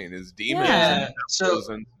drawing, is demons. Yeah. So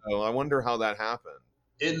I wonder how that happened.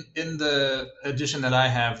 In the edition that I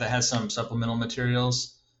have that has some supplemental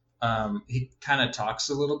materials, he kind of talks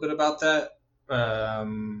a little bit about that.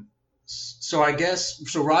 So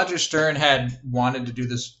Roger Stern had wanted to do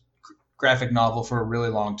this graphic novel for a really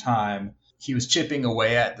long time. He was chipping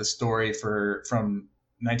away at the story from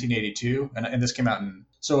 1982, and this came out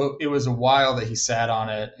so it was a while that he sat on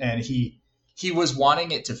it, and he was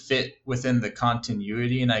wanting it to fit within the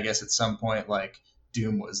continuity, and I guess at some point, like,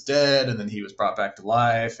 Doom was dead, and then he was brought back to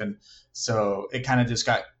life, and so it kind of just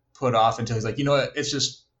got put off until he's like, you know what, it's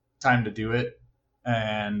just time to do it.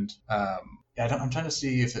 And I'm trying to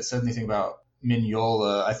see if it said anything about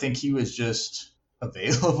Mignola. I think he was just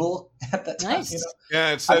available at that time. Nice.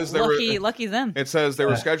 Yeah, it says lucky them. It says there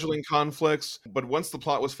were scheduling conflicts, but once the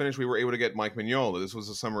plot was finished, we were able to get Mike Mignola. This was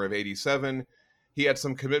the summer of '87. He had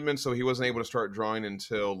some commitments, so he wasn't able to start drawing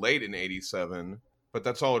until late in '87. But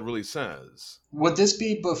that's all it really says. Would this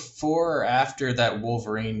be before or after that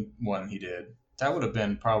Wolverine one he did? That would have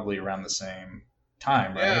been probably around the same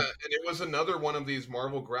time, right? Yeah, and it was another one of these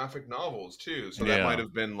Marvel graphic novels too. So that might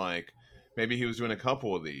have been like, maybe he was doing a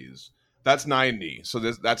couple of these. That's 90, so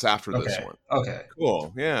that's after this one. Okay.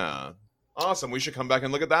 Cool. Yeah. Awesome. We should come back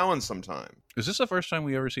and look at that one sometime. Is this the first time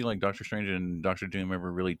we ever see, like, Doctor Strange and Doctor Doom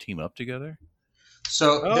ever really team up together?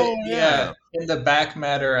 So in the back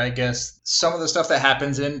matter, I guess some of the stuff that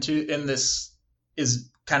happens in this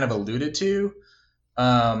is kind of alluded to.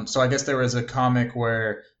 So I guess there was a comic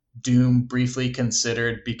where Doom briefly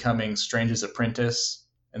considered becoming Strange's apprentice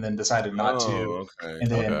and then decided not to. Okay.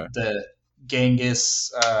 And then the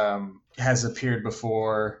Genghis has appeared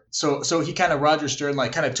before. So he kind of, Roger Stern,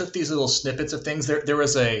 like, kind of took these little snippets of things. There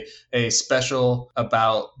was a special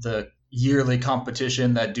about the yearly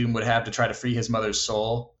competition that Doom would have to try to free his mother's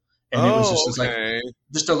soul. And it was just like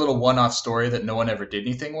just a little one-off story that no one ever did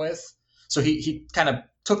anything with. So he kind of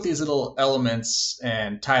took these little elements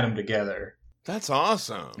and tied them together. That's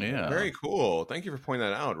awesome. Yeah. Very cool. Thank you for pointing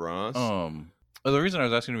that out, Ross. The reason I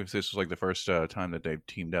was asking if this was like the first time that they've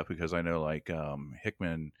teamed up, because I know, like,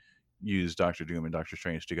 Hickman used Doctor Doom and Doctor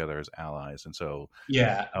Strange together as allies, and so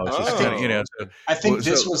I was just kind of, I think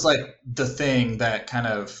this was like the thing that kind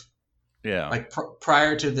of like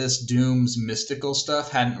prior to this, Doom's mystical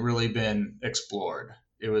stuff hadn't really been explored.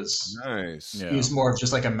 It was nice. He was more of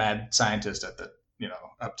just like a mad scientist at the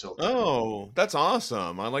up till that's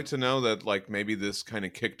awesome. I like to know that, like, maybe this kind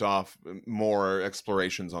of kicked off more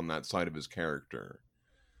explorations on that side of his character.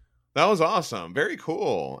 That was awesome. Very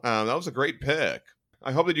cool. That was a great pick.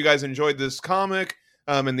 I hope that you guys enjoyed this comic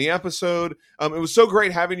and the episode. It was so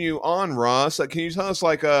great having you on, Ross. Can you tell us,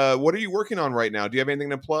 like, what are you working on right now? Do you have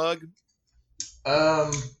anything to plug?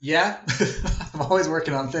 Yeah, I'm always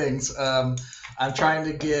working on things. I'm trying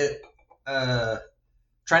to get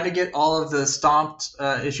all of the Stomped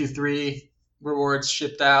issue 3 rewards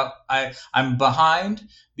shipped out. I'm behind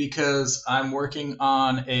because I'm working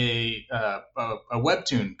on a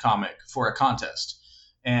webtoon comic for a contest,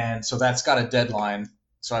 and so that's got a deadline.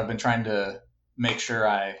 So I've been trying to make sure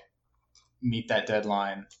I meet that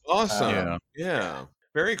deadline. Awesome. Yeah.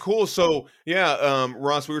 Very cool. So,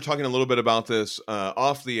 Ross, we were talking a little bit about this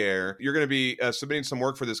off the air. You're going to be submitting some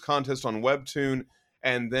work for this contest on Webtoon,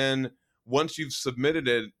 and then once you've submitted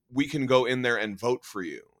it, we can go in there and vote for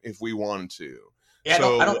you if we wanted to. Yeah,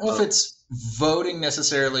 so, I don't know if it's voting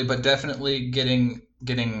necessarily, but definitely getting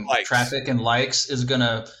traffic and likes is going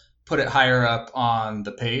to put it higher up on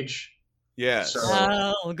the page. Yes.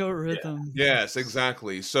 Algorithm. Yeah. Yes,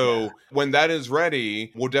 exactly. So when that is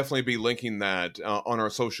ready, we'll definitely be linking that on our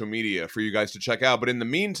social media for you guys to check out. But in the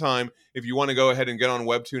meantime, if you want to go ahead and get on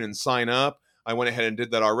Webtoon and sign up, I went ahead and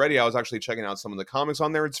did that already. I was actually checking out some of the comics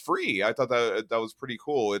on there. It's free. I thought that was pretty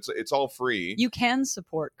cool. It's all free. You can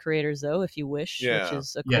support creators though if you wish, which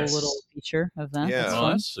is a cool little feature of that. Yeah,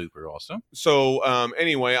 that's super awesome. So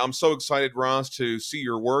anyway, I'm so excited, Ross, to see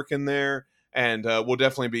your work in there. And we'll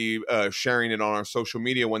definitely be sharing it on our social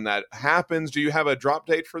media when that happens. Do you have a drop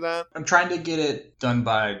date for that? I'm trying to get it done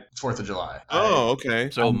by 4th of July. Oh, okay.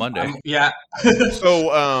 So Monday. Yeah.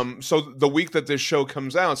 So the week that this show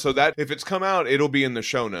comes out, so that if it's come out, it'll be in the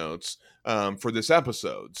show notes for this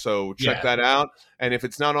episode. So check that out. And if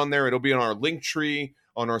it's not on there, it'll be on our link tree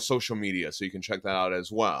on our social media. So you can check that out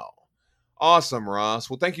as well. Awesome, Ross.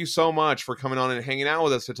 Well, thank you so much for coming on and hanging out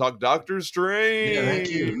with us to talk Doctor Strange. Yeah, thank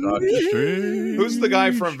you. Doctor Strange. Who's the guy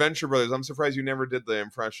from Venture Brothers? I'm surprised you never did the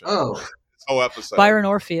impression. Oh. This whole episode. Byron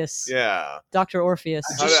Orpheus. Yeah. Dr. Orpheus.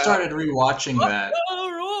 I just started rewatching that.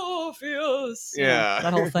 Orpheus. Yeah.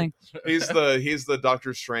 That whole thing. He's the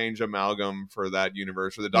Doctor Strange amalgam for that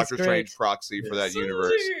universe, or the Doctor Strange proxy for that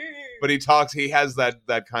universe. But he has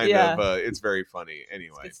that kind of, it's very funny.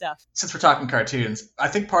 Anyway. It's good stuff. Since we're talking cartoons, I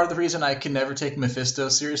think part of the reason I can never take Mephisto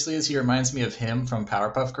seriously is he reminds me of him from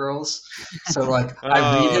Powerpuff Girls. So, like,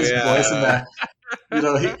 I read his voice in that,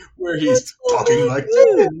 where he's talking like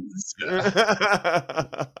this.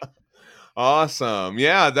 Awesome.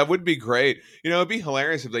 Yeah, that would be great. It'd be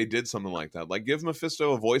hilarious if they did something like that. Like, give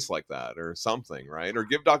Mephisto a voice like that or something, right? Or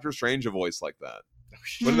give Doctor Strange a voice like that.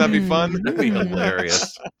 Wouldn't that be fun? That'd be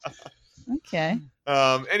hilarious. Okay.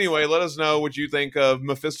 Anyway, let us know what you think of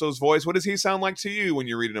Mephisto's voice. What does he sound like to you when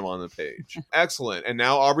you're reading him on the page? Excellent. And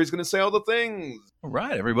now Aubrey's going to say all the things. All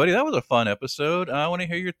right, everybody. That was a fun episode. I want to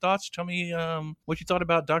hear your thoughts. Tell me what you thought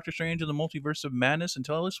about Doctor Strange and the Multiverse of Madness, and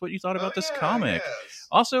tell us what you thought about this comic. Yes.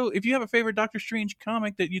 Also, if you have a favorite Doctor Strange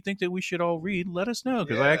comic that you think that we should all read, let us know,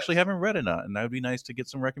 because I actually haven't read it, and that would be nice to get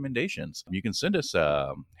some recommendations. You can send us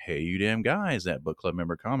Hey You Damn Guys at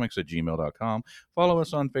bookclubmembercomics@gmail.com. Follow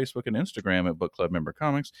us on Facebook and Instagram at Book Club Member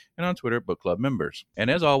Comics, and on Twitter at Book Club Members.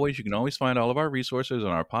 And as always, you can always find all of our resources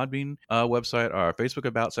on our Podbean website, our Facebook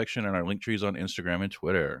About section, and our link trees on Instagram and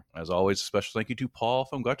Twitter. As always, a special thank you to Paul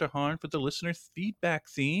from Garterhorn for the listener feedback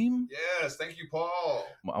theme. Yes, thank you, Paul.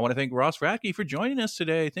 I want to thank Ross Radke for joining us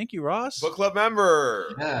today. Thank you, Ross. Book Club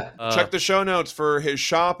member. Yeah. Check the show notes for his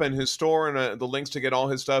shop and his store and the links to get all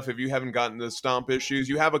his stuff. If you haven't gotten the Stomp issues,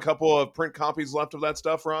 you have a couple of print copies left of that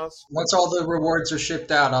stuff, Ross? Once all the rewards are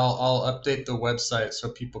shipped out, I'll update the website so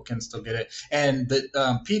people can still get it. And the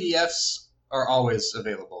PDFs are always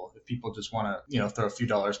available if people just want to, throw a few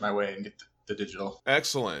dollars my way and get the digital.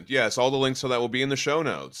 Excellent. Yes, all the links to that will be in the show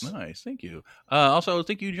notes. Nice. Thank you. Also,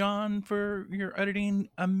 thank you, John, for your editing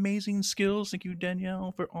amazing skills. Thank you,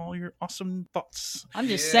 Danielle, for all your awesome thoughts. I'm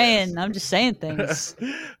just saying things.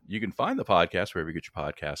 You can find the podcast wherever you get your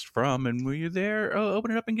podcast from, and when you're there, open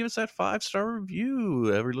it up and give us that 5-star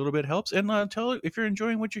review. Every little bit helps. And if you're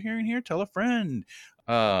enjoying what you're hearing here, tell a friend.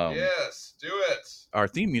 Yes, do it. Our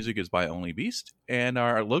theme music is by Only Beast, and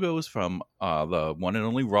our logo is from the one and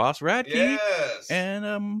only Ross Radke. Yes.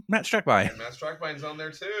 And Matt Strackbine. And Matt Strackbine's on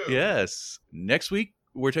there too. Yes. Next week,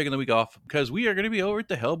 we're taking the week off because we are going to be over at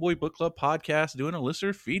the Hellboy Book Club podcast doing a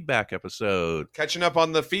listener feedback episode. Catching up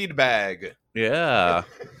on the feedback. Yeah.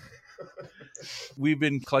 We've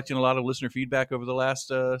been collecting a lot of listener feedback over the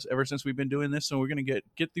last, ever since we've been doing this, so we're going to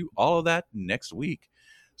get through all of that next week.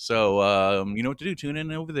 So, you know what to do. Tune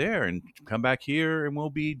in over there and come back here, and we'll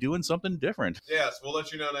be doing something different. Yes, we'll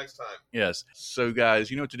let you know next time. Yes. So, guys,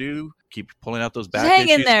 you know what to do. Keep pulling out those back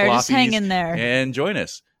issues. Just hang in there. And join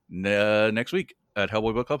us next week at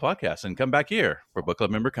Hellboy Book Club Podcast, and come back here for Book Club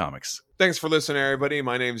Member Comics. Thanks for listening, everybody.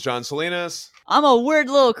 My name's John Salinas. I'm a weird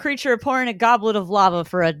little creature pouring a goblet of lava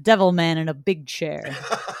for a devil man in a big chair.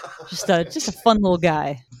 just a fun little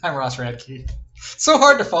guy. I'm Ross Radke. So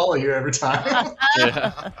hard to follow you every time.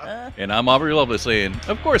 Yeah. And I'm Aubrey Lovelace, and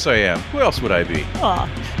of course I am. Who else would I be?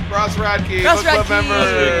 Aw. Ross Radke, Ross Book Club Radke.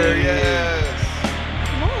 member. Yes.